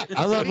caveat.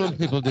 I love when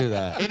people do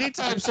that.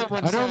 Anytime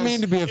someone I don't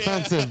mean to be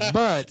offensive,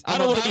 but I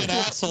don't want to be an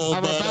asshole,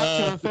 I'm but about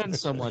to offend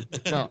someone.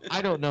 No,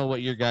 I don't know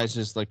what your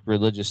guys' like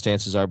religious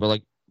stances are, but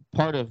like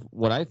part of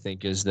what I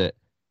think is that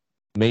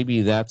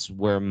maybe that's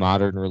where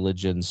modern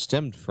religion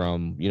stemmed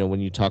from. You know, when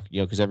you talk, you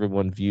know, because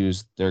everyone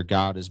views their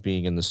God as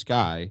being in the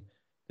sky,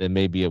 then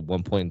maybe at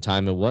one point in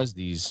time it was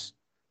these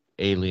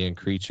alien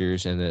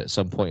creatures, and at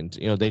some point,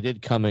 you know, they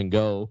did come and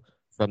go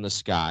from the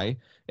sky,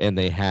 and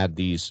they had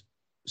these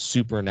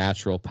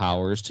supernatural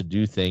powers to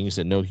do things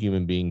that no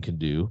human being can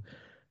do,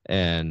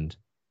 and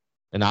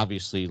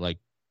obviously, like,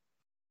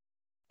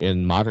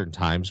 in modern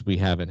times we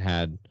haven't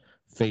had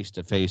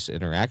face-to-face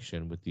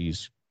interaction with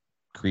these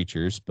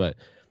creatures, but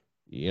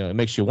it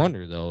makes you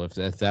wonder though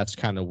if that's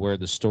kind of where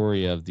the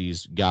story of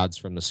these gods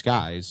from the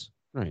skies,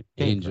 right?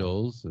 came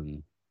Angels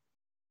and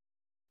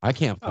I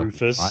can't fly.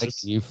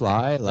 Rufus. Can you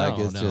fly? Like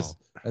No, it's no. just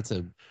that's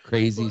a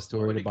crazy But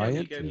story to buy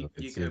again,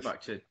 into. you go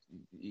back to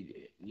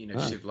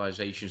Right.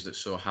 civilizations that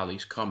saw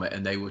Halley's Comet,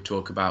 and they would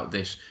talk about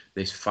this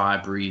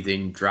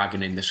fire-breathing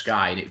dragon in the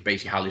sky, and it's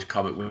basically Halley's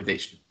Comet with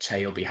its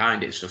tail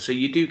behind it. So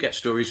you do get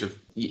stories of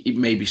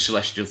maybe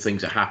celestial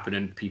things that happen,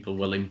 and people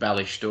will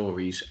embellish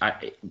stories.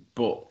 And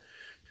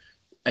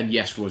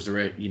yes, was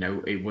there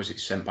was it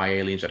sent by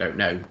aliens? I don't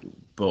know,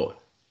 but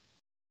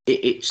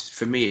it's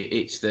for me,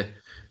 it's the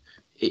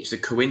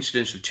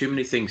coincidence of too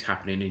many things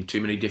happening in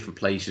too many different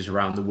places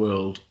around the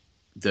world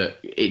that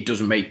it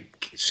doesn't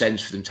make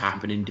sense for them to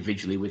happen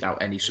individually without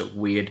any sort of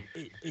weird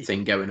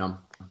thing going on.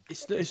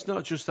 It's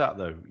not just that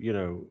though.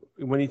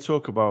 When you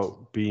talk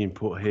about being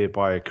put here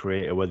by a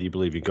creator, whether you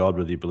believe in God,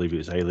 whether you believe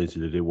it's aliens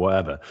to do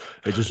whatever,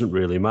 it doesn't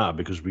really matter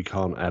because we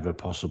can't ever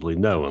possibly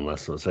know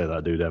unless, let's say,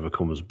 that dude ever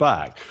comes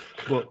back.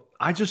 But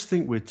I just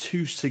think we're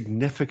too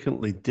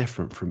significantly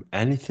different from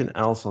anything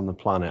else on the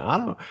planet.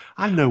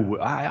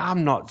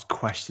 I'm not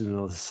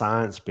questioning the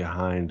science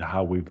behind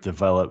how we've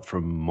developed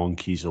from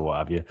monkeys or what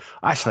have you.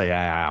 Actually,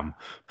 I am,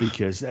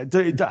 because that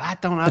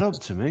don't add up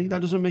to me. That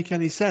doesn't make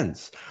any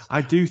sense.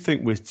 I do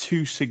think we're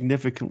too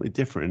significantly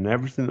different in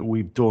everything that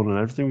we've done and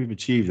everything we've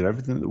achieved and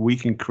everything that we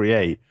can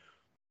create.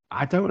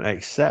 I don't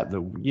accept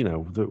that,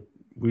 that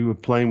we were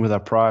playing with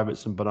our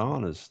privates and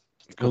bananas.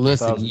 Well,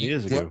 listen, 1,000 you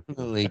years ago.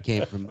 definitely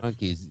came from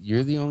monkeys.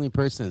 You're the only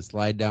person that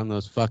slide down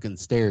those fucking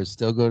stairs,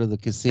 still go to the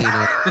casino,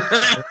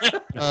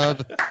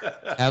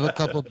 have a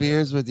couple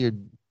beers with your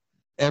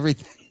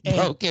everything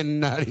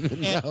broken, not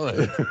even know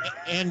it.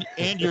 And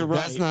you're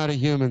right. That's not a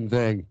human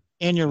thing.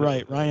 And you're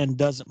right. Ryan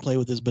doesn't play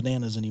with his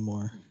bananas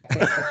anymore.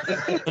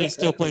 But he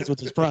still plays with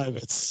his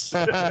privates.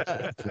 All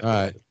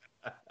right.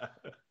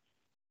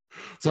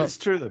 So It's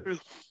true though.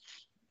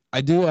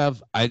 I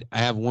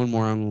have one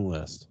more on the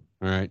list.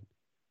 All right.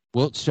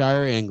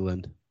 Wiltshire,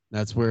 England.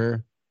 That's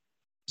where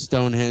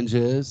Stonehenge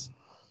is.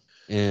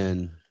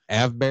 In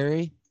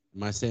Avebury.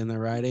 Am I saying that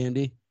right,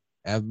 Andy?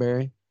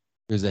 Avebury?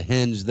 There's a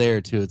henge there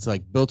too. It's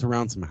like built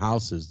around some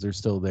houses. They're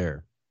still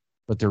there.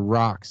 But they're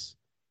rocks.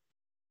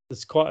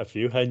 There's quite a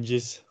few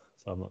henges,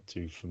 so I'm not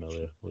too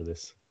familiar with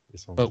this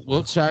one. But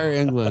Wiltshire,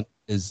 England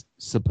is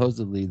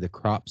supposedly the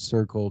crop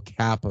circle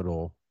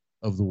capital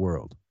of the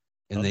world.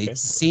 And they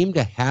seem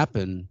to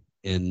happen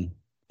in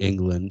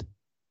England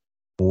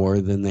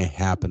more than they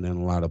happen in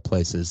a lot of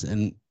places.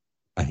 And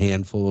a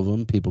handful of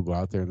them, people go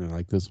out there and they're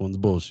like, this one's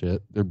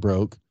bullshit. They're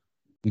broke.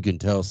 You can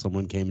tell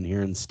someone came in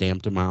here and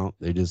stamped them out.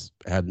 They just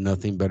had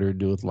nothing better to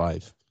do with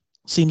life.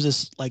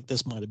 Seems like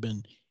this might have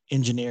been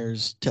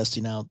engineers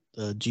testing out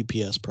the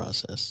GPS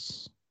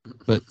process.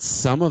 But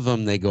some of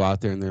them, they go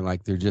out there and they're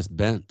like, they're just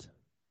bent.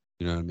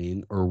 You know what I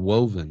mean? Or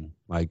woven.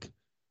 Like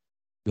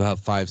you'll have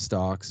 5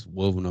 stalks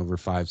woven over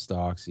 5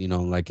 stalks,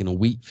 like in a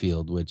wheat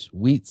field, which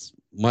wheat's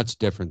much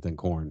different than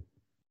corn.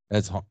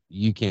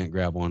 You can't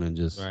grab one and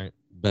just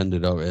bend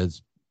it over.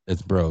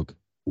 It's broke.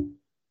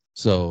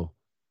 So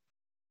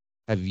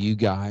have you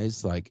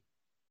guys, like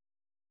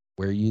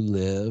where you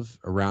live,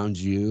 around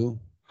you,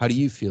 how do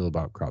you feel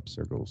about crop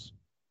circles?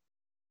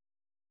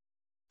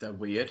 They're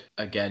weird.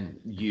 Again,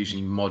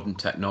 using modern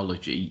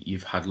technology,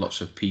 you've had lots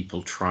of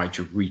people try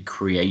to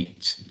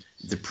recreate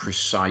the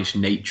precise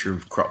nature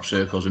of crop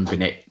circles and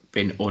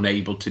been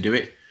unable to do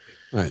it.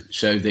 Right.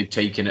 So they've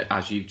taken it,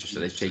 as you just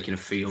said, they've taken a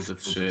field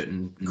of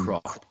certain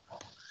crop,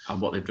 and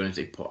what they've done is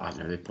they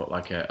put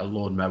like a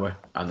lawnmower,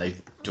 and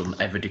they've done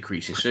ever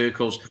decreasing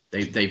circles.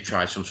 They've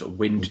tried some sort of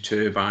wind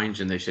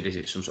turbines, and they said, is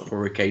it some sort of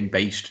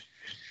hurricane-based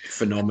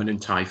phenomenon,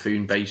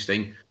 typhoon-based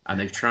thing? And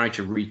they've tried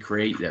to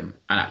recreate them,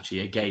 and actually,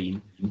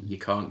 again, you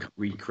can't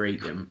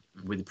recreate them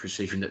with the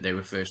precision that they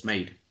were first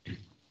made.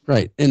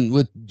 Right. And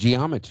with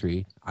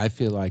geometry, I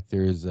feel like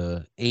there's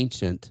a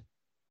ancient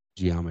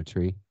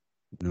geometry,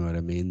 you know what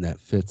I mean, that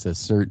fits a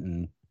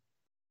certain,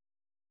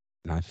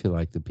 and I feel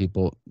like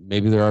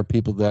maybe there are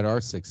people that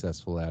are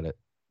successful at it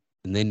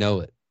and they know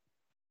it.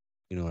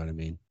 You know what I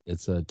mean?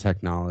 It's a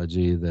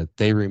technology that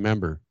they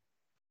remember.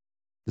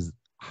 Because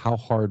how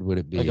hard would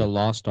it be? Like a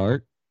lost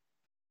art?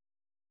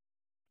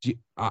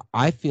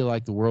 I feel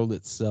like the world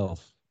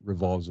itself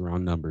revolves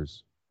around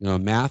numbers.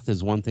 Math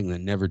is one thing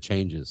that never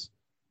changes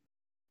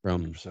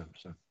from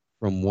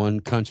one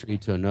country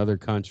to another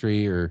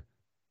country or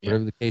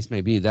whatever the case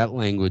may be. That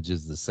language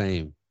is the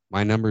same.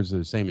 My numbers are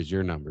the same as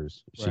your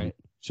numbers.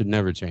 Should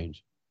never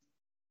change.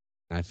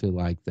 I feel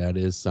like that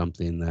is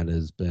something that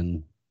has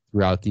been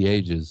throughout the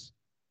ages.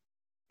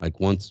 Like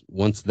once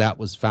that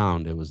was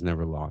found, it was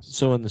never lost.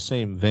 So in the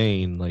same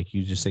vein, like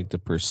you just think the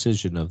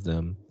precision of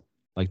them,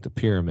 like the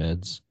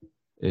pyramids,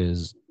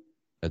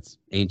 that's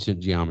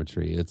ancient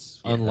geometry. It's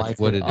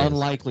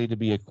unlikely to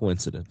be a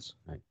coincidence.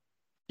 Right.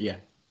 Yeah,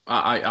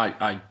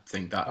 I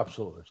think that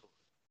Absolutely.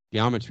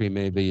 geometry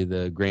may be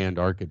the grand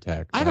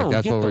architect. I don't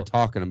that's get what we're the-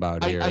 talking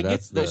about here. I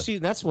That's get see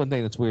that's one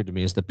thing that's weird to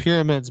me is the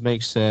pyramids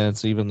make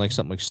sense, even like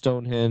something like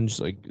Stonehenge,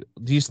 like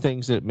these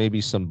things that may be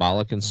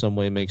symbolic in some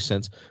way make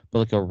sense, but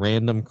like a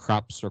random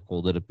crop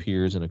circle that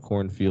appears in a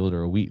cornfield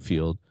or a wheat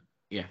field.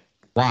 Yeah.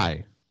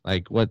 Why?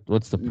 Like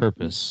what's the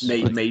purpose?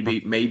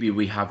 Maybe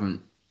we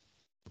haven't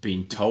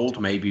been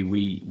told. Maybe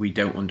we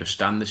don't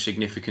understand the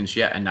significance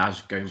yet. And as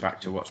going back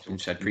to what's been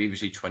said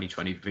previously,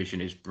 2020 vision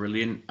is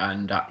brilliant.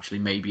 And actually,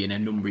 maybe in a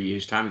number of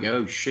years' time, we go,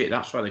 oh shit,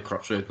 that's why the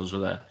crop circles are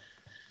there.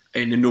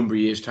 In a number of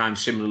years' time,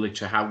 similarly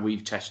to how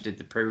we've tested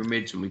the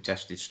pyramids and we've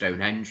tested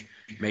Stonehenge,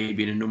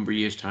 maybe in a number of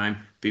years' time,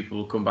 people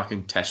will come back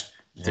and test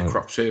the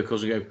crop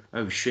circles and go,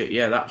 oh shit,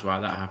 yeah, that's why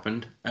that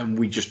happened. And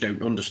we just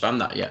don't understand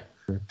that yet.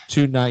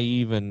 Too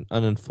naive and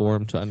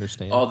uninformed to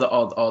understand. Are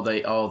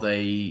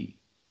they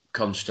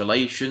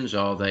constellations?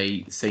 Are they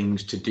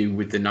things to do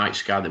with the night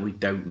sky that we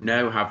don't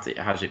know?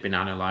 Has it been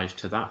analysed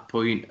to that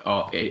point?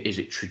 Or is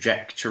it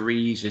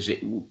trajectories? Is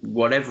it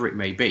whatever it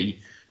may be?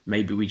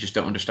 Maybe we just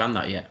don't understand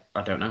that yet.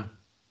 I don't know.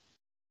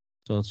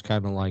 So it's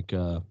kind of like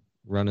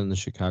running the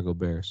Chicago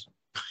Bears.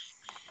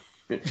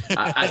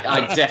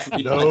 I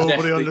definitely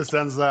Nobody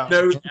understands that. No,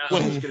 I was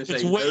going to say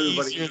It's way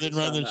nobody easier than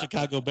running understands that.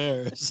 Chicago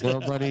Bears.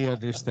 Nobody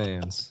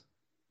understands.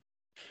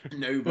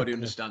 Nobody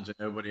understands it.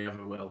 Nobody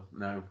ever will.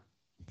 No.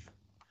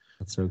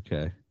 That's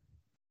okay.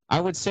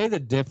 I would say the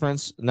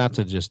difference, not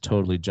to just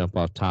totally jump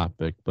off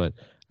topic, but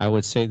I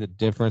would say the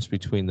difference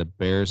between the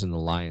Bears and the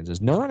Lions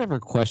is no one ever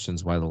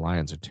questions why the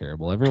Lions are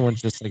terrible.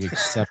 Everyone's just like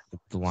accept that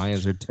the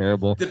Lions are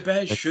terrible. The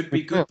Bears should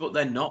be good, but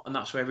they're not, and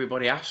that's what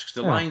everybody asks.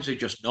 The Lions are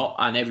just not,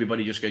 and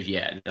everybody just goes,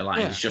 "Yeah, the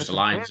Lions. It's just the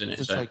Lions, isn't it?"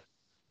 It's So like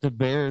the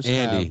Bears.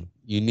 Andy,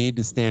 you need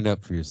to stand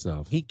up for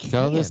yourself. He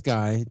Tell this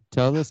can't.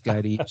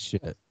 guy to eat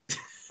shit.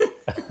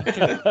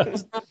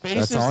 That's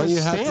That's all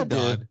you have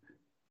to do.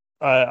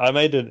 I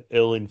made an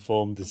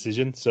ill-informed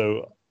decision,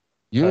 so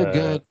You're a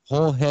good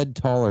whole head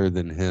taller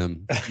than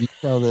him. You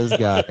tell this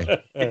guy.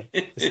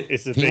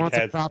 it's a If he big wants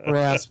a head. proper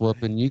ass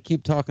whooping, you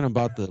keep talking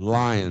about the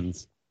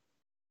Lions.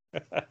 I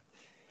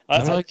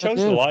all you chose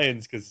do. the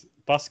Lions because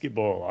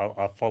basketball,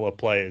 I follow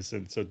players,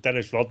 and so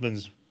Dennis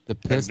Rodman's. The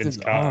Vince Pistons.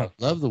 Carter.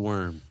 Oh, love the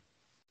worm.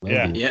 Love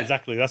Yeah, the worm. Yeah.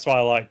 exactly. That's why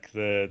I like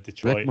the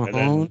Detroit. Rick and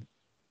Mahone. then,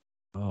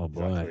 Oh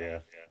boy, exactly, yeah.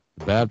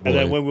 bad boy. And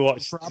then when we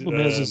watched Problem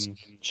is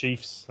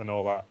Chiefs and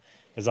all that,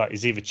 it's like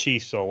it's either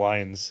Chiefs or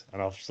Lions,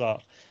 and I've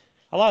thought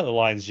I like the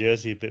Lions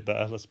jersey a bit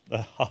better.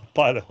 I'll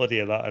buy the hoodie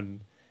of that, and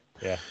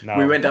yeah. Now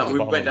we went I'm down. We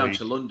bottom of went the down league.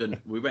 to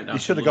London. We went down. You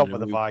to should have gone London.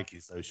 with the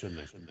Vikings, though, shouldn't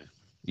he?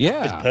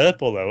 Yeah, It's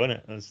purple though, isn't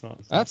it? It's not.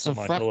 that's a not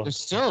my fuck. colour. It's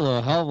still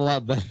a hell of a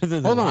lot better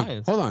than Hold the on,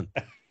 Lions. hold on.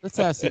 Let's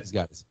ask these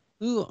guys.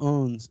 Who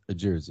owns a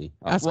jersey?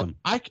 Ask Well, them.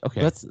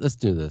 Okay. Let's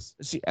do this.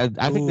 See, I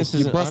think this is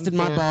You an busted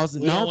my unfair- balls.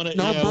 We don't No, wanna-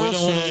 no yeah, we don't want to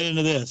bullshit. get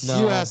into this. No.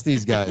 You ask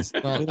these guys. No,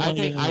 We don't I wanna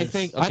think. get I into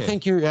think. this. Okay. I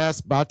think your ass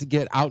about to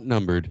get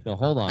outnumbered. No,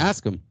 hold on.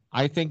 Ask them.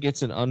 I think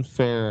it's an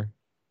unfair.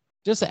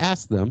 Just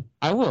ask them.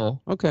 I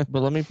will, Okay.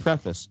 but let me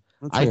preface.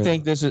 Let's I hear it.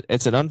 think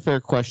it's an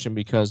unfair question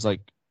because like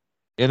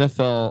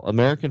NFL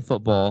American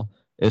football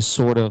is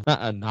sort of not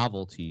a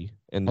novelty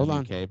in the Hold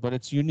on. UK, but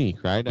it's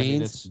unique, right? I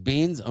mean,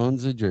 Beans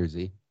owns a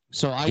jersey.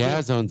 so I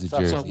Gaz owns a so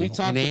jersey. we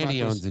talked and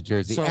Andy about owns this. a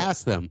jersey. So-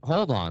 Ask them.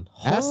 hold on.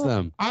 Ask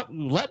them.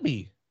 Let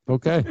me.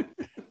 Okay.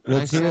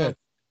 Let's hear it.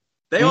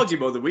 They argue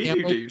more than we Can't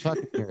do, wait dude. to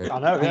fucking hear it. I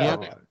know,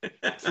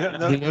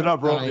 Yeah. They're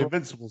not brought the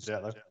Invincibles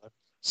yet, though.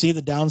 See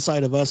the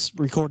downside of us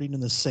recording in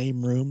the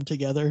same room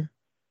together?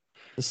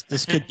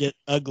 This could get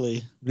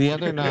ugly. The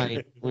other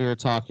night we were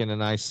talking,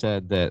 and I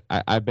said that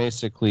I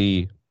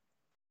basically,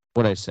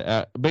 what I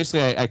said,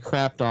 basically I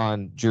crapped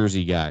on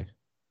Jersey guy.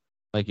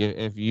 Like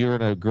if you're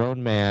a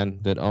grown man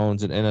that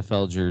owns an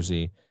NFL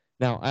jersey.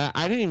 Now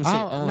I didn't even say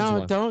owns no,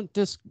 one. don't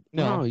just.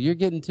 No. No, you're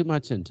getting too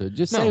much into it.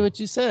 Just No. say what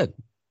you said.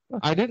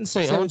 I didn't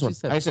say Say what owns you one.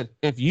 said. I said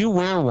if you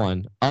wear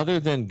one other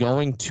than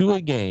going to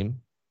a game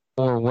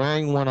or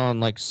wearing one on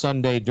like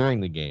Sunday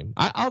during the game,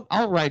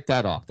 I'll write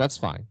that off. That's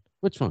fine.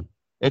 Which one?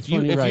 If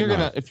one are you writing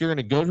off? you're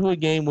gonna go to a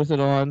game with it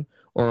on,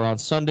 or on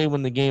Sunday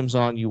when the game's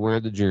on, you wear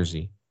the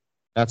jersey.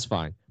 That's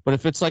fine. But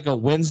if it's like a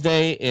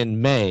Wednesday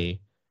in May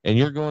and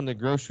you're going to the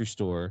grocery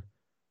store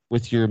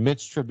with your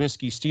Mitch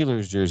Trubisky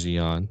Steelers jersey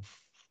on,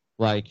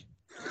 like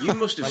You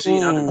must have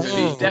seen Adam. Oh,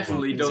 He's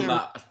definitely done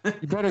that.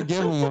 You better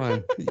give him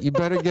one. You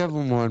better give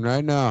him one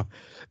right now.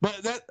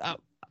 but that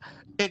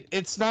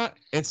it's not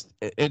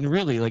and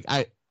really like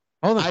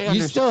Hold on. I You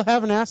understand- still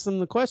haven't asked them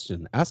the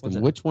question. Ask What's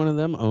them that? which one of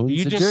them owns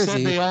you a just said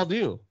jersey they all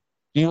do.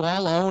 Do you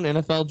all own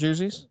NFL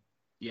jerseys?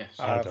 Yes,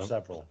 I I have don't.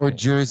 several. or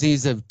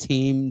jerseys of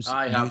teams.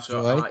 I you have. So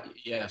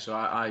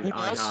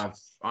enjoy?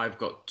 I've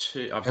got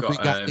two. I've Every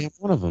got. goddamn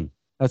one of them.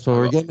 That's what I've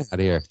we're got- getting at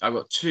here. I've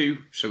got two.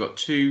 So I've got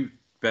two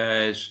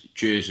Bears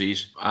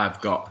jerseys.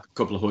 I've got a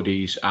couple of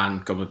hoodies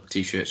and a couple of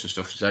t-shirts and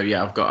stuff. So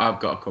yeah, I've got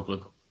a couple of.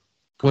 What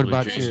couple of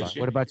about jerseys.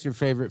 what about your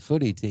favorite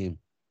footy team?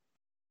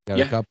 Got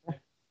Yeah. a couple?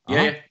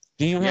 Yeah, yeah.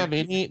 Do you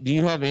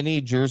Yeah. have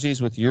any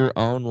jerseys with your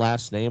own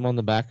last name on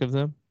the back of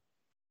them?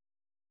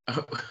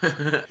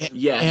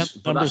 Yes,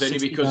 but number that's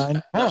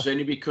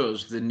only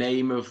because 69.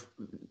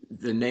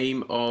 the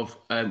name of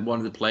one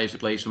of the players that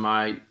plays for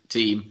my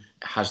team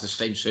has the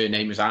same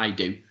surname as I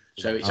do.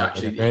 So it's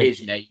actually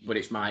his name, but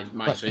it's my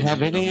surname.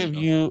 Have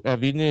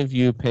any of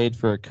you paid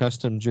for a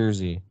custom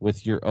jersey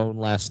with your own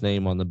last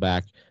name on the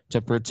back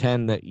to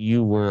pretend that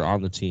you were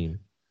on the team?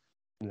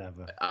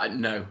 Never.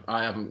 No,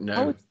 I haven't. How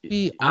No, would you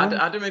be on-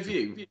 Adam, have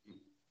you?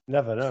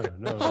 Never,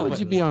 no. How would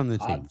you be on the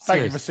team?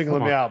 Thank you for Seriously, singling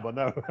come me on. out, but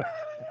no.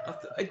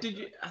 Did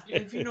you?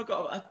 Have you not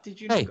got? Did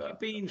you Hey, not got a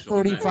beans?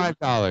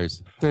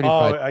 $35. Oh,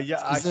 $35.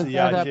 yeah, Isn't actually,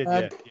 yeah, I that did.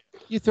 bad? Yeah,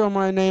 You throw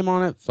my name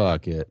on it?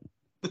 Fuck it.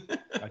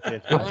 I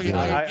did.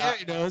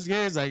 Gary knows.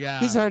 Gary's like,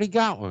 He's already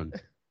got one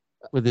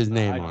with his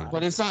name I- on it.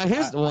 but it's not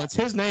his. Well, it's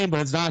his name, but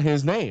it's not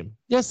his name.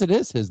 Yes, it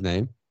is his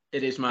name.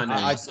 It is my name.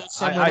 I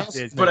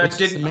did. but I It's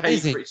didn't pay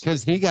amazing for it.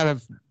 because he got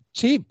a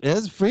cheap.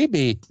 It's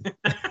freebie.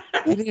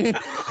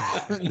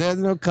 There's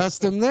no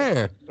custom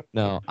there.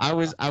 No, I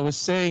was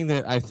saying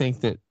that I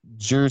think that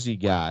jersey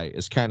guy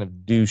is kind of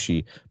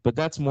douchey, but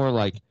that's more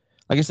like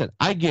I said,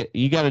 I get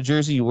you got a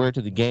jersey, you wear it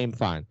to the game,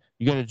 fine.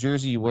 You got a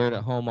jersey, you wear it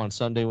at home on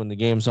Sunday when the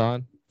game's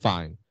on,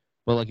 fine.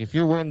 But like if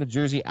you're wearing the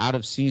jersey out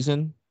of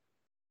season,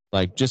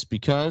 like just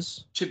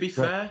because. To be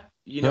fair,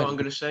 you know what I'm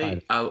going to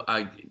say?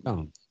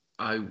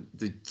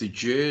 The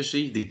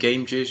jersey, the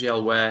game jersey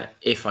I'll wear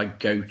if I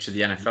go to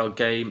the NFL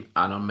game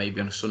and on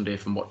maybe on a Sunday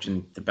if I'm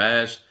watching the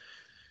Bears.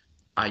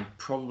 I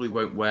probably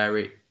won't wear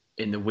it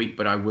in the week,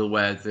 but I will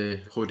wear the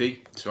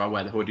hoodie. So I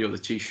wear the hoodie or the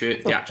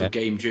t-shirt. The actual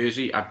game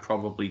jersey I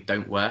probably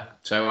don't wear.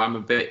 So I'm a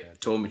bit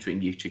torn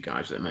between you two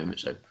guys at the moment.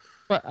 So,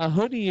 But a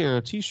hoodie or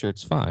a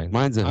t-shirt's fine.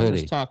 Mine's a I'm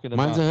hoodie. just talking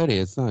Mine's about, a hoodie.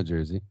 It's not a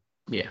jersey.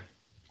 yeah.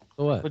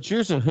 What? But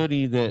yours a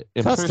hoodie that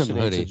Custom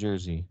impersonates hoodie. a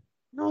jersey.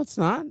 No, it's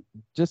not.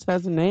 Just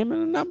has a name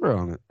and a number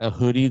on it. A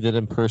hoodie that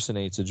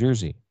impersonates a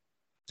jersey.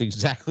 It's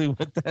exactly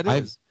what that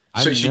is.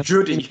 I've So it's your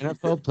never seen hoodie. an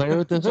NFL player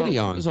with a hoodie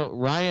on. So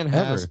Ryan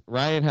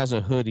has a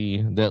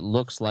hoodie that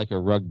looks like a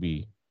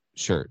rugby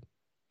shirt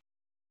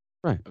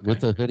Right. Okay.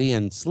 With a hoodie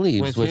and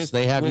sleeves, With which his-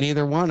 they have with-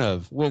 neither one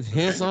of. with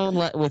his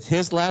with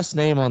his last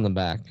name on the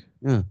back.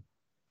 Yeah.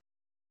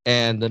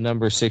 And the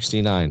number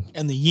 69.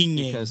 And the yin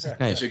yang. Because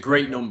Hey, It's a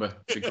great number.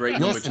 It's a great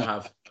number to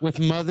have. with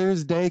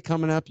Mother's Day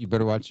coming up, you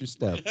better watch your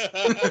step.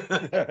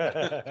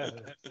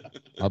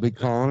 I'll be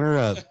calling her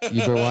up.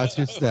 You better watch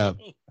your step.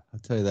 I'll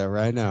tell you that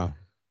right now.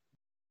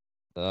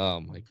 oh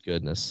my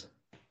goodness.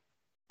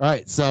 All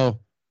right, so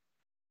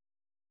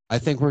I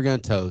think we're going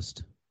to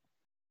toast.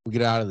 We'll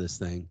get out of this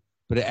thing.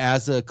 But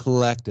as a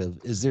collective,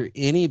 is there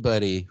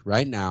anybody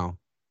right now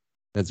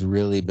that's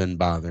really been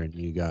bothering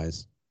you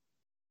guys?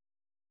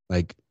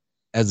 Like,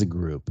 as a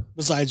group?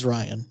 Besides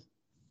Ryan.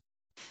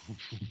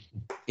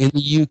 In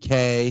the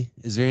UK,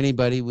 is there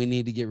anybody we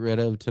need to get rid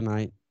of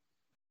tonight?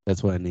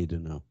 That's what I need to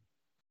know.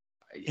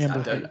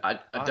 I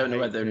don't know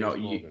whether or not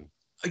you...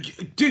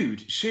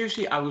 Dude,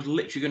 seriously, I was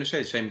literally going to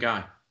say the same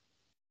guy.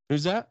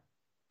 Who's that?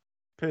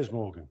 Piers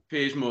Morgan.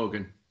 Piers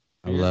Morgan.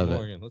 I love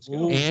Morgan. Let's it.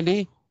 go.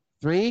 Andy,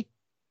 3?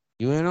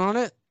 You in on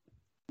it?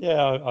 Yeah,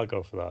 I'll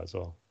go for that as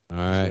well. All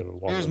right.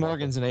 Piers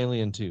Morgan's an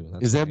alien too.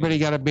 That's Is what everybody he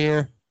got a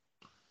beer?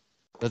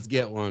 Let's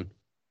get one.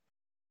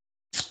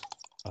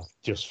 I've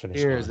just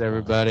finished. Cheers, mine.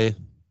 everybody.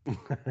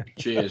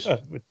 Cheers.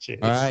 Cheers.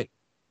 All right.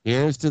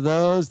 Here's to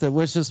those that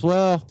wish us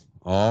well.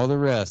 All the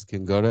rest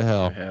can go to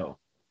hell. Hell.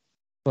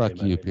 Fuck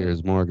Amen, you, amen.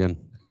 Piers Morgan.